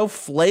he's so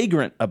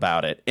flagrant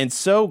about it. And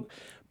so,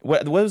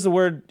 what was the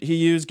word he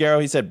used, Garrow?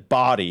 He said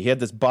body. He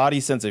had this body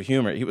sense of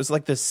humor. He was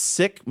like this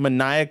sick,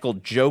 maniacal,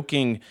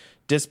 joking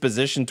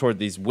disposition toward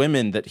these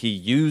women that he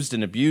used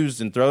and abused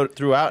and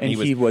threw out. And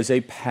he was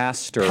a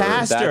pastor.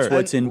 That's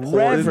what's important.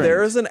 Reverend.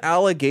 There is an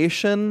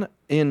allegation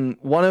in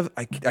one of,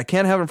 I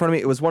can't have it in front of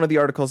me. It was one of the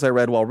articles I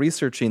read while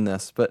researching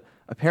this, but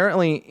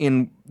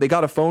apparently they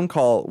got a phone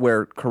call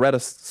where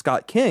Coretta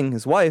Scott King,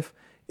 his wife,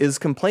 is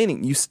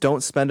complaining, you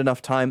don't spend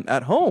enough time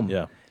at home.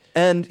 Yeah.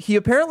 And he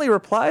apparently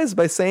replies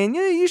by saying,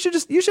 yeah, you should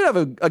have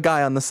a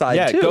guy on the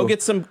side too.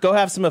 Go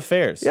have some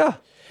affairs. Yeah.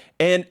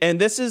 And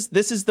this is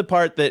the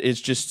part that is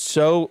just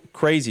so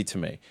crazy to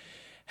me.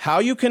 How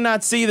you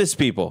cannot see this,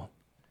 people.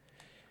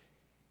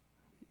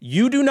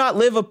 You do not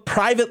live a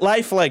private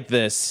life like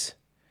this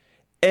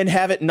and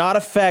have it not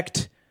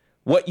affect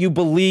what you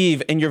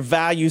believe and your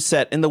value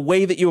set and the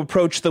way that you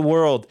approach the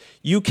world.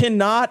 You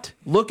cannot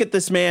look at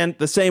this man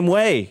the same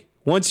way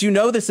once you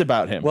know this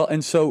about him. Well,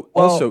 and so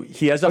also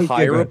he has a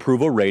higher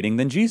approval rating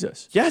than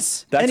Jesus.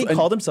 Yes, and he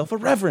called himself a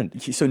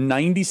reverend. So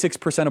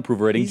 96%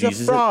 approval rating. He's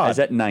Jesus a fraud. is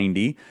at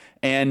 90.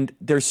 And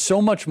there's so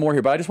much more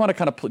here, but I just want to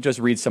kind of just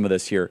read some of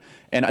this here.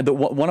 And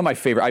one of my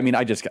favorite, I mean,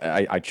 I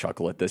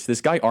chuckle at this. This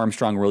guy,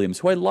 Armstrong Williams,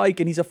 who I like,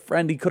 and he's a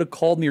friend. He could have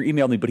called me or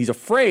emailed me, but he's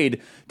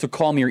afraid to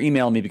call me or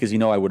email me because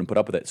I wouldn't put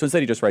up with it. So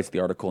instead he just writes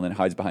the article and then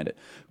hides behind it.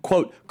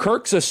 Quote,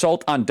 Kirk's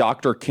assault on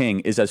Dr.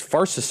 King is as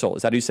farcical,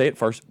 is that how you say it?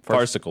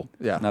 Farcical.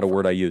 Yeah. Not a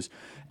word I use.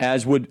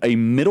 As would a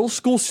middle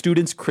school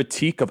student's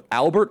critique of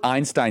Albert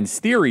Einstein's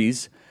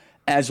theories,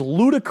 as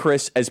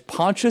ludicrous as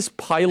Pontius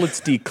Pilate's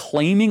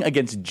declaiming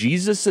against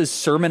Jesus'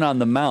 Sermon on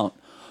the Mount.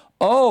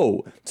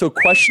 Oh, so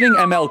questioning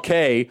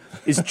MLK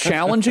is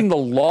challenging the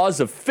laws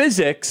of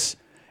physics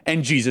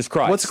and Jesus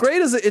Christ. What's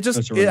great is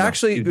it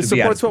actually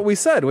supports what we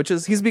said, which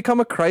is he's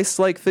become a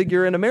Christ-like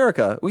figure in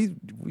America. We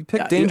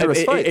pick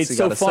dangerous fights. It's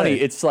so funny.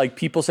 It's like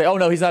people say, oh,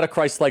 no, he's not a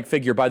Christ-like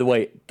figure. By the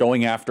way,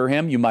 going after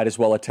him, you might as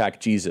well attack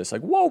Jesus.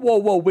 Like,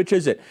 whoa, which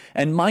is it?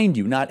 And mind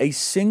you, not a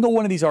single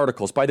one of these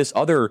articles by this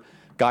other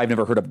guy I've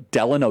never heard of,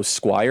 Delano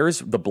Squires.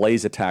 The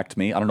Blaze attacked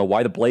me. I don't know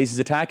why the Blaze is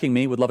attacking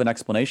me. Would love an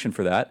explanation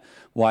for that.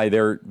 Why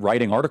they're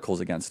writing articles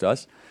against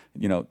us.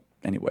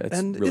 Anyway,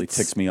 it really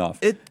ticks me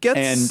off.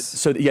 And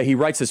so, he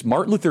writes this,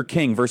 Martin Luther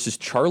King versus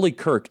Charlie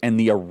Kirk and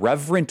the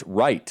irreverent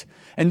right.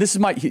 And this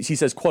is he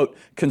says, quote,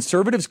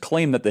 conservatives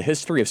claim that the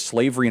history of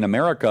slavery in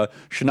America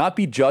should not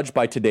be judged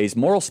by today's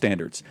moral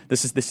standards.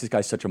 This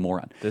guy's such a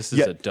moron. This is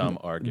a dumb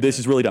argument. This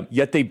is really dumb.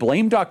 Yet they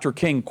blame Dr.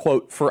 King,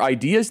 quote, for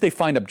ideas they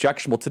find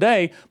objectionable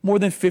today more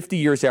than 50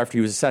 years after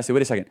he was assassinated.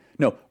 Wait a second.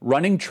 No,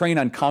 running train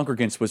on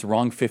congregants was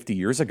wrong 50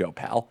 years ago,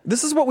 pal.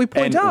 This is what we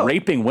point out. And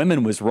raping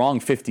women was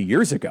wrong 50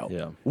 years ago.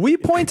 Yeah. We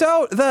point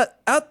out that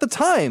at the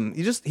time,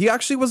 he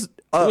actually was... it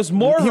was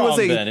more he wrong was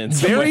a then,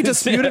 very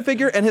disputed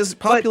figure, and his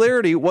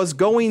popularity was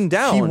going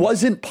down. He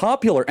wasn't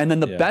popular. And then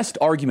the best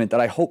argument that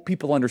I hope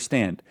people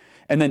understand,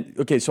 and then,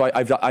 okay, so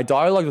I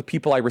dialogue with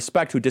people I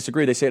respect who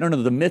disagree. They say, no,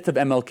 the myth of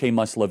MLK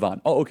must live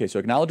on. Oh, okay, so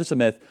acknowledge it's a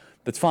myth.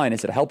 That's fine.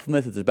 Is it a helpful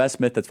myth? It's the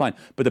best myth. That's fine.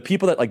 But the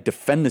people that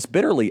defend this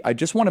bitterly, I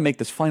just want to make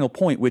this final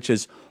point, which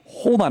is,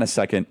 hold on a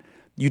second.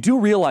 You do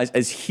realize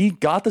as he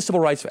got the Civil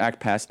Rights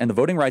Act passed and the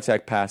Voting Rights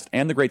Act passed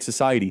and the Great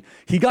Society,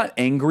 he got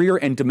angrier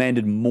and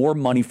demanded more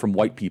money from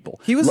white people.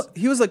 He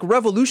was like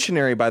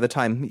revolutionary by the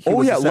time he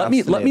was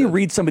assassinated. Let me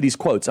read some of these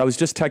quotes. I was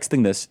just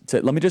texting this.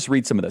 Let me just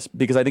read some of this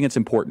because I think it's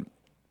important.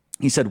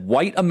 He said,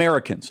 white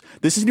Americans,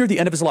 this is near the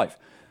end of his life,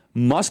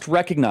 must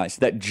recognize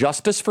that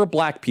justice for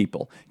black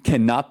people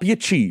cannot be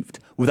achieved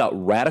without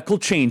radical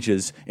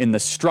changes in the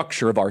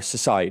structure of our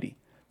society.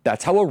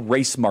 That's how a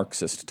race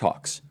Marxist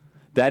talks.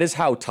 That is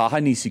how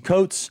Ta-Nehisi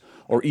Coates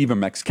or Eva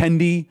Max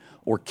Kendi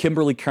or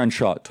Kimberly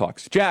Crenshaw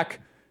talks. Jack,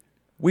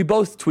 we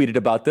both tweeted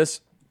about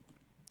this.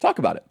 Talk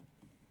about it.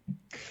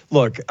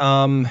 Look,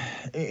 and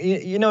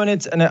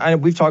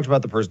we've talked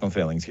about the personal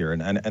failings here,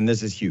 and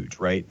this is huge,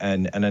 right?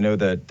 And I know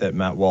that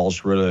Matt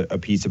Walsh wrote a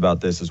piece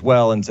about this as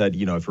well and said,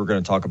 if we're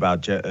going to talk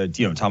about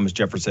Thomas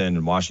Jefferson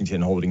and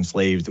Washington holding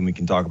slaves, then we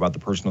can talk about the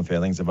personal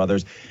failings of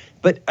others.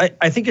 But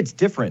I think it's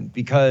different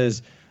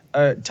because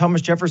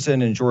Thomas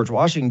Jefferson and George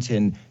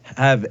Washington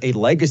have a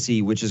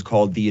legacy which is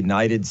called the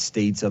United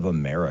States of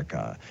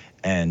America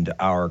and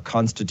our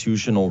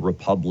constitutional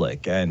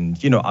republic. And,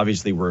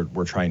 obviously we're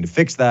trying to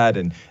fix that.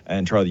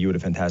 And Charlie, you had a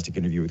fantastic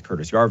interview with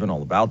Curtis Yarvin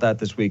all about that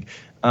this week.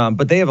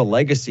 But they have a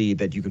legacy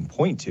that you can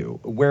point to,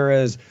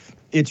 whereas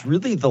it's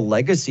really the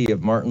legacy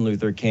of Martin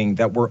Luther King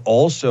that we're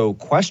also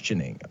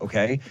questioning,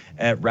 okay?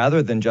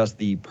 Rather than just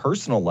the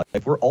personal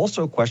life, we're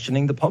also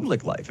questioning the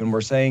public life. And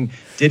we're saying,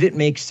 did it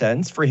make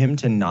sense for him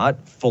to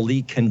not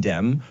fully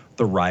condemn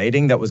the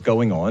rioting that was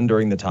going on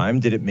during the time,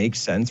 did it make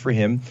sense for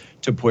him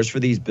to push for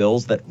these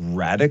bills that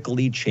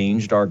radically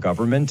changed our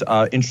government?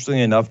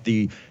 Interestingly enough,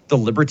 the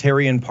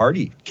Libertarian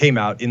Party came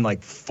out in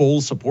like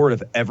full support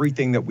of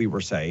everything that we were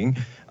saying.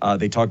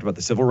 They talked about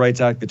the Civil Rights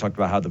Act. They talked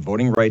about how the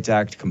Voting Rights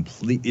Act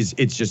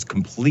it's just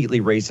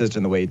completely racist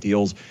in the way it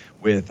deals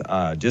with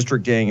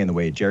districting and the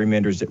way it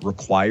gerrymanders. It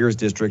requires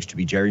districts to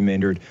be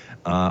gerrymandered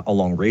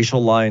along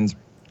racial lines.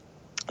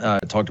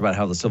 Talked about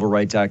how the Civil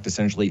Rights Act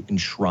essentially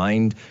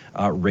enshrined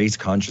race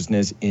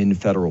consciousness in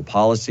federal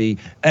policy.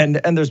 And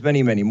there's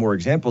many, many more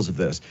examples of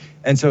this.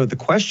 And so the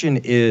question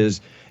is,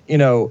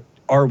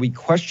 are we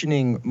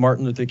questioning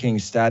Martin Luther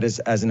King's status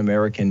as an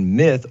American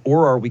myth,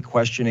 or are we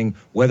questioning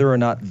whether or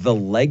not the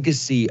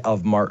legacy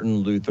of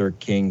Martin Luther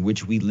King,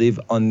 which we live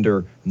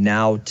under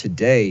now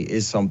today,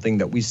 is something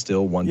that we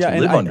still want to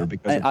live under?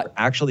 Because if we're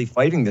actually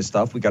fighting this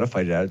stuff, we got to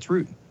fight it at its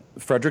root.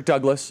 Frederick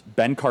Douglass,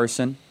 Ben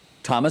Carson,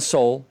 Thomas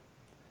Sowell,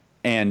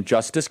 and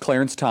Justice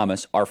Clarence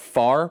Thomas are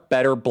far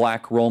better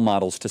black role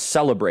models to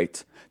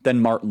celebrate than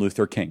Martin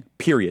Luther King,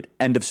 period.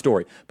 End of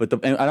story. But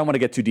and I don't want to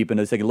get too deep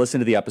into this. I can listen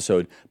to the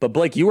episode. But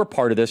Blake, you were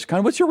part of this. Kind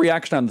of what's your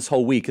reaction on this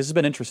whole week? This has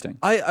been interesting.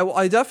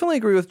 I definitely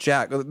agree with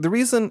Jack. The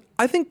reason,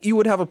 I think you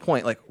would have a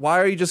point. Like, why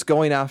are you just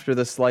going after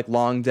this like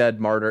long dead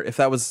martyr if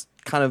that was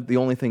kind of the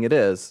only thing it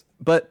is?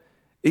 But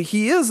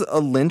he is a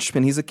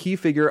linchpin. He's a key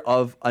figure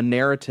of a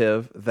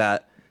narrative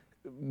that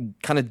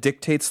kind of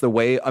dictates the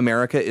way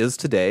America is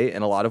today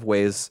in a lot of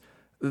ways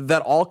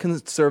that all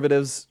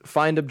conservatives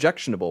find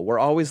objectionable. We're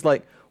always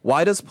like,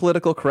 why does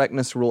political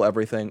correctness rule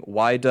everything?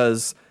 Why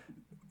does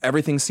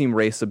everything seem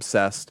race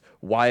obsessed?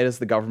 Why is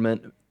the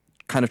government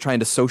kind of trying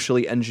to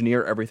socially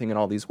engineer everything in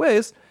all these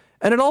ways?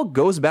 And it all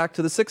goes back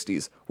to the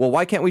 60s. Well,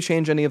 why can't we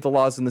change any of the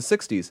laws in the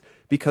 60s?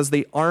 Because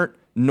they aren't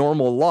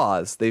normal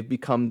laws. They've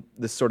become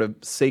this sort of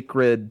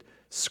sacred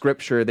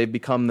scripture. They've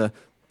become the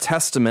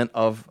testament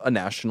of a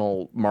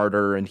national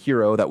martyr and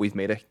hero that we've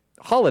made a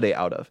holiday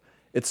out of.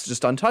 It's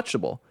just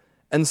untouchable.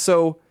 And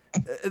so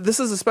this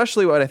is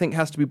especially what I think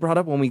has to be brought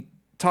up when we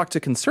talk to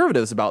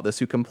conservatives about this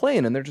who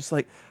complain, and they're just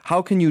like,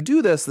 how can you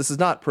do this? This is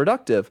not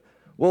productive.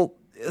 Well,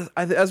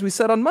 as we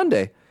said on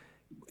Monday,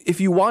 if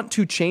you want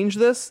to change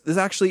this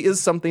actually is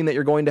something that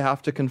you're going to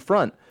have to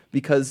confront,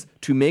 because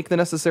to make the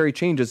necessary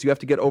changes, you have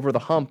to get over the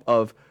hump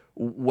of,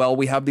 well,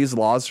 we have these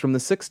laws from the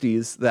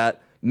 60s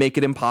that make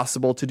it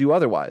impossible to do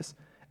otherwise.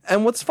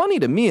 And what's funny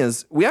to me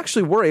is we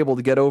actually were able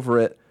to get over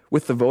it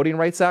with the Voting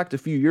Rights Act a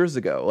few years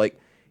ago. Like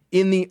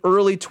in the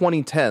early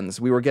 2010s,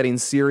 we were getting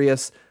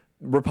serious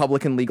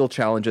Republican legal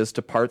challenges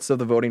to parts of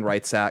the Voting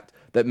Rights Act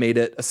that made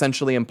it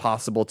essentially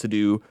impossible to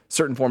do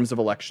certain forms of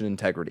election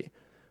integrity.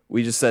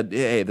 We just said,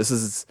 hey, this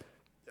is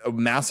a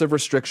massive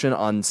restriction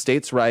on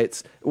states'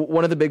 rights.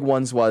 One of the big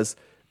ones was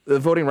the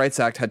Voting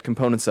Rights Act had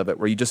components of it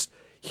where you just,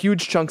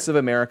 huge chunks of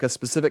America,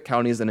 specific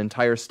counties and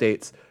entire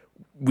states,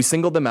 we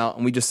singled them out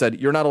and we just said,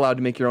 you're not allowed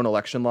to make your own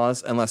election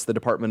laws unless the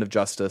Department of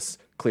Justice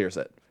clears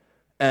it.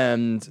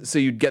 And so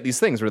you'd get these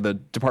things where the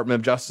Department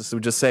of Justice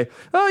would just say,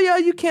 oh, yeah,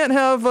 you can't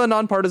have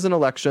nonpartisan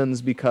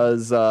elections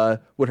because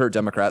would hurt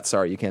Democrats.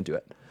 Sorry, you can't do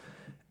it.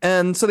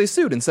 And so they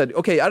sued and said,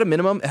 okay, at a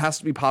minimum, it has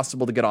to be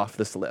possible to get off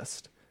this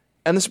list.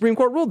 And the Supreme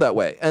Court ruled that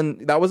way.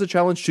 And that was a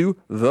challenge to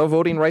the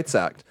Voting Rights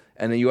Act.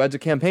 And then you had to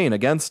campaign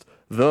against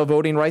the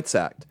Voting Rights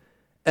Act.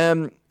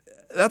 And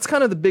that's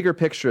kind of the bigger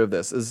picture of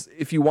this, is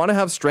if you want to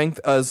have strength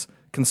as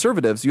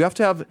conservatives, you have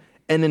to have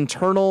an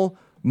internal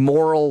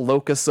moral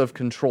locus of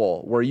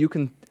control where you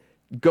can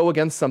go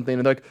against something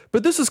and like,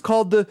 but this is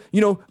called the,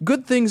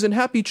 Good Things and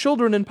Happy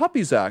Children and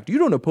Puppies Act. You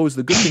don't oppose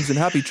the Good Things and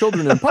Happy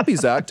Children and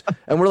Puppies Act.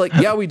 And we're like,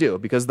 yeah, we do,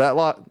 because that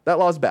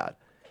law is bad.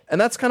 And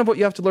that's kind of what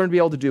you have to learn to be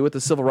able to do with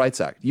the Civil Rights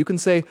Act. You can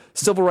say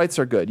civil rights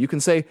are good. You can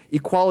say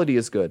equality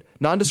is good.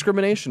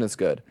 Non-discrimination is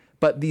good.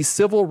 But the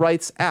Civil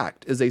Rights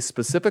Act is a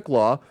specific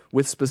law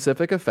with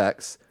specific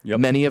effects. Yep.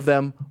 Many of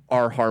them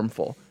are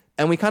harmful.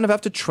 And we kind of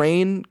have to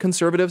train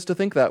conservatives to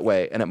think that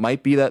way. And it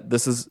might be that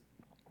this is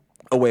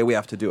a way we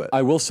have to do it.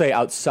 I will say,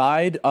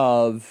 outside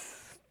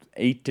of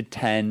 8 to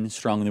 10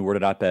 strongly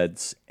worded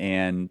op-eds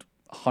and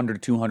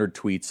 100, 200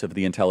 tweets of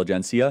the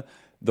intelligentsia,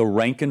 the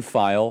rank and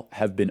file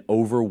have been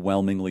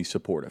overwhelmingly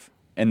supportive.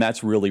 And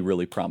that's really,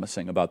 really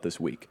promising about this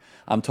week.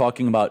 I'm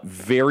talking about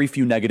very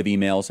few negative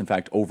emails. In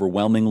fact,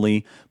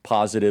 overwhelmingly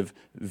positive,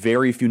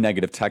 very few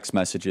negative text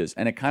messages.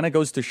 And it kind of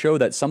goes to show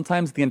that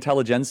sometimes the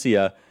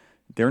intelligentsia,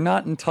 they're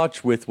not in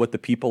touch with what the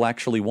people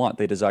actually want.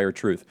 They desire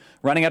truth.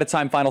 Running out of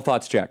time. Final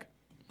thoughts, Jack.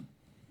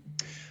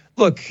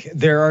 Look,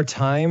 there are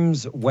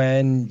times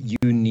when you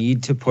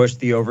need to push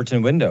the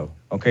Overton window.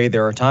 Okay,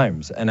 there are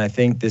times. And I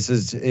think this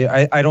is,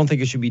 I don't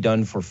think it should be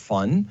done for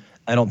fun.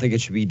 I don't think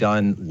it should be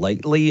done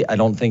lightly. I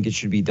don't think it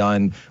should be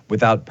done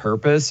without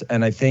purpose.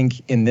 And I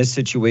think in this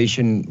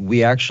situation,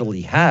 we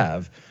actually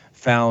have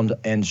found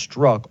and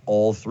struck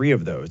all three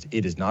of those.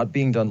 It is not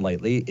being done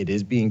lightly. It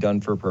is being done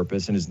for a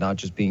purpose, and is not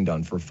just being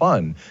done for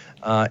fun.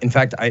 In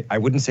fact, I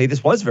wouldn't say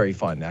this was very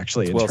fun,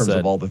 actually, in terms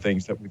of all the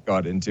things that we've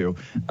got into.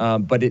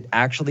 But it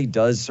actually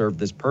does serve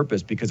this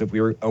purpose, because if we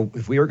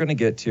were going to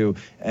get to,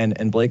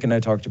 and Blake and I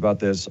talked about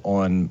this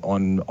on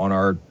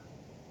our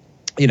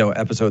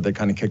episode that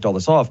kind of kicked all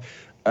this off,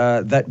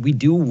 that we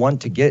do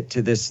want to get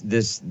to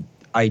this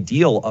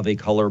ideal of a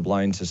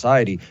colorblind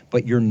society,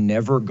 but you're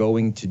never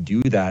going to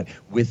do that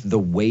with the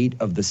weight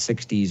of the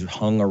 60s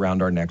hung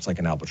around our necks like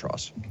an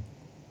albatross.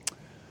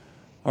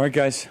 All right,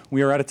 guys,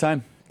 we are out of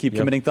time. Keep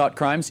committing thought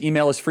crimes.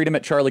 Email us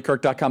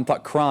freedom@charliekirk.com.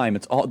 Thought crime.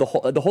 It's all the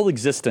whole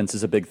existence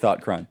is a big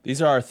thought crime.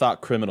 These are our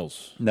thought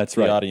criminals. That's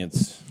right. The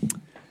audience.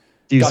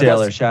 Steve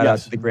Saylor, shout out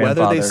to the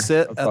grandfather. Whether they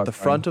sit at the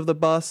front of the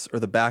bus or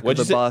the back of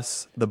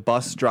the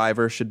bus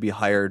driver should be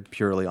hired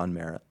purely on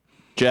merit.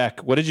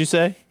 Jack, what did you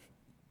say?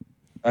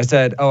 I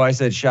said,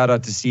 shout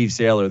out to Steve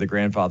Saylor, the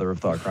grandfather of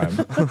thought crime.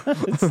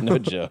 It's no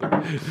joke.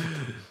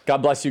 God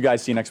bless you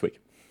guys. See you next week.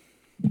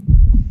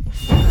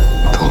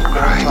 Thought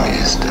crime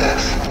is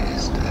death.